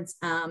standards,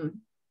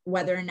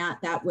 whether or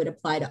not that would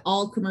apply to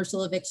all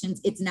commercial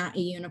evictions. It's not a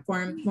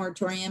uniform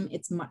moratorium.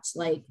 It's much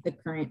like the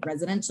current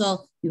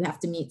residential. You have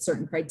to meet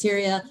certain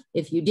criteria.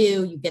 If you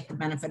do, you get the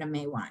benefit of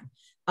May 1.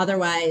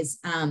 Otherwise,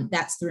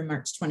 that's through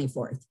March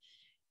 24th.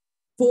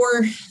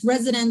 For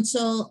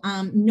residential,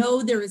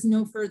 no, there is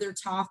no further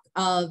talk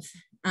of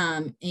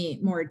a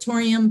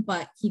moratorium,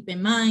 but keep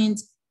in mind,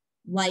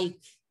 like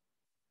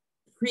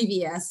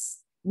previous,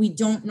 we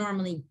don't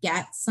normally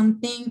get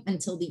something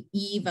until the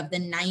eve of the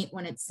night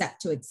when it's set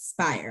to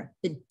expire.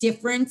 The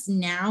difference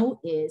now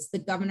is the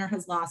governor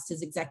has lost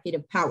his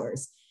executive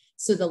powers.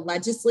 So the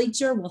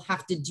legislature will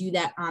have to do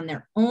that on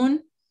their own.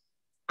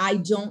 I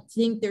don't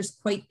think there's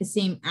quite the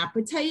same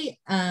appetite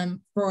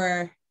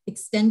for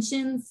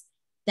extensions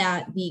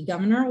that the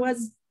governor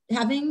was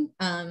having,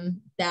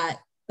 that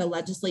the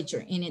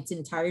legislature in its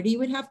entirety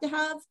would have to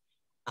have.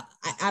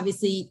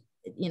 Obviously,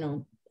 you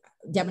know,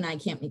 Deb and I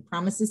can't make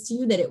promises to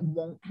you that it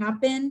won't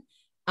happen.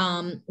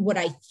 What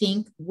I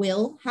think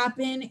will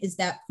happen is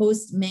that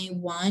post May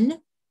 1,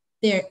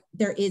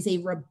 there is a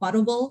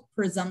rebuttable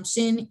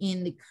presumption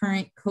in the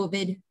current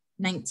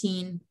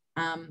COVID-19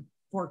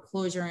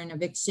 Foreclosure and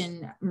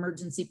Eviction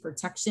Emergency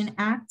Protection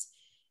Act,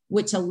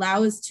 which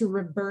allows to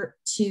revert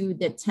to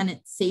the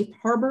Tenant Safe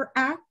Harbor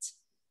Act.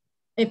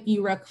 If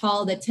you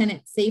recall, the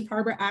Tenant Safe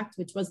Harbor Act,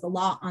 which was the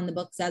law on the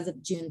books as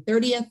of June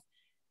 30th,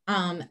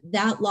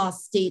 that law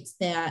states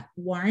that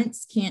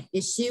warrants can't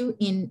issue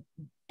in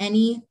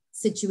any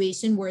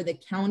situation where the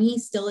county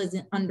still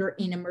isn't under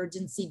an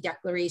emergency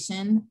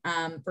declaration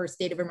for a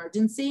state of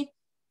emergency.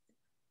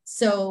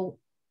 So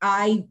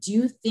I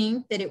do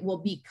think that it will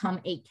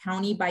become a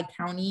county by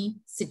county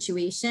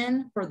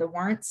situation for the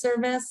warrant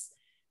service,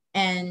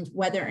 and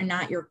whether or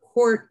not your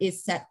court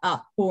is set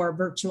up for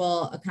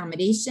virtual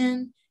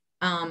accommodation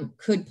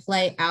could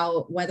play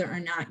out whether or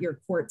not your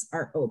courts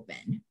are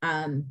open.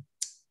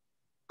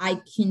 I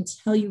can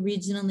tell you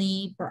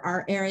regionally for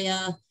our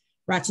area,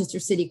 Rochester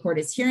City Court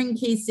is hearing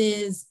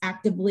cases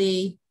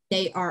actively.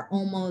 They are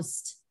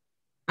almost,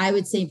 I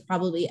would say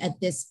probably at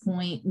this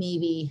point,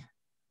 maybe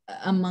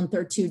a month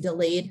or two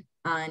delayed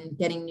on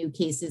getting new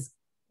cases,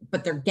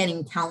 but they're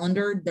getting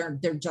calendared.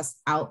 They're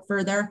just out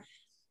further.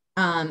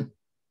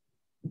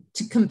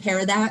 To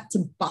compare that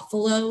to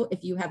Buffalo,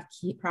 if you have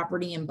key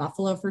property in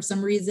Buffalo for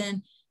some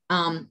reason,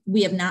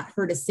 we have not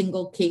heard a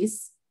single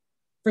case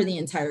for the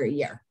entire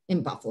year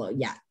in Buffalo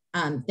yet.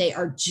 They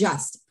are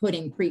just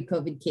putting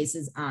pre-COVID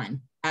cases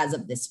on as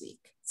of this week.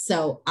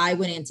 So I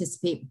would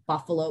anticipate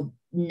Buffalo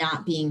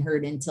not being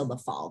heard until the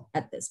fall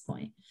at this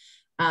point.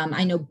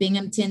 I know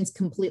Binghamton's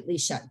completely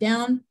shut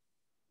down.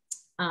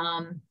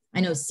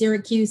 I know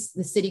Syracuse,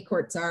 the city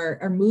courts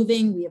are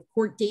moving. We have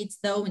court dates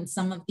though in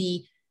some of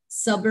the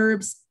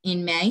suburbs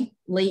in May,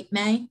 late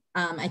May.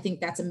 I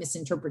think that's a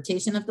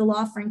misinterpretation of the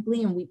law,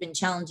 frankly, and we've been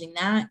challenging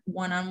that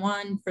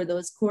one-on-one for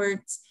those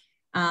courts.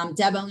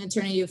 Deb, I'm going to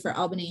turn to you for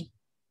Albany.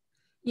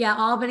 Yeah,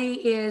 Albany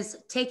is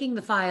taking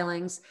the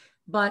filings,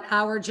 but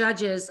our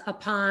judges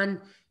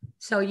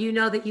so you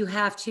know that you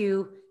have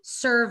to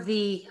serve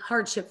the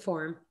hardship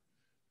form,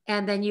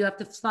 and then you have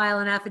to file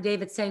an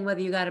affidavit saying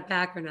whether you got it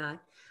back or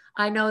not.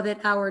 I know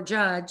that our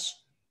judge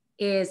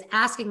is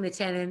asking the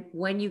tenant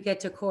when you get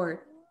to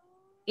court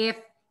if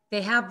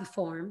they have the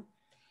form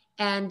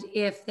and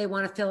if they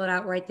want to fill it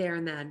out right there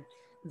and then,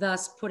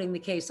 thus putting the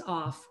case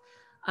off.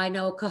 I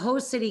know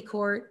Cohoes City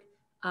Court,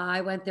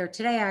 I went there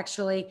today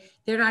actually,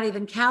 they're not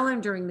even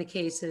calendaring the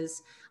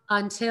cases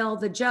until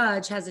the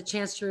judge has a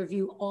chance to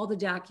review all the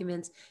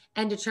documents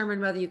and determine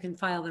whether you can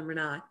file them or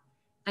not.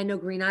 I know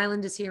Green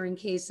Island is hearing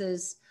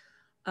cases,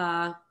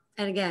 and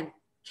again,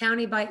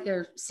 county by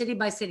or city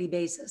by city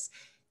basis.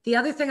 The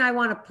other thing I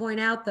want to point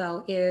out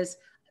though is,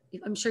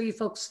 I'm sure you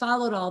folks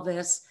followed all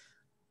this,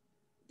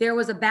 there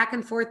was a back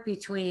and forth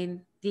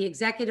between the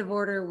executive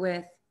order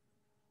with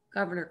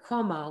Governor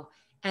Cuomo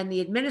and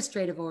the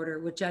administrative order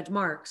with Judge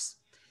Marks.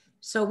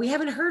 So we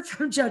haven't heard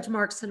from Judge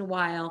Marks in a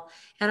while,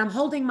 and I'm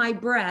holding my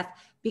breath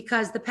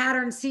because the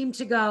pattern seemed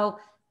to go,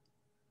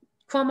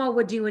 Cuomo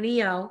would do an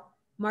EO,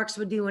 Marks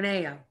would do an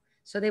AO.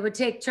 So they would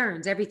take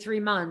turns every 3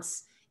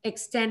 months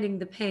extending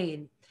the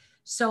pain.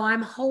 So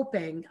I'm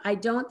hoping, I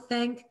don't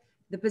think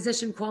the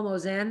position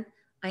Cuomo's in,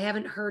 I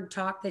haven't heard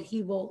talk that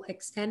he will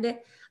extend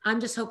it. I'm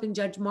just hoping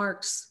Judge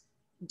Marks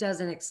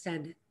doesn't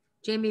extend it.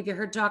 Jamie, have you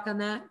heard talk on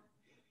that?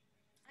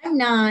 I'm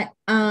not.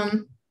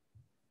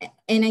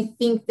 And I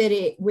think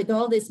that with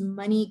all this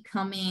money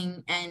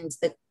coming and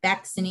the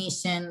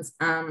vaccinations,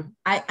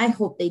 I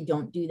hope they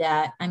don't do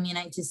that. I mean,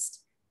 I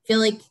just feel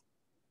like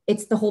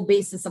it's the whole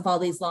basis of all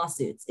these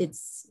lawsuits.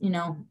 It's, you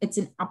know, it's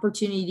an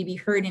opportunity to be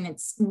heard, and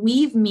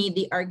we've made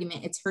the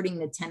argument it's hurting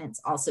the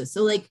tenants also.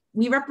 So like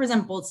we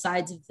represent both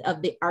sides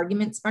of the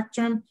argument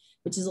spectrum,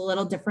 which is a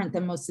little different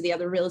than most of the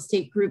other real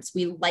estate groups.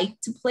 We like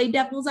to play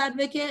devil's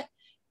advocate.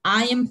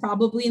 I am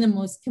probably the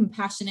most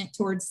compassionate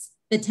towards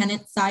the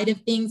tenant side of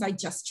things. I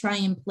just try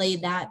and play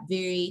that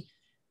very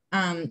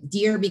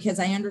dear, because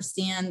I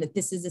understand that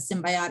this is a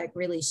symbiotic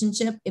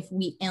relationship. If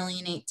we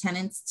alienate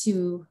tenants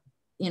to,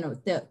 you know,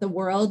 the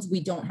world, we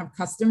don't have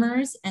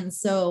customers. And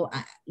so,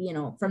 you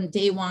know, from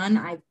day one,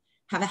 I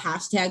have a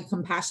hashtag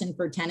compassion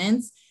for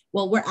tenants.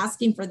 Well, we're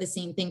asking for the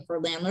same thing for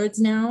landlords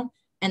now.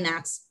 And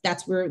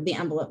that's where the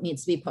envelope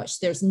needs to be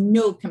pushed. There's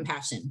no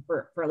compassion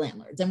for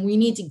landlords, and we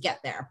need to get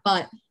there.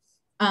 But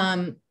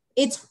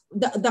it's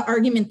the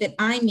argument that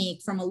I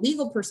make from a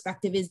legal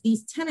perspective is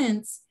these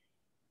tenants,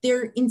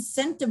 they're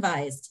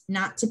incentivized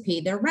not to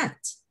pay their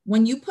rent.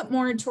 When you put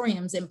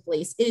moratoriums in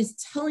place, it is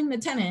telling the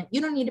tenant,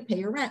 you don't need to pay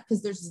your rent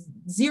because there's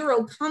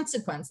zero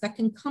consequence that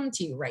can come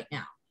to you right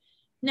now.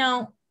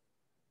 Now,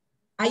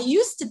 I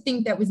used to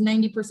think that was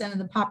 90% of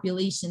the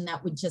population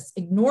that would just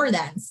ignore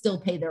that and still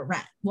pay their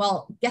rent.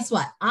 Well, guess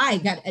what? I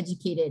got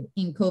educated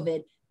in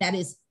COVID. That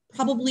is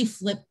probably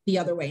flipped the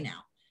other way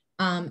now.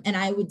 And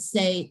I would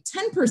say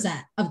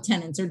 10% of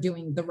tenants are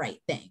doing the right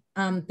thing.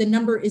 The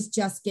number is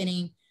just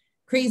getting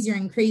crazier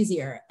and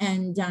crazier.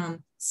 And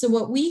so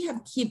what we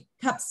have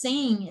kept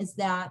saying is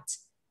that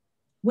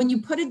when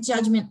you put a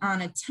judgment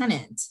on a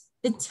tenant,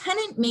 the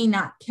tenant may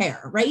not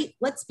care, right?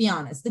 Let's be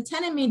honest. The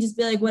tenant may just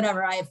be like,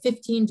 whatever, I have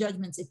 15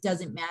 judgments, it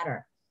doesn't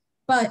matter.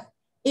 But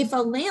if a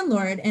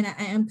landlord, and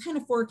I'm kind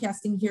of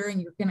forecasting here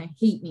and you're gonna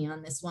hate me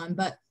on this one,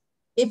 but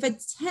if a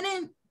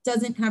tenant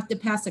doesn't have to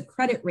pass a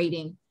credit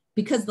rating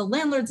because the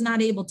landlord's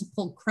not able to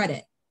pull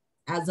credit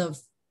as of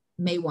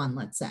May 1,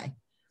 let's say,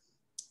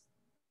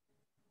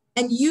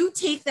 and you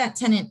take that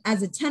tenant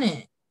as a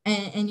tenant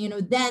and you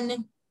know,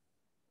 then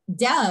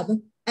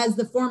Deb, as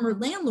the former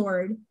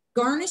landlord,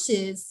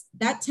 garnishes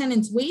that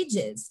tenant's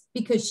wages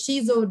because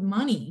she's owed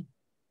money.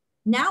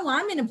 Now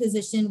I'm in a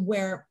position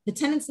where the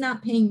tenant's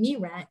not paying me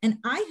rent and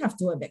I have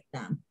to evict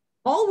them.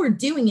 All we're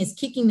doing is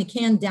kicking the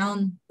can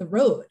down the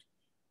road.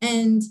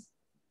 And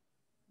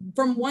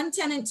from one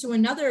tenant to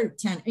another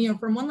tenant, you know,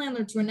 from one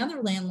landlord to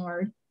another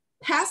landlord,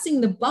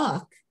 passing the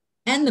buck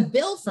and the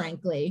bill,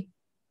 frankly.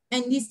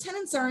 And these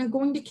tenants aren't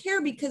going to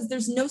care because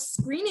there's no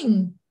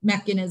screening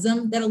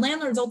mechanism that a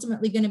landlord's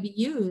ultimately going to be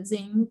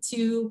using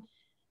to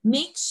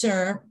make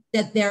sure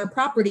that their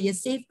property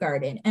is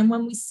safeguarded. And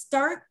when we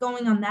start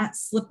going on that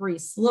slippery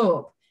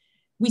slope,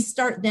 we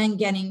start then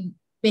getting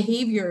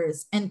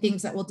behaviors and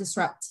things that will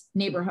disrupt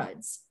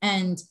neighborhoods.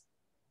 And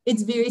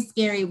it's very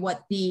scary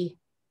what the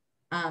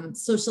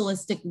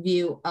socialistic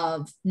view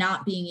of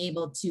not being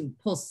able to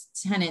pull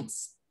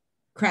tenants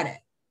credit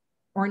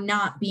or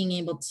not being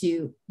able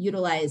to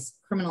utilize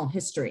criminal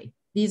history.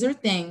 These are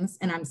things,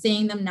 and I'm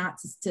saying them not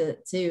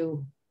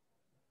to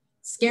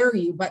scare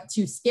you, but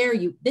to scare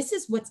you. This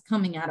is what's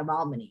coming out of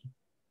Albany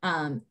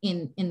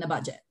in the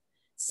budget.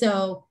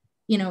 So,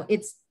 you know,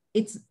 it's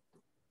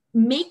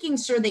making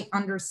sure they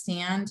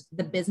understand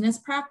the business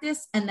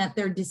practice and that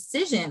their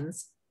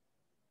decisions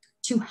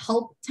to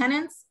help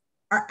tenants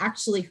are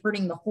actually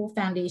hurting the whole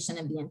foundation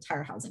of the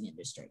entire housing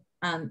industry.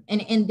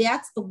 And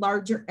that's the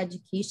larger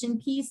education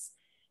piece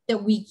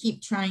that we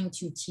keep trying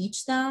to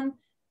teach them.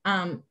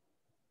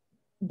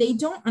 They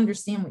don't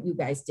understand what you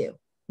guys do.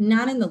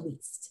 Not in the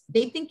least.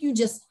 They think you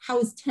just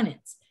house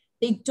tenants.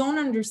 They don't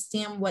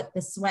understand what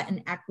the sweat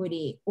and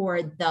equity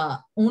or the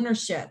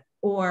ownership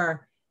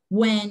or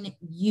when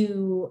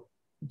you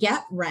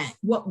get rent,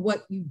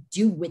 what you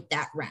do with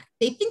that rent.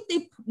 They think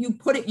you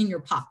put it in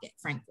your pocket,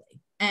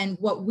 frankly. And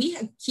what we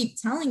keep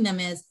telling them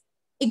is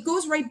it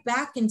goes right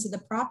back into the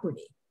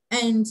property.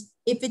 And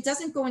if it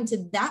doesn't go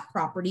into that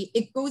property,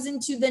 it goes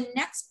into the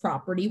next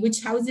property,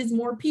 which houses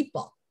more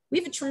people. We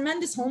have a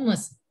tremendous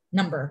homeless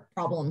number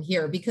problem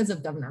here because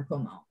of Governor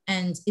Cuomo.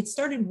 And it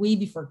started way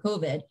before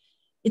COVID.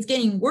 It's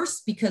getting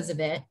worse because of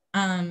it.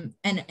 And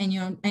you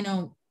know, I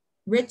know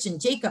Rich and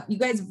Jacob, you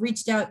guys have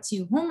reached out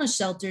to homeless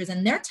shelters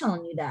and they're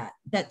telling you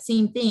that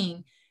same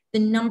thing. The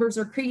numbers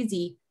are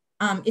crazy.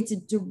 It's a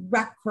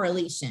direct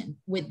correlation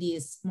with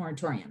these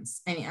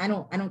moratoriums. I mean, I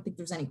don't think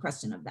there's any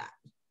question of that.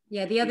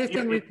 Yeah, the other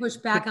thing we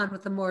pushed back on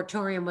with the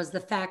moratorium was the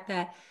fact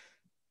that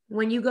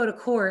when you go to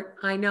court,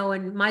 I know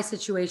in my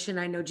situation,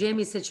 I know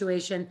Jamie's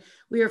situation,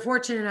 we were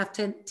fortunate enough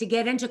to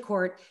get into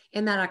court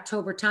in that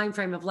October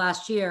timeframe of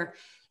last year.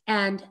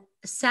 And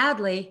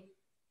sadly,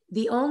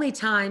 the only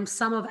time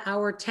some of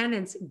our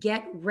tenants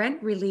get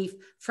rent relief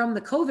from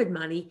the COVID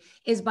money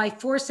is by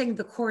forcing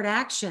the court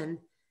action.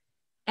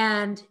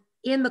 And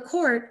in the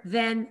court,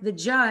 then the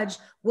judge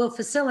will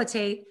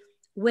facilitate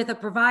with a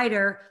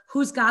provider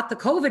who's got the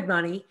COVID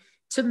money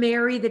to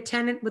marry the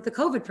tenant with the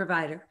COVID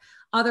provider.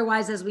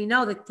 Otherwise, as we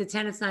know, the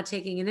tenant's not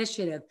taking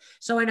initiative.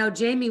 So I know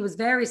Jamie was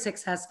very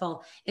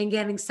successful in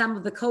getting some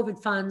of the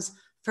COVID funds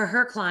for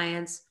her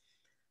clients.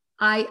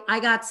 I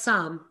got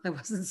some. I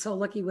wasn't so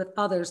lucky with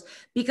others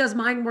because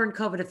mine weren't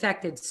COVID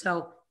affected,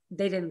 so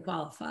they didn't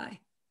qualify.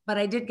 But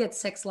I did get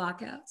 6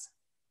 lockouts.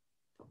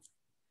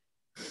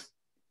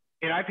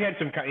 And I've had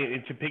some,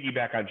 to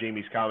piggyback on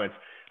Jamie's comments,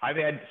 I've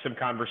had some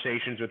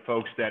conversations with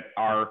folks that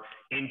are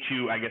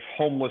into, I guess,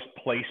 homeless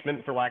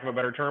placement, for lack of a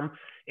better term.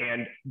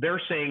 And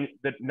they're saying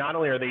that not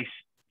only are they,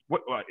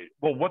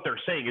 what they're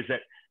saying is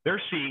that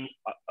they're seeing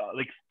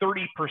like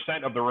 30%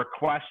 of the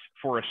requests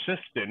for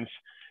assistance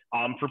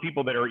for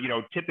people that are,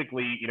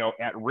 typically,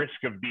 at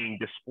risk of being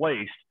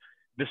displaced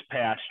this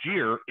past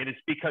year. And it's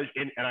because,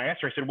 and I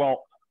asked her, I said,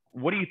 well,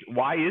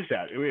 why is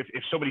that?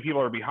 If so many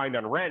people are behind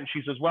on rent,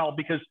 she says, well,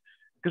 because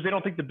they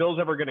don't think the bill's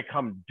ever going to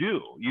come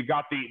due. You've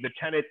got the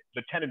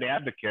tenant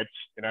advocates,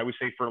 and I would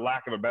say for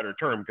lack of a better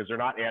term, because they're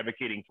not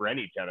advocating for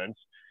any tenants,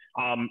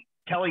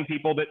 telling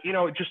people that,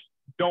 just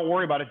don't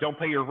worry about it. Don't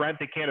pay your rent.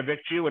 They can't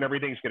evict you and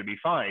everything's going to be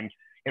fine.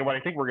 And what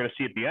I think we're going to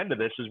see at the end of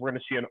this is we're going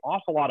to see an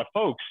awful lot of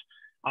folks,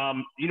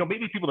 you know,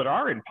 maybe people that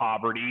are in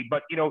poverty,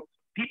 but, you know,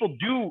 people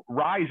do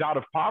rise out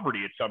of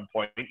poverty at some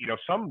point. You know,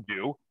 some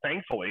do,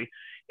 thankfully.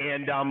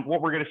 And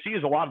what we're going to see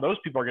is a lot of those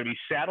people are going to be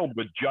saddled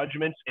with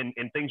judgments and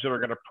things that are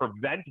going to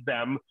prevent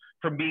them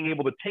from being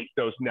able to take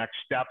those next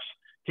steps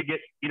to get,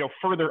 you know,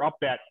 further up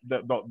that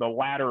the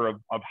ladder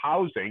of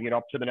housing, you know,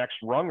 up to the next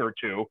rung or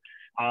two,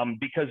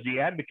 because the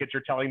advocates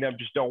are telling them,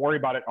 just don't worry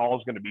about it, all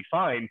is going to be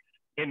fine.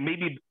 And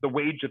maybe the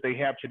wage that they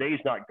have today is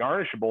not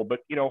garnishable, but,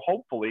 you know,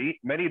 hopefully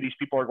many of these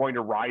people are going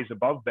to rise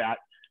above that,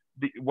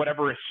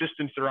 whatever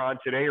assistance they're on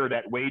today or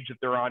that wage that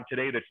they're on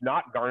today that's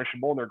not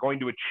garnishable, and they're going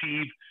to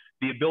achieve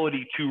the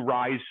ability to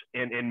rise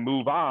and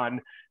move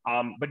on.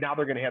 But now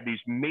they're going to have these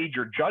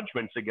major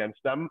judgments against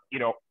them, you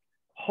know,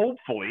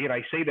 hopefully, and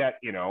I say that,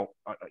 you know,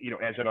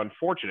 as an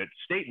unfortunate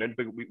statement,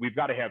 but we've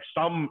got to have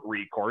some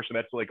recourse, and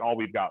that's like all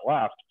we've got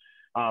left.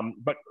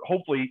 But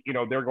hopefully, you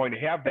know, they're going to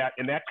have that,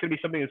 and that's going to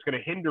be something that's going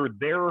to hinder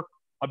their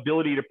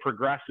ability to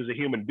progress as a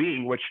human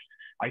being, which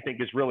I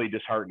think is really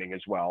disheartening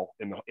as well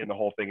in the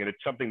whole thing. And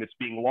it's something that's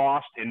being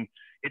lost, and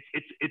it's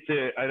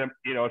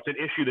an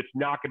issue that's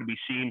not going to be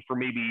seen for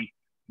maybe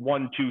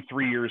 1, 2,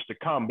 3 years to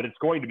come, but it's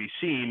going to be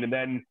seen, and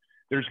then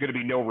there's going to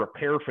be no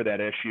repair for that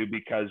issue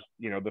because,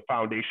 you know, the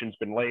foundation's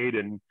been laid,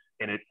 and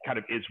it kind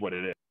of is what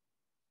it is.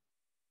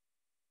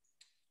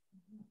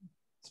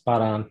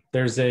 Spot on.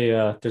 There's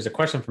a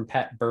question from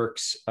Pat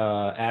Burks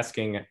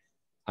asking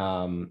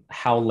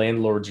how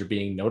landlords are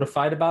being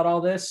notified about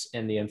all this.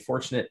 And the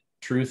unfortunate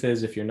truth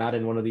is, if you're not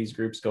in one of these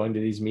groups going to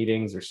these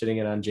meetings or sitting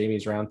in on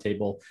Jamie's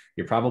roundtable,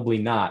 you're probably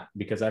not,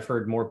 because I've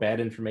heard more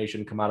bad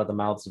information come out of the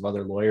mouths of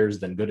other lawyers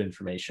than good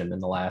information in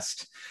the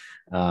last,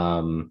 I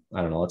don't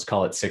know, let's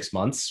call it 6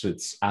 months.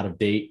 It's out of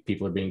date.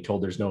 People are being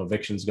told there's no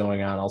evictions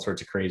going on, all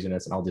sorts of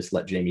craziness. And I'll just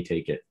let Jamie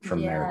take it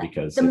from there,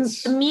 because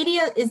the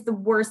media is the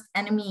worst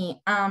enemy.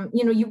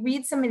 You know, you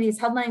read some of these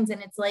headlines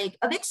and it's like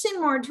eviction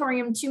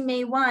moratorium to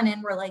May 1.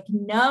 And we're like,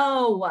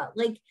 no,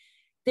 like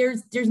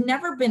there's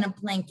never been a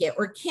blanket,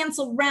 or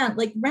cancel rent,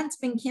 like rent's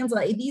been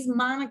canceled. These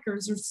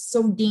monikers are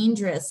so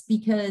dangerous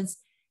because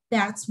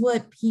that's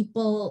what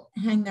people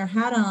hang their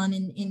hat on.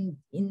 And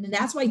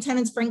that's why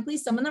tenants, frankly,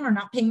 some of them are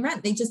not paying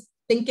rent. They just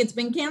think it's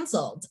been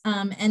canceled.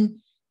 And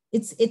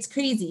it's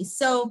crazy.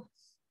 So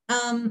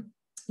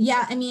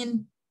yeah, I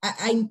mean,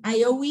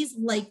 I always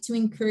like to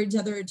encourage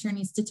other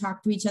attorneys to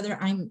talk to each other.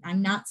 I'm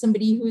not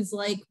somebody who's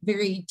like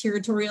very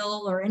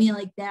territorial or any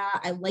like that.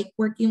 I like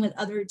working with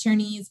other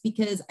attorneys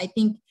because I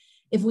think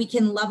if we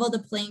can level the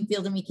playing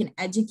field and we can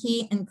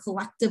educate and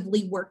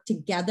collectively work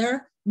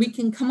together, we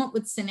can come up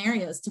with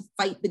scenarios to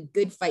fight the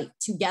good fight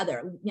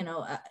together. You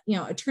know,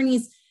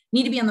 attorneys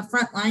need to be on the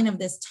front line of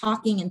this,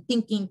 talking and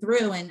thinking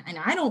through. And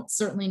I don't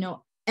certainly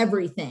know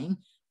everything.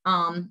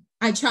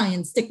 I try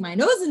and stick my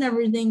nose in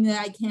everything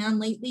that I can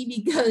lately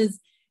because,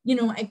 you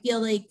know, I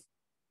feel like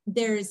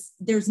there's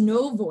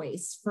no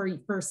voice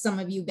for some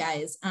of you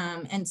guys.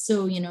 And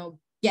so, you know,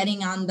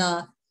 getting on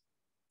the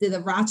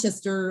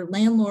Rochester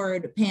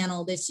landlord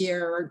panel this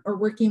year, or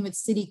working with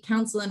city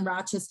council in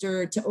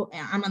Rochester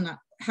I'm on the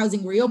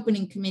housing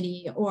reopening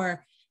committee,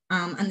 or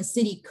on the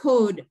city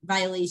code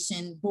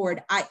violation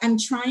board. I'm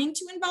trying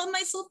to involve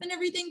myself in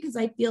everything because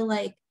I feel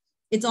like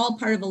it's all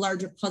part of a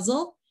larger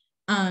puzzle.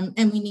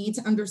 And we need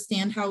to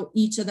understand how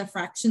each of the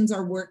fractions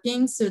are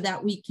working so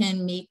that we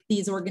can make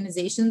these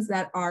organizations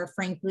that are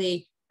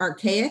frankly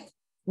archaic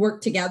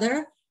work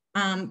together.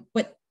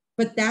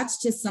 But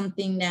that's just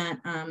something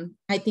that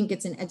I think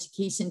it's an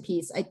education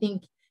piece. I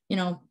think, you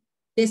know,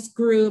 this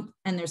group,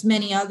 and there's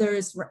many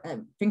others,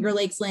 Finger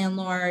Lakes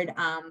Landlord,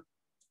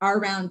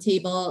 our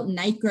roundtable,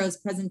 Nightgrow's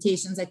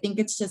presentations, I think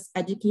it's just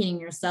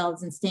educating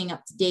yourselves and staying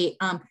up to date.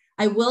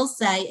 I will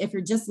say, if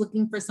you're just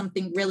looking for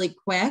something really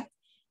quick,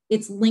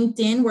 it's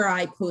LinkedIn, where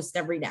I post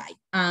every day.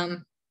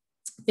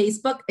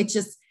 Facebook,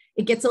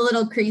 it gets a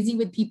little crazy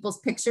with people's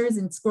pictures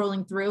and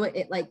scrolling through it.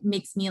 It like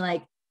makes me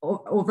like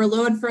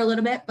overload for a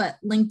little bit, but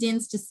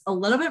LinkedIn's just a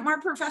little bit more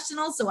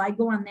professional. So I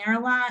go on there a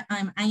lot.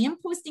 I am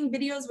posting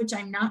videos, which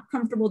I'm not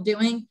comfortable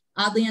doing,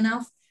 oddly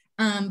enough,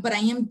 but I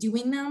am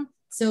doing them.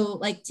 So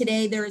like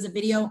today, there was a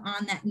video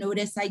on that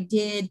notice I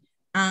did,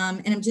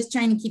 and I'm just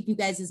trying to keep you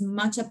guys as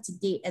much up to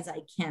date as I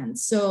can.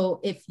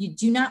 So if you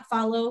do not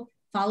follow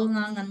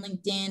along on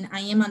LinkedIn.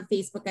 I am on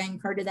Facebook. I'm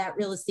part of that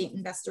real estate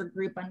investor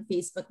group on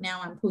Facebook now.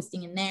 I'm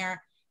posting in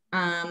there.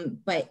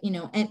 But, you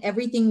know, and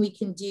everything we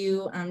can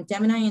do,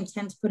 Deb and I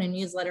intend to put a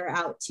newsletter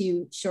out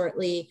too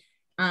shortly,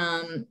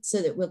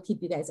 so that we'll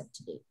keep you guys up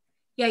to date.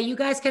 Yeah, you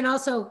guys can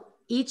also,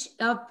 each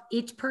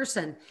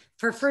person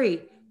for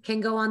free can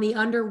go on the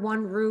Under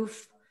One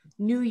Roof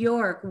New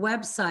York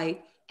website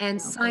and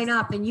sign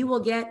up, and you will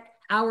get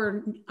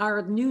our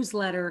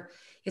newsletter.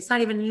 It's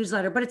not even a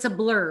newsletter, but it's a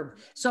blurb.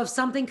 So if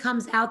something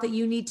comes out that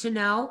you need to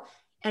know,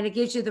 and it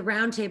gives you the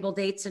roundtable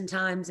dates and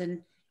times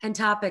and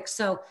topics.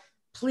 So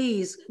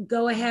please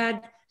go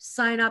ahead,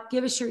 sign up,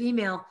 give us your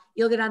email.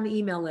 You'll get on the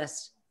email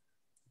list.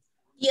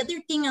 The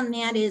other thing on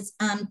that is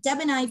Deb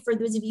and I, for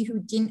those of you who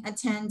didn't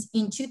attend,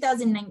 in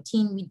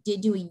 2019, we did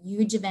do a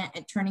huge event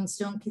at Turning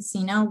Stone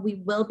Casino. We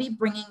will be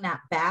bringing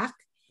that back.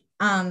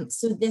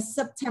 So this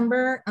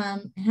September,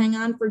 hang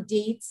on for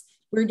dates.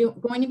 We're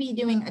going to be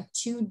doing a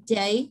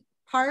 2-day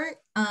part.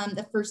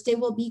 The first day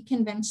will be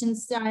convention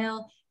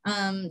style.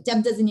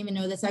 Deb doesn't even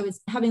know this. I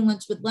was having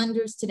lunch with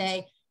lenders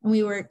today, and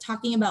we were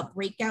talking about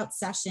breakout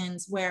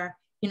sessions where,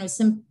 you know,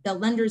 the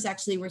lenders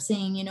actually were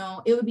saying, you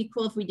know, it would be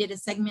cool if we did a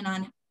segment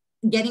on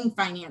getting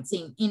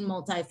financing in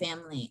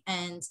multifamily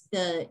and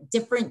the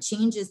different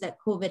changes that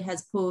COVID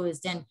has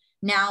posed, and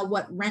now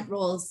what rent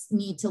rolls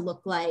need to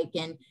look like,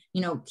 and,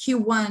 you know,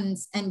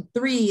 Q1s and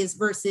 3s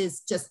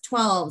versus just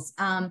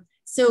 12s.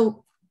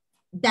 So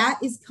that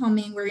is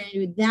coming. We're going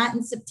to do that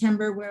in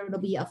September, where it'll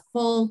be a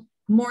full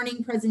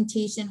morning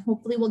presentation.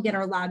 Hopefully we'll get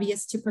our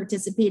lobbyists to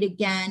participate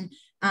again,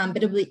 but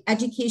it'll be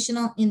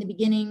educational in the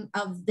beginning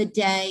of the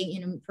day,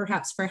 you know,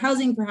 perhaps for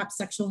housing, perhaps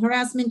sexual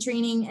harassment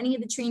training, any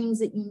of the trainings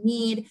that you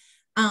need,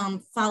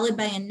 followed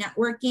by a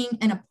networking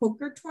and a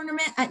poker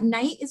tournament at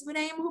night is what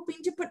I am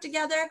hoping to put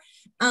together,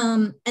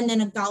 and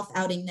then a golf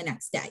outing the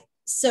next day.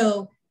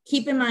 So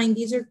keep in mind,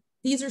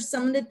 these are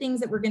some of the things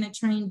that we're going to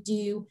try and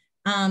do.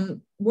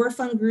 We're a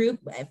fun group.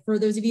 For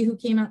those of you who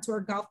came out to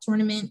our golf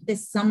tournament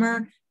this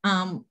summer,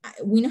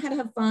 we know how to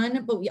have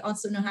fun, but we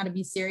also know how to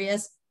be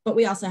serious, but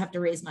we also have to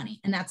raise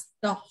money. And that's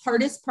the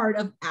hardest part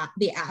of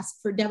the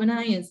ask for Deb and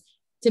I, is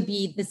to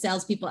be the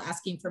salespeople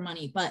asking for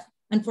money. But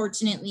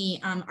unfortunately,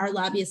 our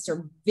lobbyists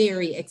are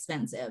very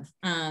expensive.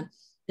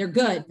 They're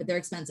good, but they're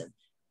expensive.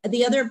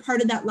 The other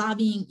part of that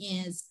lobbying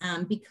is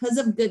because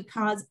of good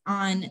cause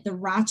on the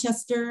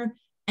Rochester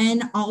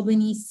and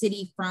Albany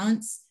city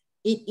fronts,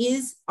 it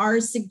is our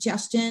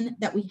suggestion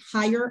that we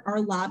hire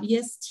our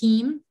lobbyist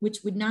team, which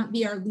would not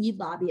be our lead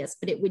lobbyist,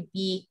 but it would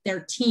be their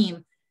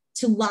team,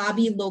 to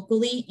lobby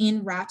locally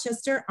in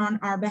Rochester on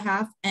our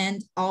behalf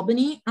and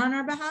Albany on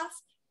our behalf.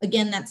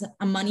 Again, that's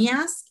a money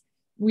ask.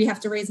 We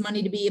have to raise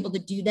money to be able to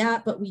do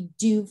that, but we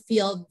do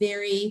feel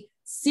very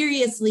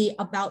seriously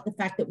about the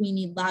fact that we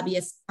need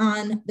lobbyists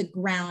on the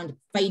ground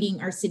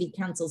fighting our city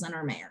councils and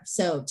our mayor.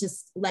 So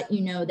just let you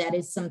know, that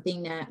is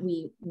something that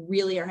we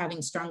really are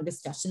having strong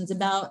discussions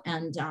about.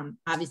 And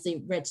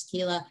obviously, Rich,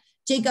 Kayla,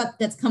 Jacob,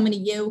 that's coming to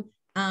you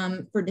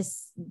for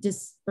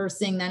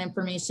dispersing that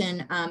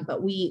information.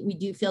 But we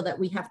do feel that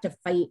we have to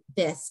fight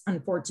this,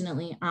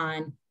 unfortunately,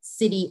 on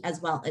city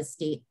as well as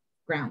state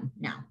ground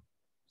now.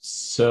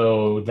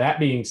 So that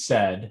being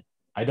said,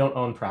 I don't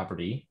own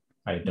property.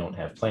 I don't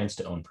have plans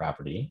to own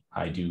property.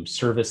 I do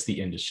service the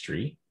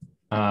industry.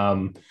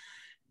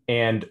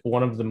 And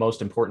one of the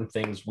most important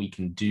things we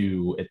can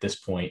do at this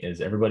point is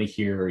everybody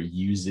here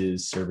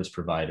uses service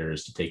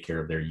providers to take care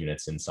of their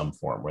units in some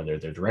form, whether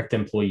they're direct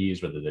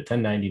employees, whether they're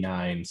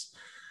 1099s,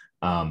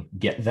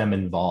 get them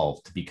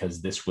involved,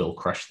 because this will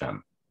crush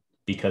them.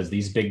 Because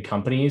these big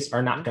companies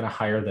are not going to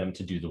hire them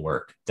to do the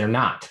work. They're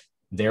not.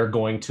 They're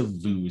going to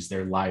lose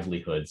their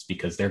livelihoods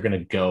because they're going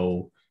to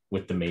go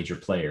with the major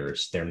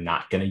players. They're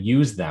not going to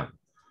use them.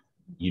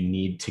 You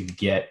need to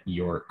get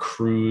your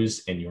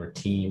crews and your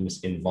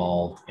teams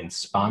involved in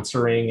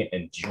sponsoring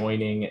and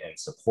joining and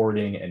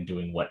supporting and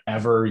doing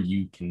whatever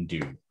you can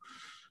do,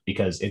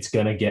 because it's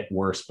going to get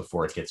worse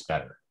before it gets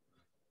better.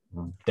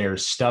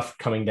 There's stuff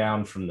coming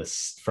down from the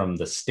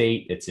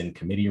state. It's in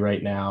committee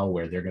right now,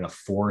 where they're going to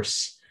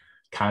force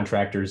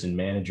contractors and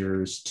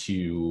managers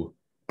to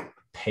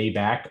pay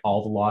back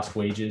all the lost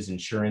wages,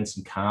 insurance,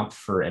 and comp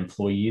for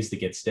employees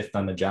that get stiffed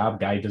on the job.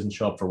 Guy who doesn't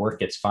show up for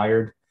work gets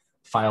fired,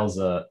 files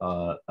a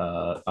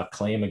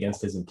claim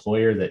against his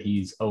employer that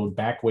he's owed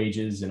back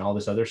wages and all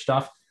this other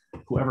stuff.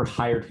 Whoever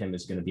hired him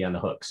is going to be on the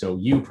hook. So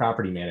you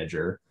property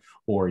manager,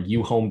 or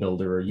you home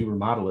builder, or you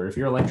remodeler, if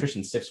your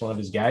electrician stiffs one of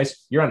his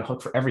guys, you're on the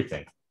hook for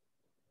everything.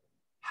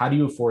 How do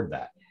you afford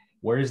that?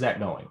 Where is that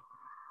going?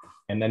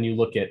 And then you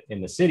look at,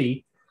 in the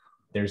city,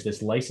 there's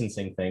this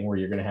licensing thing where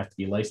you're going to have to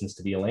be licensed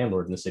to be a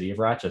landlord in the city of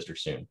Rochester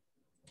soon.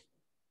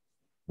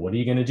 What are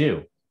you going to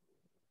do?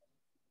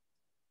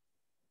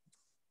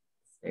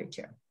 Very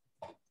true.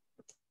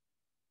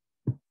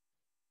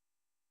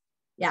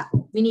 Yeah,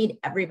 we need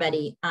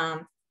everybody.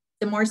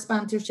 The more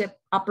sponsorship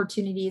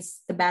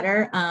opportunities, the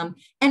better.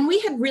 And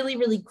we had really,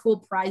 really cool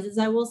prizes,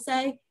 I will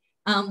say.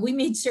 We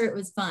made sure it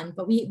was fun,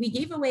 but we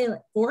gave away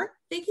like 4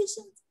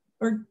 vacations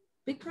or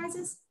big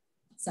prizes.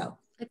 So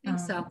I think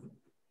so.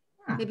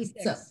 Yeah. Maybe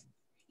 6. So,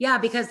 yeah,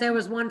 because there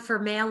was one for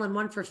male and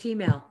one for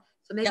female.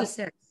 So maybe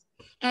 6.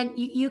 And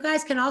you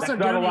guys can also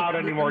That's not allowed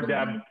anymore,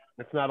 Deb.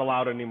 That's not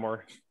allowed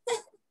anymore.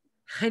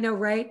 I know,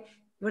 right?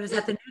 What is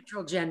that? The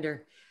neutral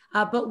gender.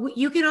 But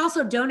you can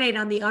also donate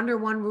on the Under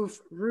One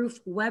Roof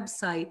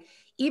website,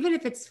 even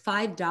if it's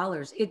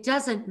 $5. It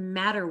doesn't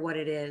matter what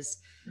it is.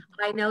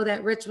 I know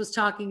that Rich was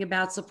talking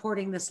about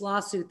supporting this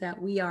lawsuit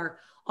that we are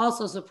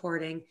also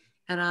supporting.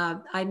 And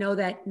I know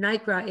that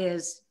NYCRA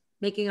is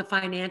making a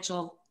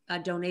financial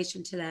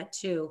donation to that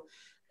too.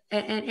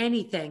 And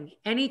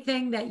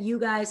anything that you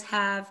guys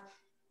have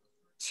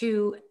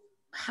to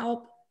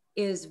help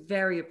is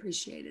very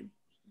appreciated.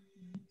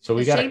 So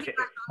we got to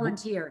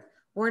volunteer.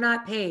 We're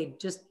not paid.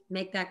 Just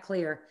make that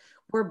clear.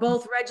 We're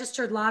both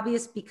registered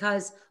lobbyists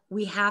because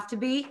we have to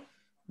be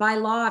by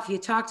law. If you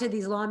talk to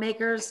these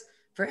lawmakers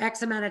for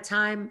X amount of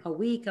time, a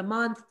week, a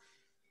month,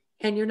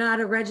 and you're not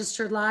a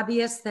registered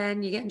lobbyist,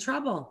 then you get in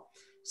trouble.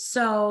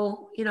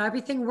 So, you know,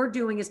 everything we're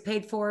doing is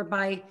paid for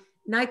by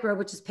NYCRA,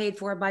 which is paid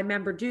for by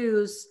member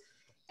dues.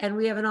 And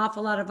we have an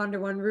awful lot of under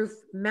one roof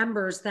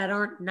members that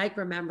aren't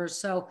NYCRA members.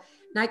 So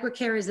NYCRA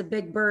carries a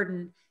big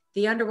burden.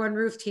 The under one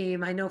roof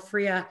team, I know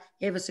FREIA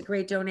gave us a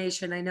great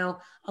donation. I know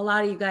a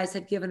lot of you guys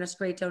have given us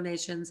great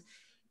donations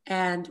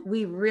and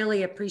we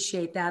really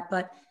appreciate that.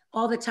 But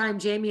all the time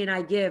Jamie and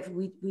I give,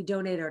 we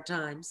donate our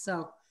time,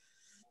 so.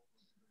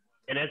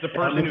 And as a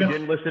person who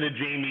didn't listen to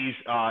Jamie's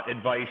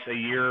advice a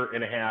year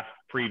and a half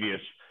previous,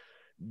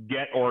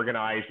 get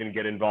organized and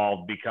get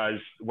involved, because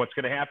what's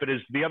going to happen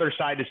is the other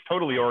side is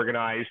totally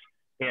organized.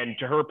 And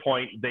to her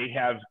point, they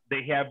have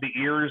the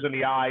ears and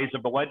the eyes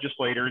of the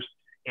legislators.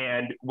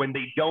 And when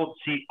they don't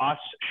see us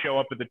show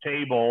up at the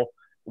table,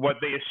 what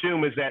they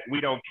assume is that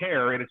we don't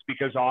care. And it's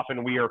because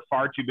often we are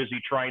far too busy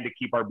trying to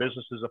keep our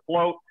businesses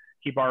afloat,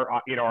 keep our,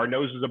 our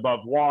noses above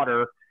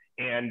water.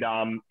 And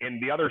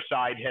the other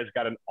side has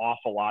got an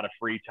awful lot of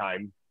free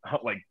time,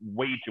 like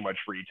way too much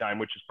free time,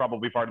 which is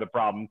probably part of the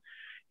problem.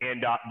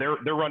 And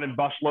they're running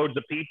bus loads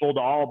of people to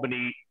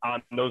Albany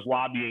on those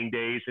lobbying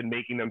days and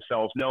making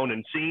themselves known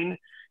and seen.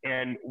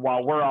 And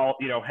while we're all,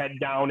 head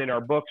down in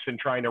our books and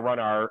trying to run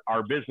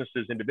our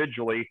businesses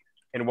individually,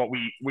 and what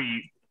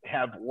we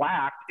have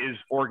lacked is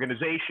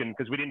organization,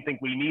 because we didn't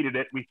think we needed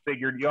it. We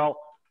figured,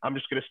 I'm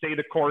just going to stay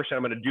the course and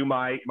I'm going to do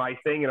my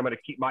thing and I'm going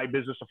to keep my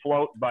business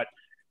afloat. But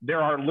there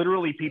are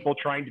literally people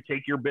trying to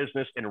take your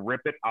business and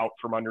rip it out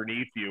from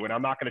underneath you. And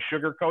I'm not going to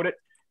sugarcoat it.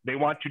 They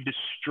want to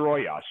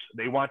destroy us.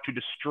 They want to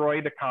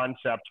destroy the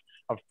concept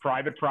of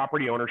private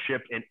property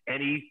ownership and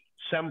any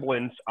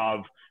semblance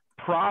of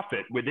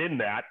profit within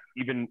that,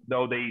 even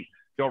though they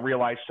don't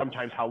realize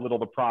sometimes how little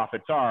the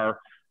profits are.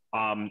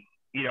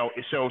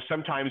 So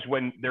sometimes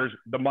when there's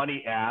the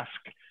money ask,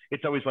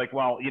 it's always like,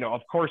 well,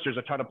 of course there's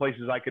a ton of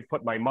places I could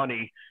put my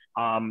money.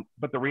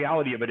 But the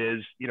reality of it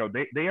is,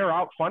 they are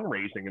out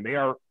fundraising, and they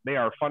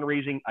are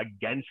fundraising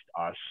against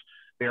us.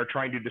 They are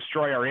trying to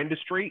destroy our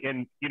industry,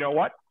 and you know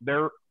what?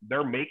 They're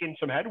making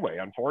some headway,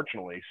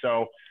 unfortunately.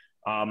 So,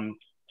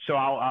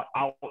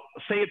 I'll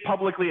say it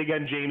publicly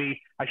again,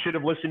 Jamie. I should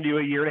have listened to you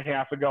a year and a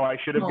half ago. I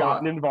should have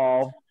gotten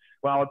involved.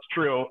 Well, it's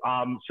true.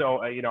 I'm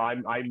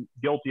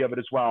guilty of it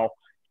as well.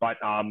 But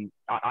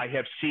I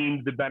have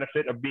seen the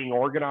benefit of being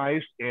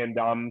organized, and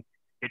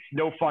it's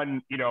no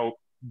fun,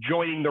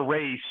 joining the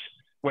race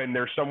when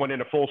there's someone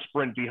in a full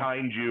sprint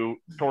behind you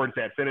towards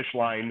that finish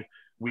line.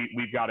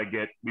 We've got to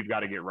get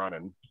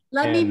running.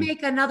 Let me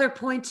make another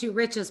point to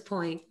Rich's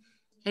point.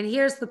 And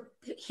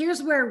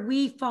here's where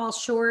we fall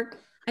short.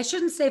 I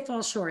shouldn't say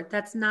fall short.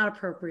 That's not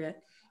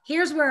appropriate.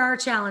 Here's where our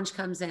challenge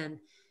comes in.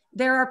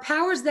 There are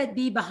powers that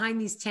be behind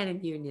these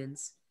tenant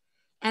unions,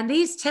 and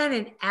these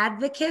tenant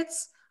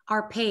advocates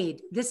are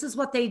paid. This is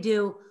what they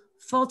do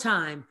full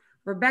time.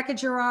 Rebecca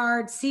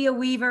Gerard, Sia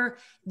Weaver,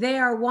 they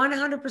are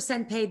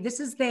 100% paid. This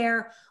is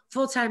their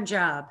full-time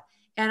job.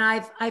 And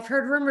I've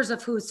heard rumors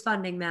of who's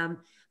funding them,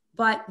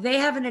 but they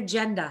have an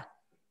agenda.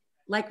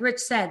 Like Rich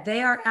said,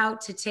 they are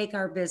out to take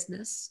our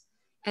business.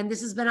 And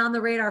this has been on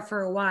the radar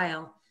for a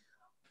while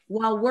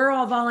we're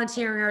all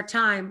volunteering our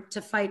time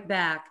to fight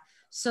back.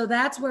 So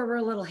that's where we're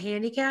a little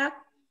handicapped.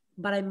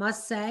 But I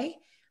must say,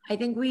 I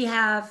think we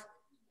have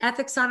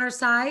ethics on our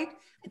side.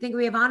 I think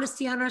we have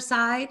honesty on our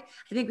side.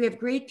 I think we have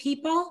great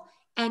people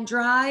and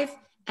drive.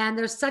 And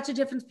there's such a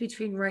difference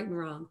between right and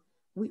wrong.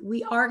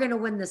 We are going to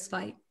win this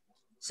fight.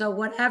 So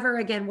whatever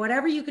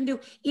you can do,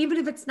 even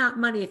if it's not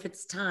money, if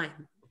it's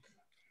time,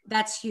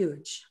 that's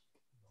huge.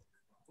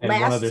 And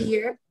last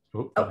year,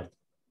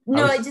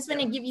 I just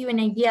want to give you an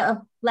idea of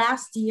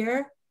last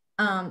year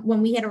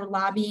when we had our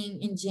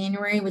lobbying in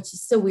January, which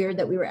is so weird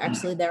that we were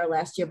actually there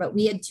last year, but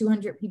we had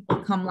 200 people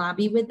come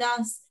lobby with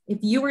us. If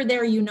you were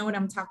there, you know what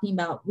I'm talking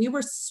about. We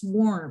were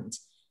swarmed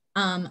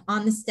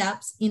on the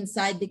steps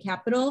inside the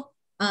Capitol.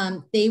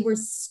 They were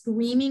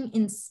screaming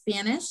in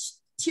Spanish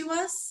to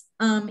us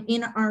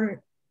in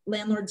our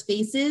landlords'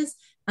 faces.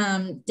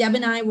 Deb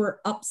and I were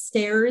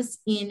upstairs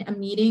in a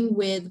meeting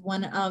with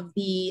one of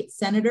the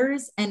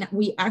senators, and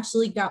we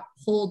actually got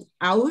pulled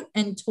out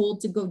and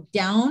told to go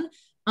down.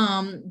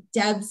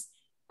 Deb's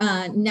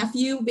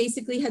nephew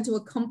basically had to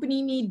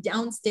accompany me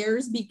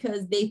downstairs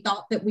because they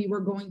thought that we were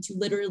going to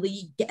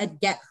literally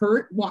get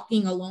hurt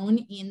walking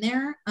alone in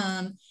there.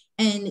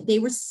 And they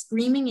were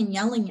screaming and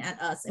yelling at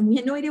us, and we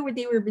had no idea what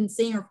they were been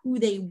saying or who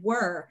they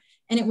were.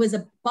 And it was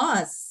a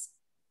bus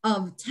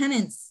of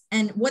tenants,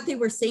 and what they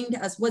were saying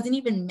to us wasn't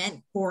even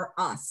meant for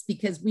us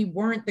because we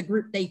weren't the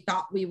group they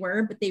thought we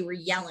were, but they were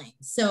yelling.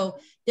 So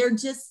they're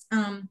just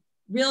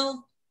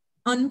real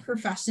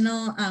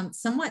unprofessional,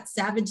 somewhat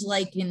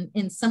savage-like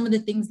in some of the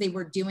things they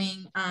were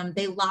doing.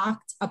 They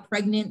locked a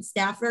pregnant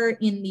staffer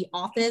in the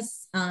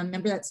office.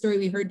 Remember that story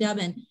we heard, Deb,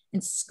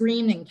 and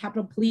screamed, and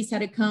Capitol Police had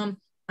to come.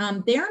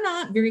 They're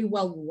not very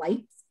well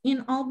liked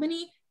in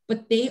Albany,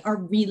 but they are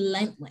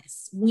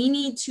relentless. We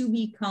need to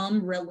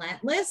become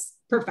relentless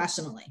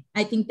professionally.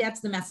 I think that's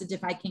the message,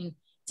 if I can,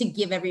 to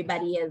give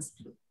everybody is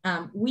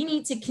we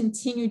need to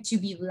continue to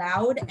be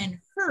loud and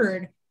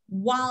heard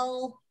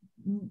while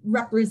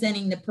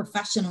representing the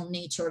professional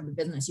nature of the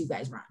business you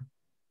guys run.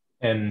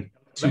 And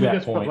to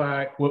that point,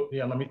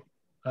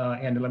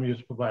 Andy, let me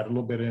just provide a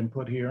little bit of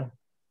input here.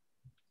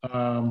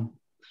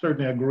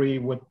 Certainly agree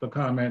with the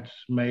comments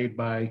made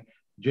by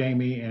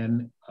Jamie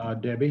and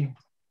Debbie.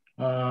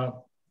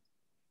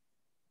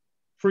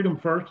 Freedom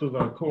First is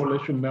a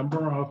coalition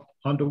member of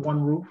Under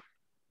One Roof.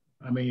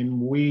 I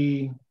mean,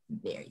 we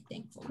very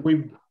thankful.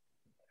 We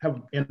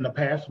have in the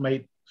past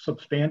made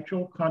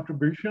substantial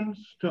contributions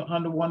to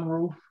Under One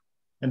Roof,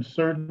 and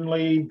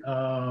certainly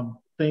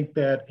think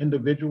that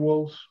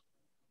individuals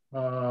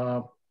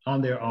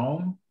on their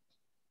own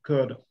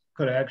could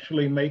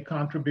actually make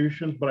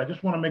contributions. But I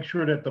just want to make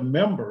sure that the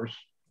members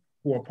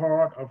who are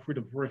part of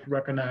Freedom First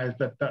recognize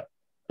that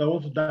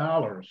those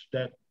dollars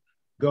that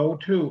go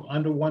to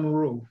Under One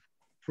Roof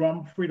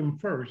from Freedom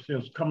First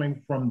is coming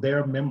from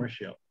their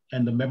membership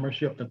and the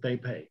membership that they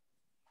pay.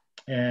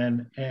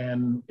 And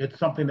it's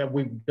something that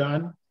we've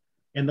done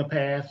in the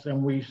past,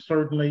 and we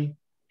certainly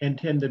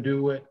intend to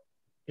do it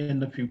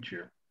in the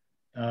future.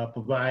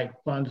 Provide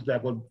funds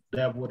that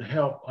would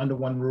help Under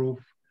One Roof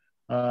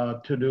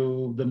to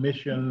do the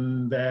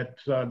mission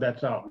that's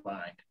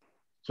outlined.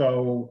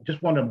 So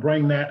just want to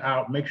bring that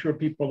out, make sure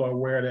people are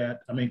aware that,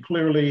 I mean,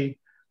 clearly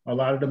a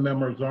lot of the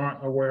members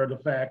aren't aware of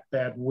the fact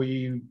that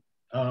we,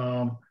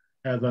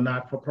 as a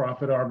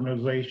not-for-profit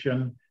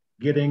organization,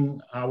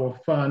 getting our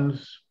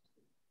funds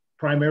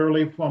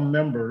primarily from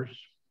members,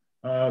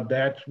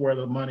 that's where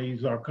the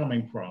monies are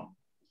coming from.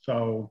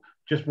 So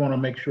just want to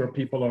make sure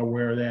people are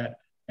aware of that.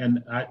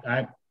 And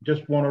I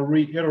just want to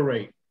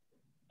reiterate,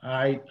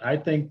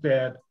 I think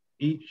that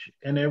each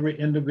and every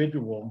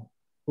individual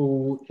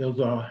who is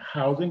a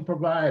housing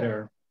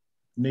provider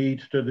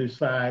needs to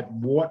decide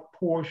what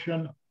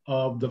portion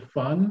of the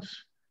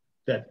funds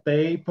that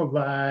they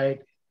provide,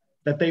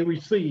 that they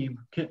receive,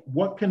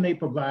 what can they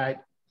provide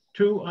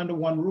to Under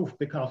One Roof,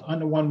 because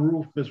Under One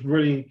Roof is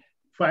really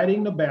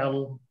fighting the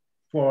battle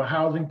for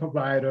housing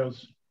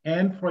providers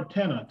and for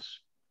tenants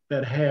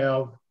that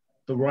have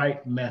the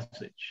right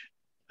message.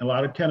 A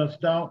lot of tenants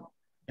don't,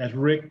 as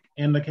Rick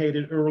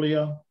indicated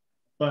earlier,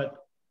 but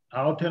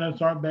our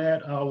tenants aren't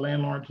bad, our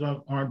landlords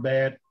aren't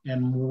bad,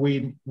 and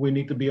we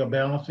need to be a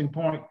balancing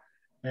point.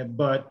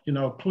 But you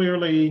know,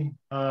 clearly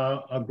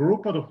a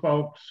group of the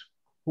folks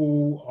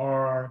who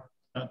are,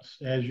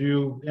 as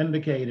you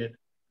indicated,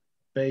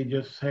 they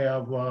just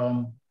have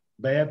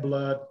bad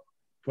blood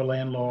for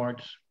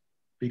landlords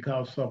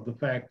because of the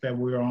fact that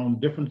we're on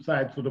different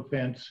sides of the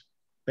fence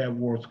that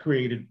was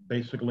created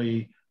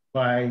basically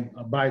by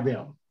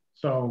them.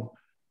 So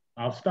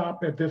I'll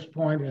stop at this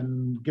point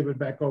and give it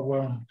back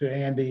over to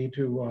Andy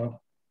to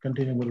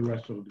continue with the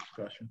rest of the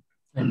discussion.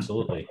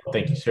 Absolutely.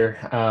 Thank you, sir.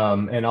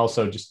 And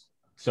also, just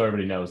so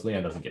everybody knows,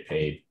 Leon doesn't get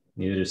paid.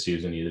 Neither does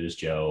Susan, neither does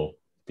Joe.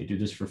 They do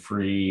this for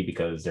free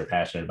because they're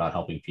passionate about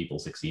helping people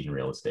succeed in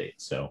real estate.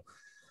 So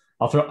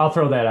I'll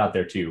throw that out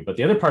there too. But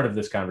the other part of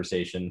this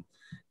conversation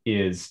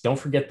is, don't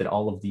forget that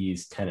all of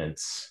these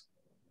tenants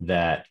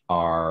that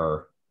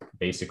are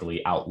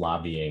basically out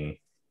lobbying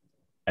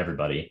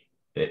everybody,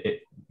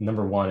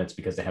 number one, it's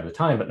because they have the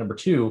time, but number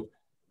two,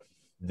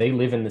 they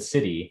live in the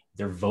city.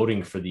 They're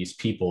voting for these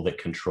people that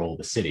control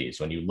the cities.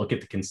 When you look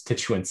at the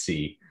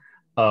constituency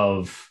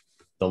of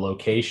the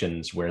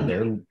locations where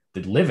they're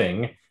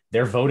living,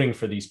 they're voting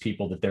for these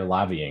people that they're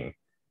lobbying.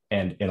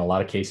 And in a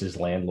lot of cases,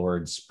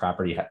 landlords,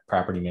 property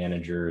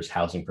managers,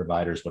 housing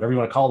providers, whatever you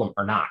want to call them,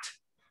 are not.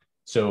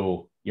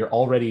 So you're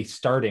already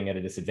starting at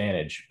a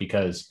disadvantage,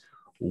 because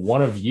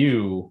one of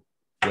you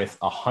with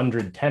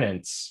 100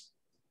 tenants,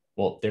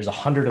 well, there's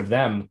 100 of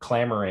them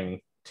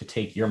clamoring to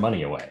take your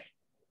money away.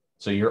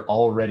 So you're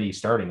already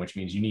starting, which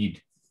means you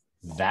need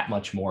that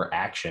much more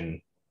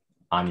action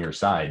on your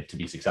side to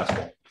be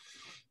successful.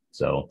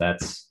 So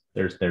there's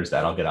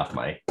that. I'll get off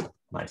my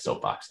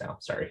soapbox now.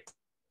 Sorry.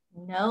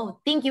 No,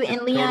 thank you.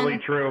 And Leon, totally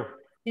true.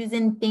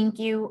 Susan, thank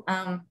you.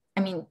 I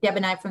mean, Deb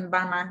and I, from the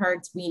bottom of our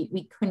hearts,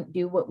 we couldn't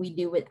do what we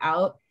do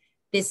without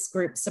this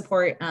group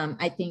support.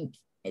 I think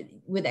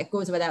that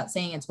goes without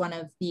saying, it's one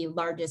of the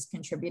largest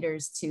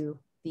contributors to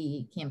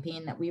the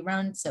campaign that we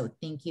run. So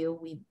thank you.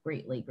 We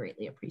greatly,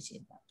 greatly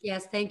appreciate that.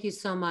 Yes, thank you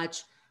so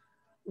much.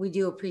 We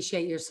do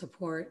appreciate your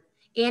support.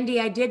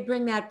 Andy, I did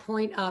bring that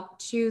point up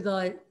to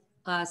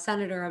the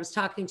senator I was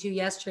talking to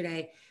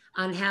yesterday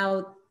on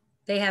how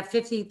they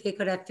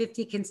could have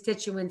 50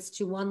 constituents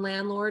to one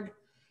landlord,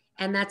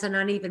 and that's an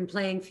uneven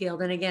playing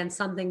field. And again,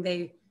 something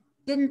they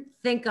didn't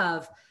think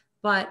of,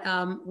 but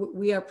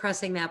we are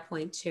pressing that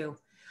point too.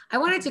 I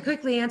wanted to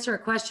quickly answer a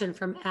question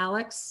from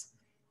Alex.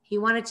 He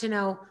wanted to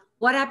know,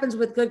 what happens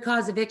with good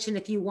cause eviction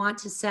if you want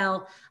to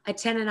sell a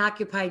tenant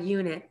occupied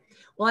unit?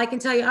 Well, I can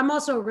tell you, I'm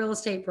also a real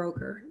estate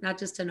broker, not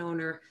just an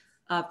owner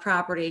of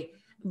property,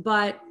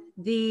 but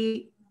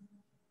the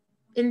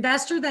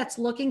investor that's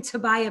looking to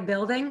buy a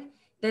building,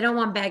 they don't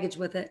want baggage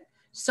with it.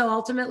 So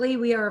ultimately,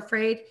 we are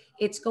afraid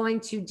it's going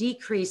to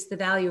decrease the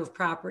value of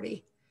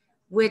property,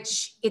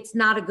 which it's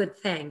not a good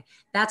thing.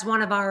 That's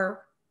one of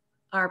our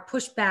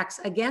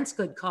pushbacks against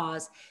good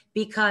cause,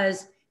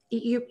 because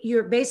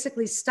you're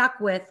basically stuck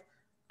with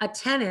a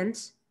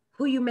tenant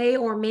who you may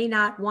or may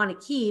not want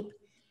to keep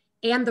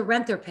and the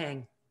rent they're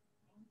paying.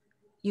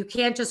 You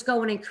can't just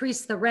go and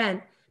increase the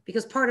rent,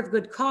 because part of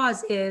good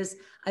cause is,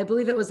 I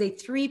believe it was a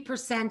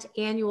 3%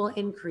 annual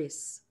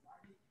increase.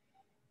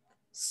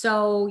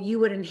 So you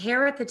would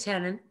inherit the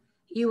tenant,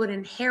 you would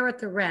inherit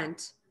the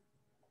rent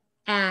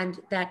and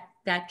that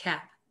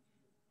cap.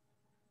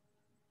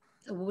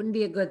 It wouldn't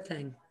be a good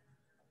thing.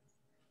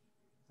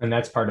 And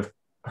that's part of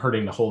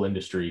hurting the whole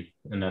industry.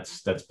 And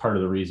that's part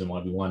of the reason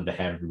why we wanted to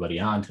have everybody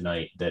on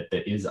tonight that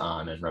is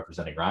on and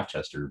representing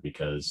Rochester,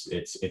 because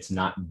it's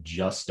not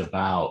just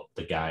about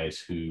the guys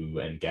who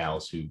and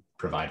gals who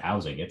provide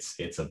housing.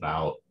 It's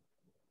about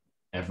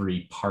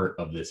every part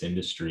of this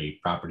industry: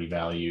 property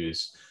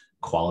values,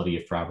 quality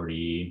of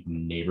property,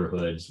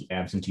 neighborhoods,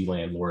 absentee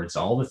landlords,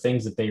 all the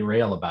things that they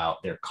rail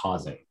about, they're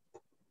causing.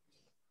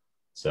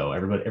 So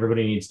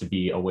everybody needs to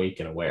be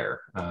awake and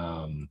aware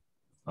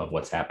of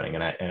what's happening.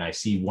 And I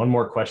see one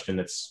more question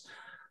that's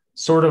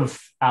sort of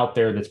out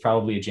there that's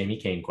probably a Jaime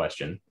Cain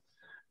question.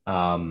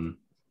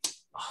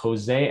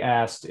 Jose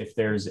asked if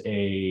there's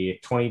a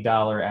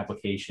 $20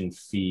 application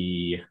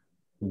fee.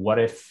 What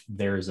if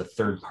there's a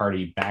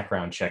third-party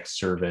background check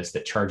service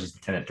that charges the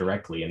tenant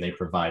directly and they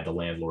provide the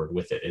landlord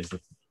with it?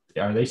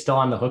 Are they still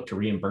on the hook to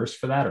reimburse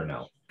for that or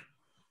no?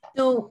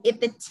 So if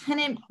the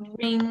tenant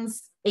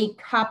brings a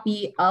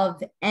copy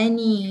of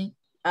any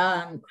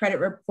credit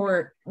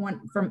report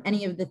from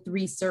any of the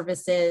 3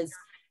 services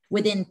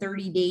within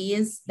 30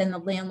 days, then the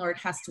landlord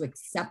has to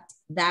accept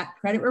that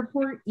credit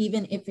report,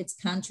 even if it's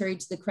contrary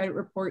to the credit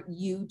report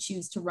you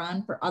choose to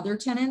run for other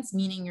tenants,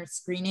 meaning your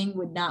screening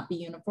would not be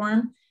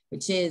uniform,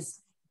 which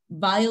is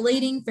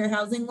violating fair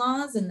housing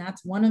laws. And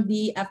that's one of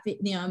the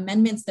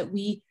amendments that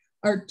we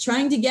are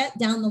trying to get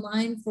down the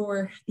line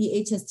for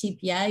the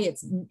HSTPA.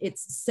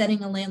 It's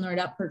setting a landlord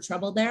up for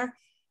trouble there.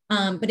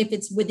 But if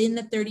it's within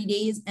the 30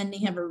 days and they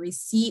have a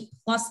receipt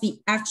plus the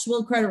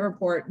actual credit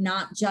report,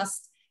 not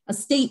just a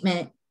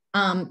statement,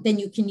 then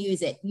you can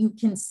use it. You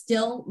can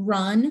still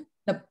run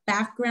the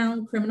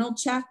background criminal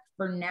check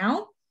for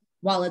now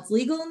while it's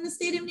legal in the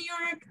state of New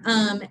York.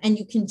 And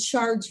you can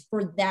charge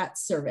for that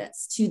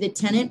service to the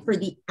tenant for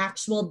the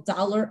actual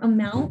dollar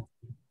amount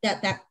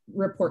that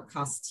report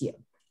costs you.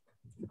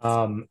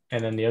 And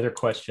then the other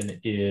question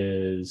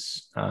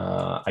is,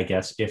 I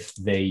guess if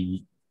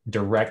the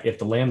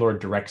landlord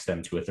directs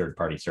them to a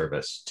third-party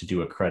service to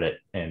do a credit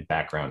and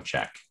background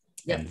check,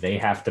 yep, and they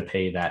have to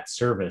pay that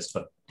service,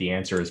 but the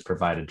answer is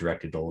provided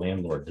directly to the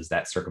landlord, does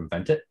that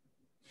circumvent it?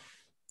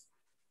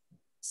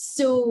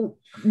 So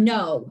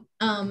no,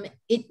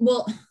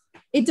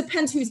 it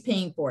depends who's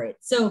paying for it.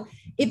 So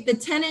if the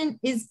tenant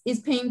is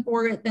paying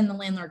for it, then the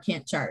landlord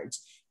can't charge.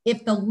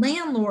 If the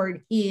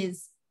landlord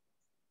is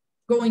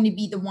going to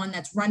be the one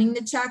that's running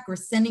the check or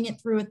sending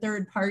it through a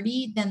third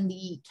party, then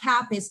the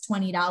cap is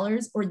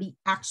 $20 or the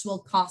actual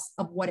cost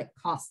of what it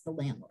costs the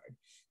landlord.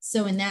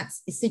 So in that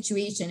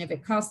situation, if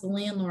it costs the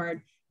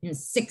landlord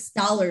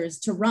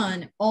 $6 to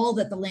run, all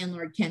that the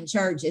landlord can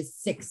charge is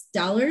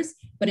 $6,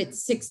 but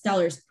it's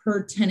 $6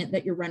 per tenant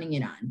that you're running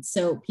it on.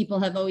 So people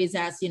have always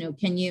asked,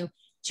 can you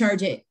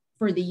charge it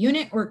for the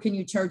unit or can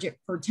you charge it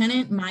per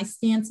tenant? My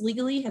stance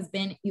legally has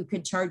been you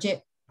could charge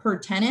it per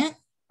tenant,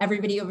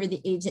 everybody over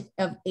the age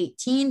of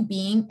 18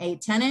 being a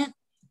tenant,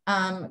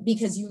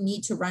 because you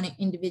need to run it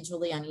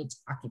individually on each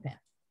occupant.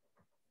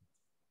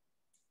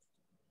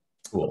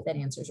 Cool. Hope that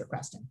answers your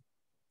question.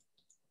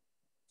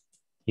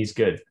 He's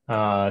good.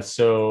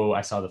 So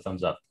I saw the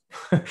thumbs up.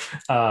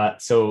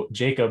 So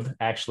Jacob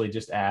actually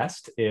just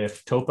asked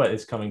if TOPA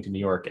is coming to New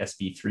York,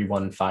 SB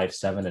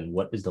 3157, and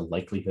what is the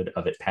likelihood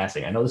of it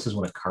passing? I know this is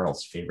one of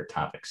Carl's favorite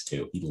topics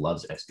too. He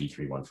loves SB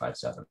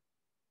 3157.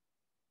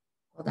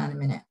 Hold on a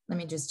minute. Let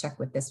me just check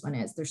what this one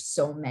is. There's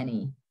so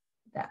many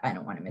that I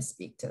don't want to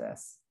misspeak to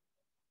this.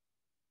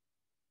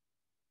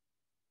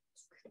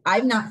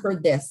 I've not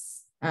heard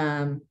this.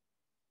 This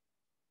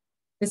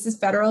is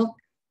federal.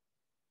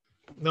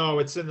 No,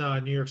 it's in the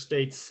New York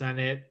State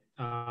Senate.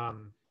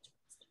 Zelnor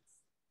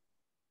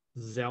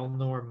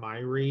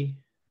Myrie.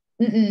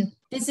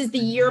 This is the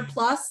year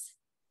plus.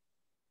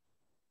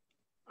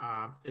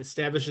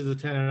 Establishes a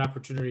tenant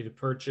opportunity to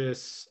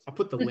purchase. I'll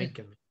put the link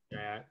in the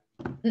chat.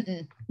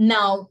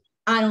 No,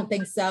 I don't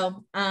think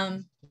so.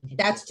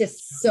 That's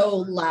just so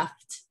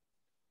left.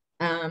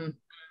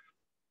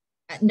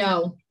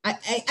 No,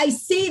 I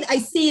say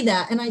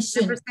that, and I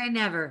shouldn't. Never say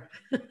never.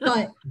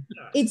 But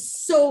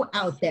it's so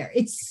out there.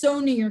 It's so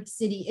New York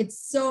City. It's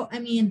so,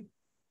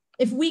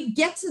 if we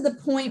get to the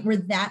point where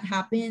that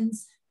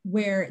happens,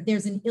 where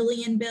there's an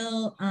Ilian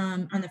bill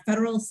on the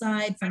federal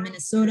side from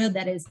Minnesota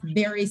that is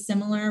very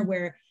similar,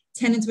 where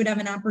tenants would have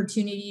an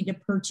opportunity to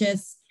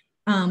purchase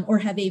or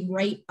have a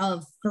right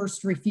of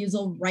first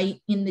refusal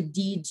right in the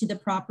deed to the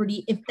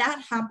property. If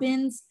that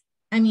happens,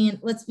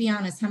 let's be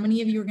honest, how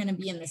many of you are going to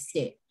be in the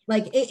state?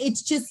 Like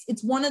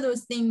it's one of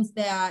those things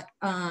that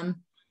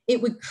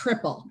it would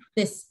cripple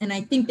this. And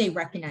I think they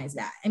recognize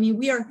that. I mean,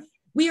 we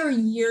are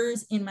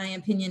years, in my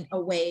opinion,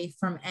 away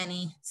from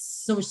any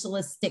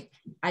socialistic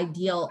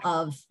ideal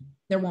of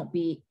there won't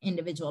be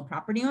individual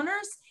property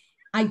owners.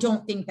 I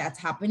don't think that's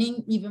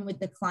happening, even with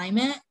the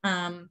climate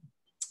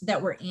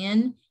that we're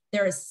in.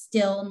 There is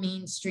still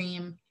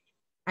mainstream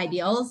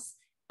ideals.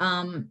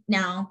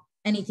 Now,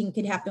 anything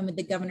could happen with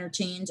the governor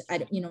change.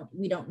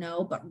 We don't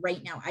know, but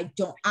right now,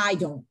 I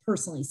don't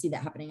personally see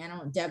that happening. I don't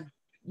know, Deb,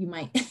 you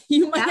might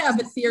have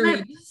a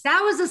theory.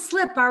 That was a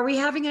slip. Are we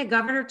having a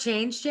governor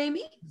change,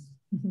 Jamie?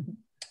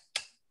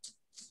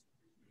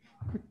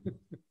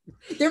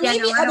 There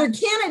may be other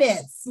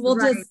candidates. We'll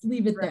just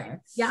leave it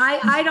there. Yeah,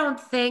 I don't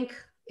think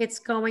it's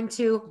going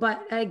to,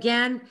 but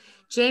again,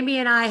 Jamie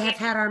and I have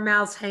had our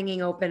mouths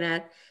hanging open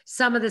at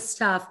some of the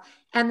stuff.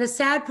 And the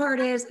sad part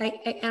is,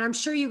 and I'm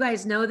sure you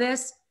guys know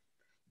this,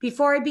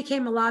 before I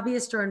became a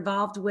lobbyist or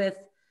involved with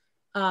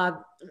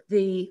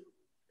the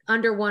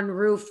under one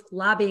roof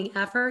lobbying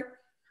effort,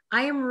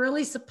 I am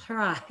really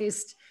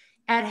surprised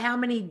at how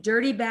many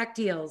dirty back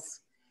deals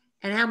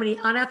and how many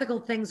unethical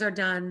things are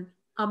done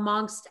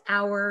amongst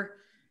our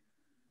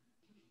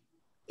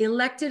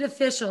elected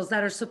officials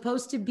that are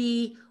supposed to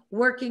be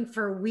working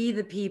for we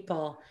the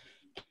people.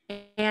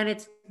 And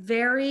it's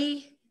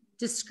very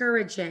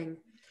discouraging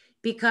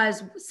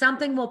because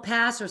something will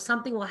pass or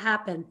something will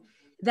happen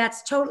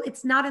that's totally,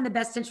 it's not in the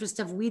best interest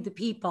of we the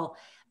people,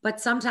 but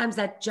sometimes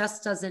that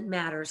just doesn't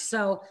matter.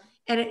 So,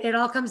 and it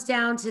all comes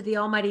down to the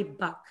almighty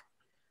buck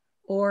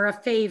or a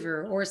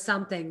favor or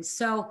something.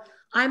 So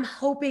I'm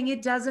hoping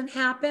it doesn't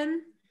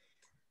happen,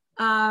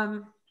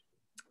 but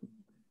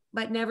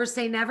never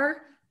say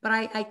never. But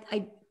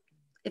I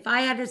if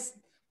I had to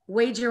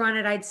wager on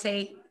it, I'd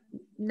say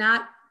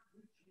not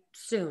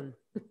soon.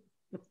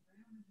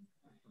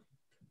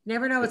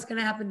 Never know what's going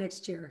to happen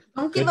next year.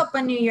 Don't give up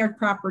on New York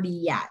property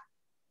yet.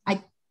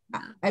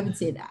 I would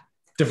say that.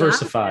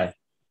 Diversify. Yeah.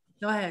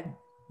 Go ahead.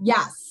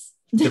 Yes.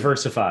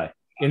 Diversify.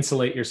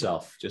 Insulate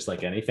yourself, just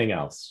like anything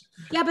else.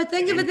 Yeah, but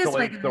think of it this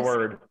way. Insulate's the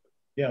word.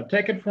 Yeah,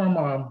 take it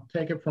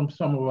from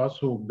some of us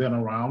who've been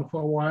around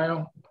for a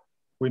while.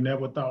 We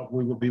never thought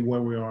we would be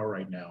where we are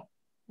right now.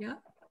 Yeah.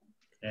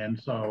 And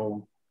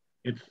so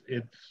it's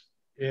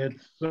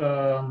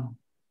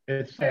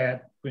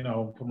sad, you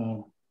know, come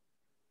on,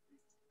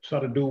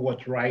 sort of do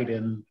what's right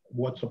and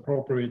what's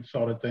appropriate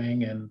sort of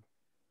thing. And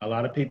a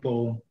lot of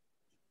people,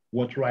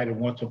 what's right and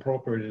what's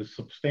appropriate is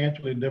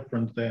substantially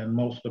different than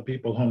most of the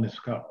people on this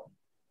call.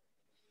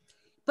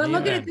 But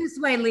look at it this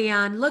way,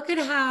 Leon. Look at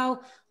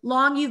how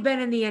long you've been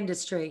in the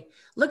industry.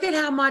 Look at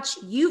how much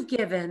you've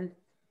given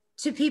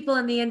to people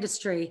in the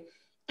industry.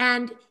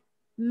 And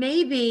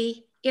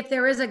maybe if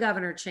there is a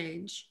governor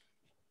change,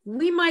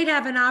 we might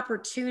have an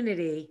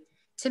opportunity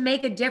to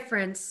make a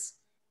difference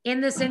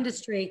in this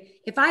industry.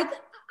 If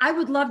I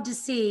would love to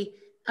see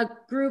a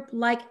group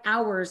like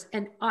ours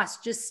and us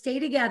just stay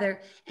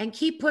together and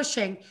keep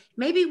pushing.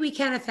 Maybe we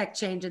can affect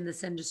change in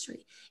this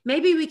industry.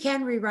 Maybe we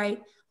can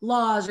rewrite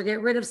laws or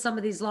get rid of some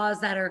of these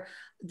laws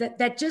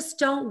that just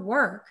don't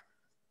work.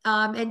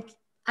 And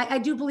I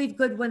do believe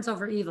good wins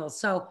over evil.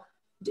 So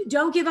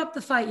don't give up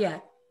the fight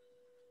yet.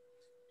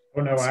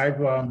 Oh no,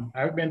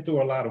 I've been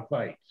through a lot of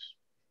fights.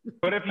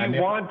 But if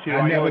you want to,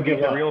 I know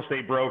he's a real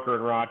estate broker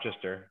in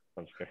Rochester.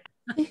 That's good.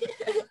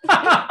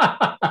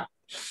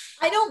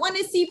 I don't want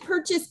to see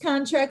purchase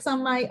contracts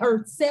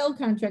or sale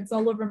contracts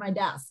all over my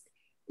desk.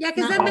 Yeah,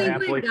 because then they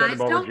win,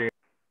 guys.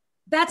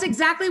 That's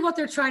exactly what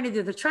they're trying to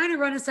do. They're trying to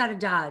run us out of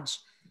Dodge.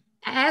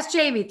 Ask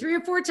Jamie 3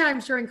 or 4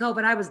 times during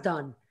COVID. I was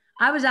done.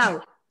 I was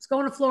out. I was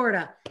going to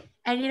Florida.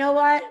 And you know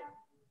what?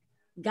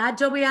 God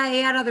told me I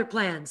had other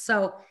plans.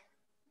 So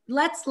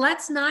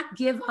let's not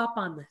give up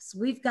on this.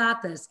 We've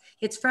got this.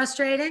 It's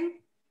frustrating,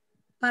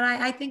 but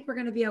I think we're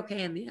going to be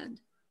okay in the end.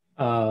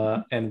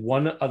 And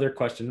one other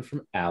question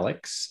from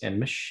Alex and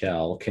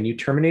Michelle. Can you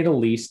terminate a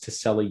lease to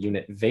sell a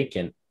unit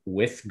vacant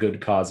with good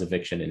cause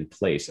eviction in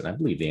place? And I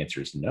believe the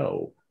answer is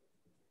no.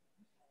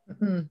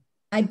 Mm-mm.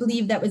 I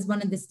believe that was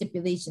one of the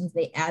stipulations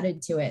they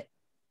added to it.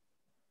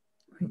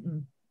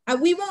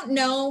 We won't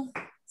know.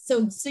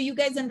 So you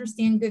guys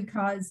understand good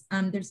cause.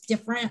 There's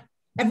different,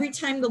 every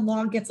time the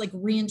law gets like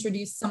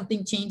reintroduced,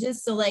 something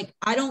changes. So like,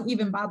 I don't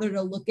even bother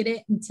to look at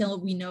it until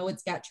we know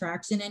it's got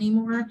traction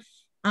anymore.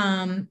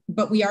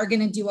 But we are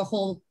going to do a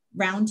whole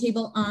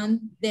roundtable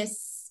on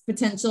this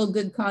potential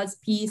good cause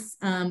piece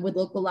with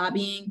local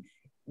lobbying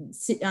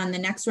on the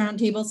next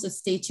roundtable. So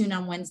stay tuned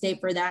on Wednesday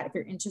for that if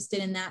you're interested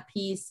in that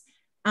piece.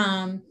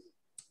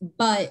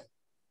 But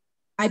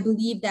I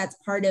believe that's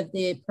part of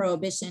the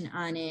prohibition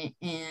on it.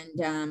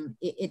 And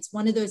it's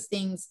one of those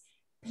things.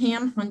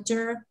 Pam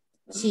Hunter,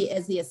 she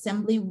is the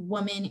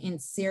assemblywoman in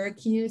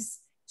Syracuse.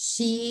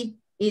 She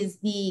is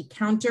the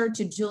counter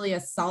to Julia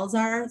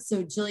Salazar.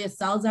 So Julia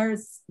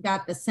Salazar's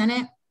got the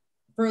Senate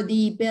for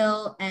the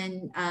bill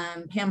and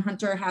Pam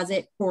Hunter has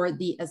it for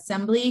the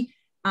assembly.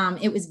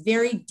 It was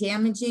very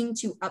damaging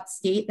to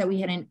upstate that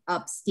we had an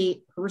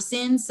upstate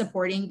person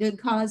supporting good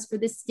cause for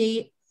the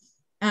state.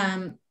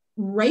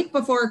 right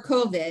before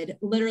COVID,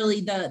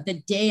 literally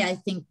the day I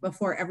think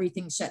before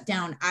everything shut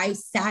down, I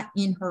sat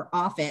in her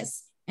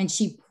office and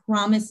she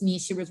promised me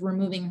she was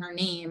removing her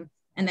name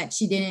and that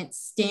she didn't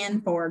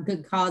stand for a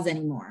good cause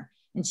anymore.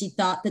 And she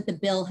thought that the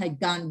bill had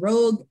gone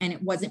rogue and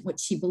it wasn't what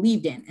she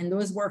believed in. And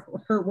those were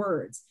her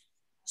words.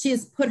 She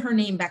has put her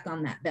name back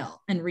on that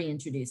bill and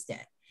reintroduced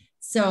it.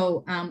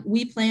 So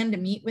we plan to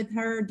meet with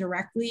her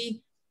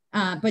directly,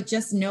 but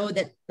just know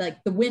that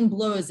like the wind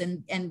blows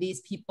and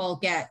these people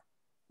get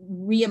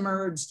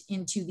reemerged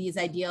into these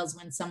ideals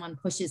when someone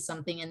pushes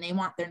something and they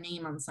want their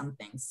name on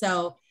something.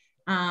 So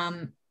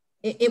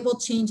it will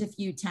change a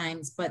few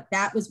times, but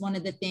that was one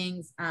of the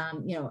things,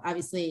 you know,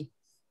 obviously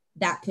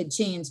that could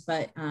change,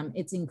 but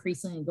it's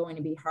increasingly going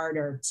to be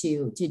harder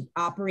to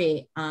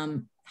operate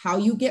how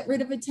you get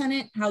rid of a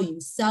tenant, how you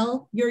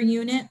sell your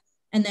unit,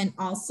 and then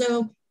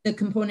also the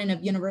component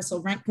of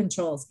universal rent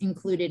controls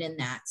included in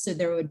that. So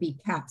there would be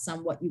caps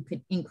on what you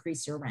could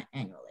increase your rent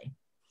annually.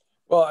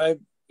 Well,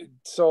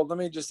 so let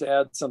me just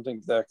add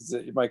something to that,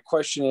 because my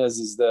question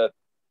is that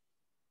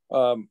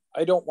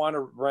I don't want to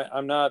rent.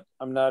 I'm not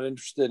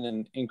interested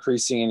in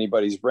increasing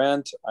anybody's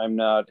rent. I'm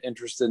not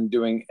interested in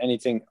doing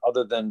anything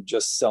other than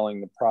just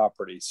selling the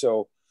property.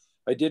 So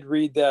I did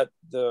read that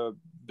the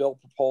bill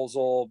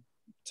proposal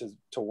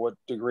to what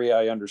degree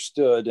I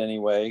understood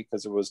anyway,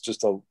 because it was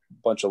just a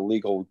bunch of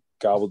legal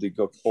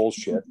gobbledygook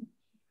bullshit.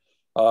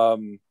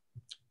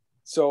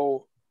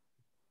 So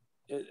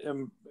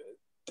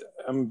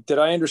did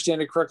I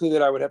understand it correctly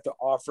that I would have to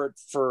offer it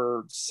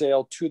for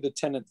sale to the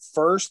tenant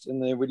first,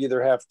 and they would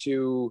either have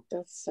to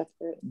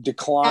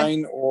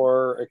decline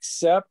or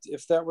accept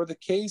if that were the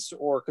case?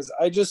 Or because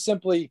I just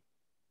simply,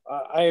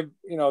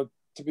 you know,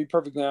 to be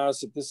perfectly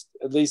honest,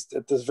 at least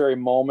at this very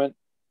moment,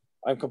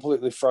 I'm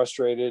completely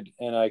frustrated,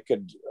 and I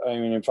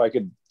mean, if I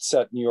could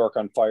set New York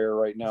on fire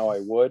right now, I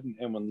would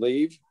and would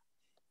leave,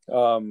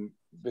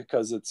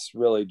 because it's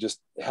really just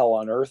hell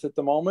on earth at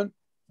the moment.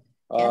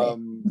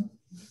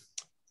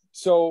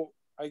 So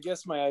I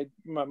guess my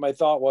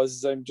thought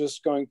was, I'm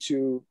just going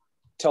to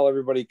tell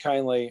everybody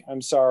kindly,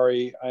 I'm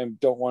sorry, I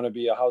don't want to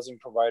be a housing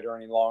provider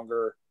any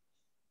longer.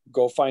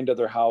 Go find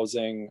other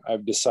housing.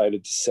 I've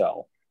decided to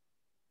sell.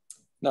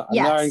 No, I'm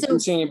not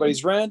increasing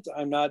anybody's rent.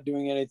 I'm not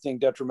doing anything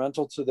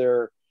detrimental to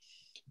their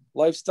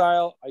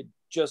lifestyle. I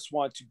just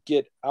want to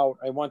get out.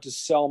 I want to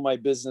sell my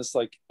business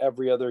like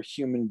every other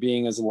human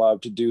being is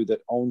allowed to do that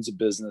owns a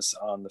business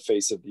on the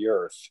face of the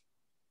earth.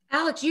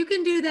 Alex, you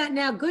can do that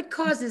now. Good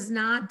cause is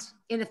not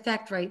in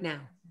effect right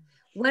now.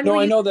 No,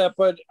 I know that,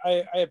 but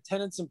I have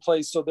tenants in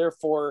place. So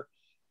therefore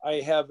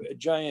I have a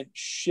giant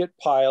shit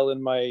pile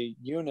in my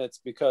units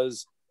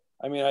because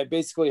I mean, I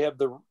basically have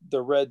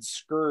the red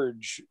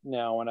scourge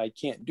now, and I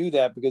can't do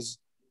that because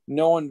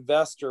no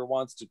investor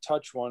wants to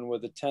touch one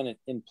with a tenant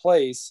in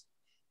place,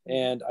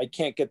 and I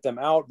can't get them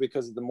out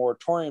because of the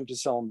moratorium to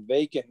sell them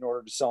vacant in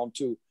order to sell them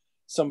to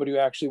somebody who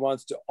actually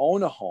wants to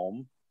own a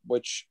home,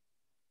 which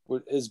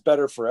is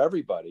better for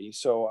everybody.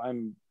 So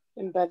and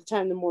by the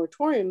time the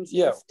moratorium's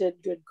lifted,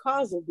 good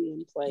cause will be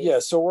in place.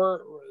 Yeah, so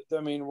we're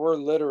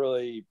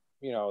literally,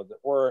 you know,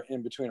 we're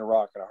in between a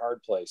rock and a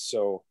hard place.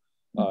 So.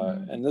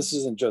 And this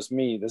isn't just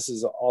me. This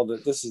is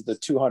the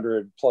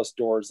 200 plus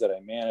doors that I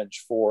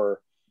manage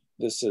for.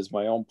 This is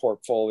my own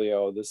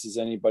portfolio. This is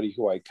anybody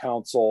who I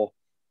counsel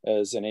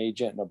as an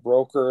agent and a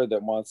broker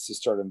that wants to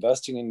start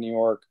investing in New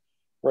York.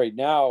 Right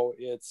now,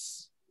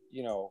 it's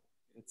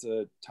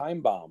a time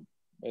bomb.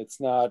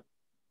 It's not,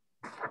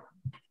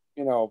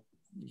 you know,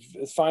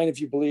 it's fine if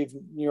you believe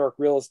New York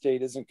real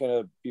estate isn't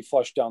going to be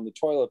flushed down the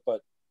toilet,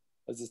 but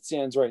as it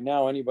stands right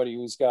now, anybody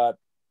who's got,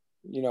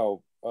 you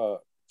know,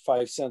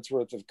 5 cents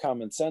worth of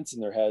common sense in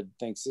their head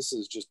thinks this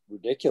is just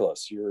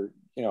ridiculous.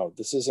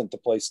 This isn't the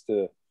place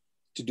to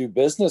do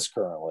business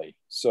currently.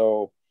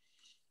 So,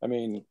 I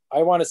mean,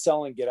 I want to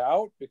sell and get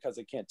out because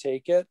I can't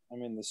take it. I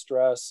mean, the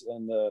stress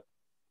and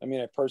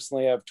I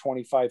personally have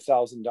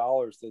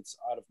 $25,000 that's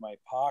out of my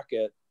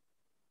pocket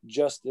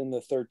just in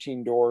the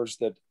 13 doors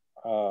that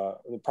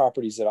the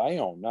properties that I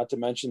own, not to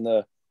mention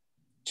the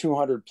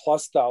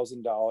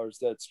 $200,000+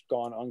 that's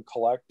gone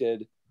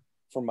uncollected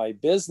from my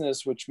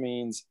business, which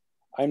means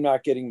I'm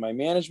not getting my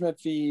management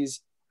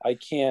fees. I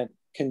can't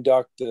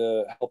conduct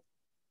the health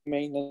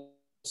maintenance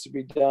to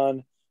be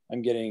done.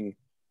 I'm getting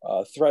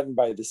threatened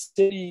by the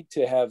city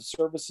to have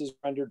services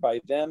rendered by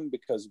them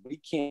because we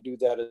can't do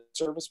that as a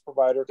service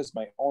provider because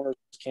my owners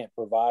can't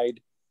provide.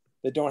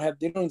 They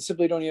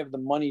simply don't have the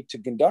money to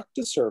conduct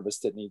the service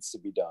that needs to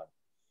be done.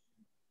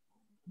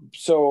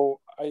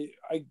 So I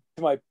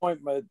to my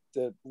point,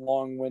 the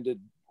long-winded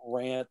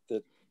rant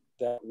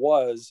that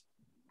was,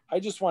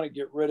 I just want to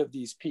get rid of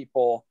these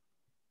people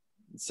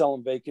and sell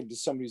them vacant to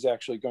somebody who's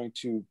actually going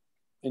to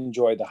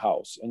enjoy the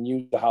house and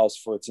use the house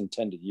for its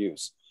intended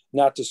use,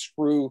 not to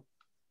screw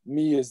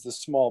me as the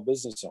small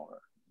business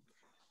owner.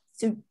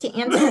 So to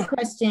answer the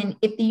question,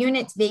 if the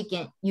unit's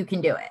vacant, you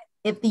can do it.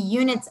 If the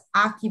unit's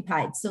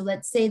occupied, so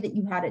let's say that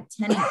you had a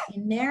tenant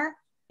in there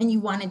and you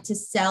wanted to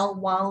sell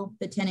while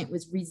the tenant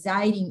was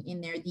residing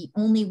in there, the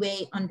only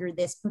way under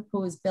this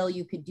proposed bill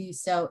you could do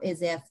so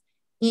is if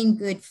in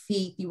good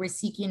faith you were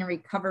seeking to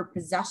recover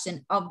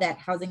possession of that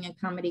housing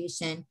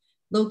accommodation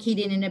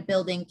located in a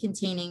building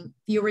containing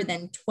fewer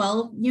than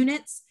 12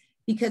 units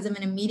because of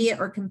an immediate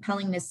or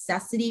compelling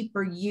necessity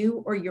for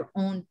you or your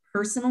own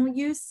personal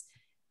use,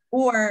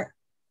 or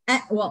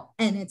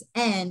and its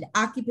end,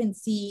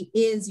 occupancy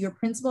is your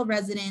principal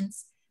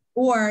residence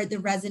or the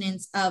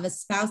residence of a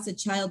spouse, a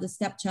child, a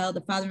stepchild,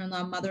 a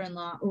father-in-law,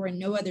 mother-in-law, or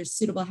no other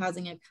suitable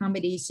housing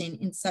accommodation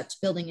in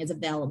such building is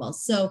available.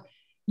 So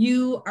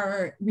you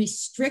are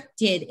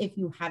restricted if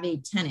you have a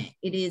tenant.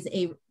 It is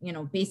a, you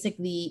know,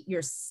 basically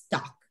you're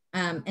stuck.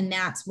 And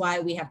that's why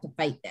we have to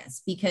fight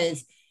this,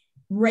 because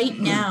right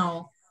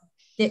now,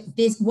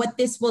 what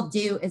this will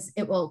do is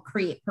it will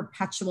create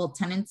perpetual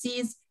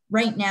tenancies.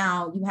 Right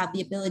now, you have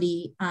the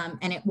ability,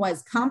 and it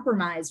was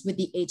compromised with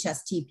the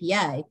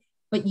HSTPA,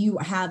 but you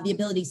have the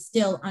ability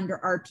still under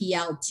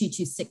RPL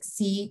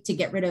 226C to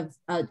get rid of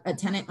a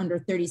tenant under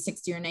 30,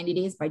 60, or 90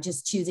 days by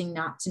just choosing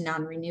not to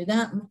non-renew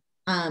them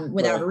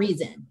without a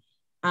reason.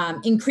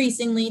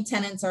 Increasingly,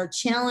 tenants are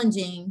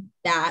challenging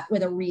that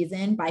with a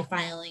reason by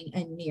filing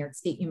a New York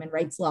State human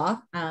rights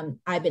law.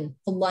 I've been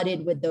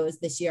flooded with those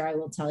this year, I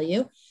will tell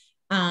you.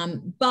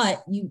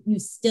 But you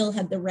still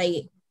have the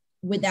right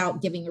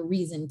without giving a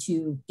reason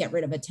to get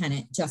rid of a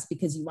tenant just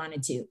because you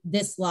wanted to.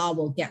 This law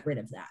will get rid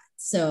of that.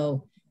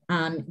 So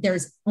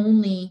there's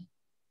only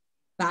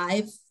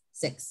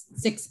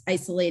six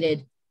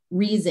isolated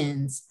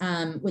reasons,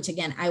 which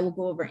again, I will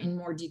go over in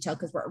more detail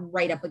because we're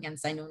right up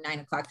against, I know 9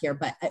 o'clock here,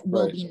 but it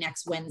will be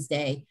next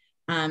Wednesday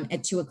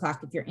at 2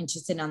 o'clock. If you're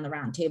interested on the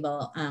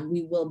roundtable,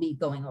 we will be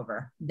going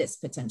over this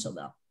potential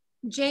bill.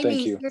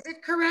 Jamie, is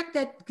it correct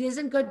that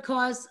isn't good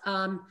cause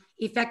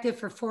effective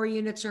for 4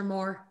 units or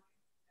more?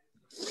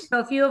 So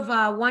if you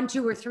have 1,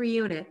 2, or 3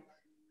 unit,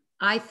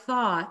 I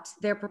thought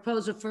their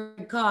proposal for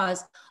good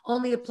cause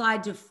only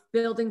applied to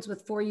buildings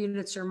with 4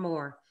 units or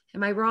more.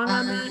 Am I wrong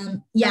on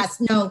that?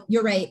 Yes, no,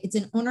 you're right. It's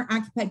an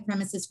owner-occupied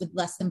premises with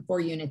less than 4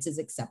 units is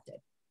accepted.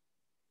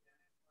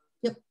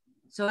 Yep.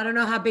 So I don't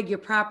know how big your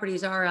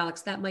properties are,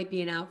 Alex. That might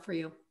be an out for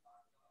you.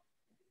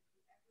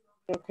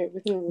 Okay.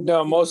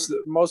 No,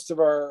 most of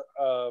our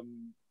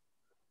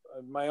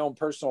my own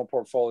personal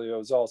portfolio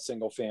is all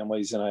single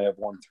families, and I have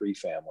 1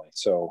 3-family.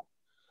 So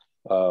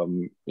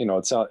you know,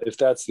 it's not, if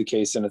that's the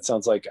case, then it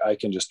sounds like I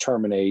can just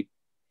terminate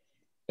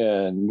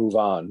and move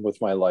on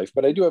with my life.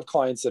 But I do have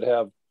clients that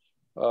have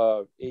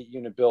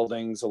 8-unit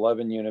buildings,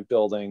 11-unit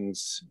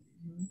buildings,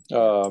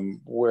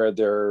 where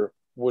there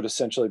would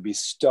essentially be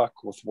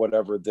stuck with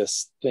whatever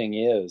this thing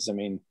is. I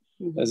mean,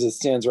 as it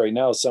stands right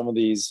now, some of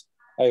these,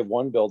 I have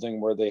one building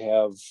where they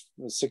have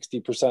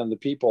 60% of the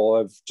people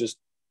have just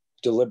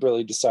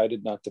deliberately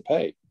decided not to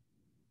pay.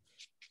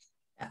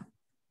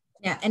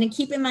 Yeah, and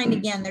keep in mind,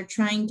 again, they're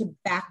trying to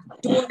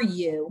backdoor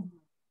you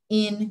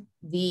in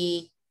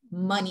the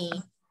money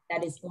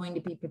that is going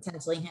to be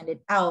potentially handed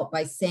out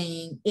by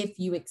saying, if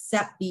you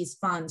accept these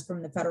funds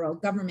from the federal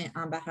government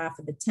on behalf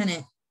of the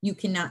tenant, you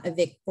cannot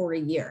evict for a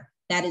year.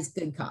 That is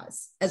good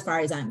cause, as far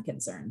as I'm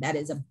concerned. That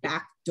is a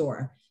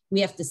backdoor.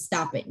 We have to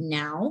stop it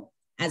now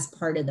as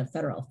part of the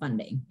federal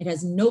funding. It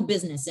has no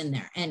business in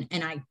there. And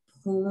I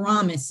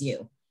promise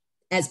you,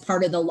 as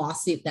part of the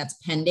lawsuit that's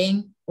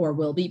pending or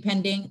will be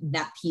pending,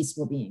 that piece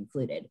will be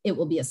included. It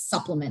will be a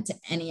supplement to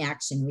any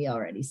action we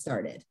already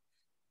started.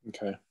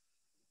 Okay.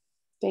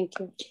 Thank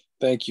you.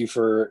 Thank you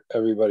for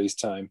everybody's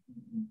time.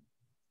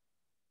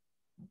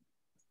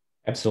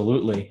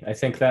 Absolutely. I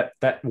think that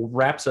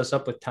wraps us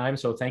up with time.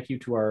 So thank you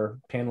to our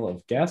panel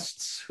of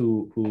guests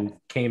who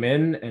came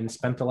in and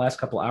spent the last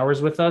couple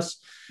hours with us.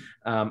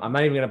 I'm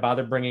not even going to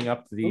bother bringing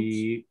up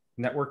the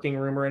networking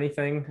room or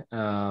anything.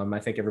 I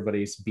think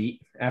everybody's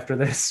beat after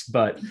this,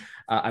 but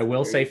I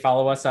will say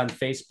follow us on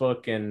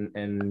Facebook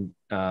and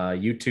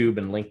YouTube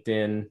and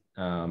LinkedIn.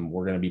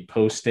 We're going to be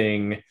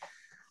posting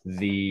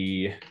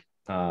the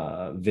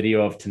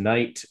video of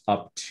tonight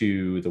up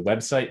to the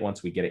website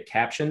once we get it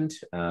captioned.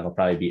 It'll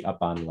probably be up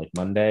on like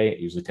Monday. It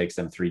usually takes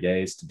them 3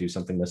 days to do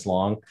something this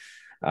long.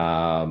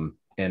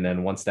 And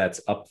then once that's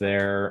up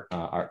there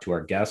to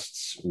our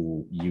guests,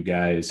 you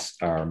guys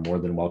are more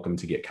than welcome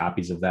to get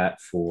copies of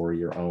that for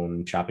your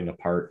own chopping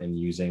apart and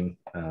using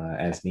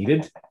as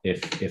needed,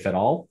 if at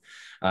all.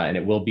 And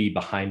it will be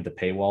behind the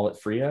paywall at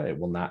FREIA. It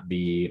will not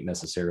be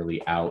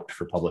necessarily out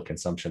for public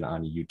consumption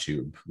on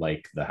YouTube,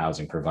 like the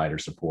housing provider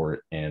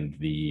support and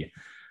the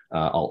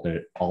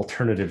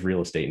alternative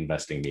real estate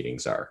investing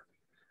meetings are.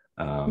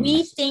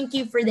 We thank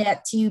you for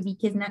that too,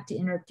 because not to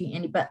interrupt you,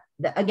 Andy, but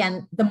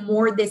again, the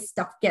more this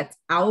stuff gets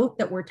out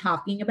that we're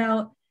talking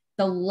about,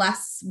 the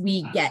less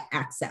we get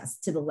access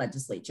to the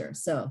legislature.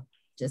 So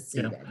just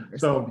so,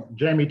 so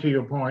Jamie, to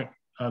your point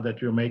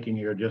that you're making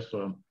here, just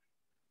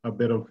a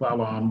bit of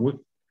follow on.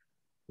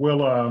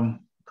 We'll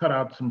cut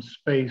out some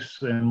space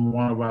in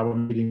one of our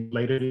meetings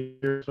later this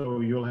year, so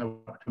you'll have an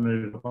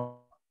opportunity to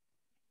call.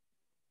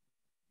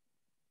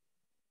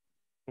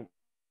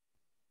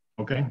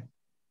 Okay.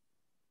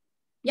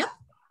 Yep.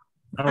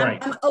 All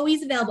right. I'm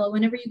always available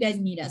whenever you guys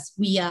need us.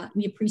 We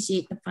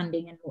appreciate the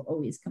funding and we'll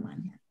always come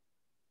on here.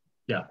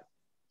 Yeah.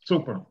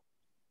 Super.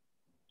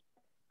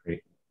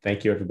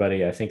 Thank you,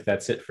 everybody. I think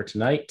that's it for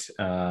tonight.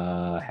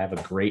 Have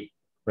a great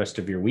rest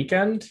of your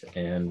weekend,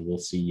 and we'll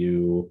see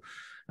you.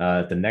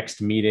 The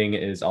next meeting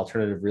is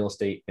Alternative Real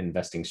Estate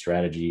Investing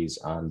Strategies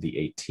on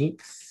the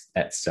 18th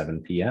at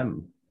 7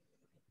 p.m.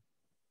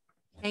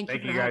 Thank you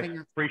for guys. having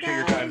us. Appreciate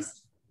your time.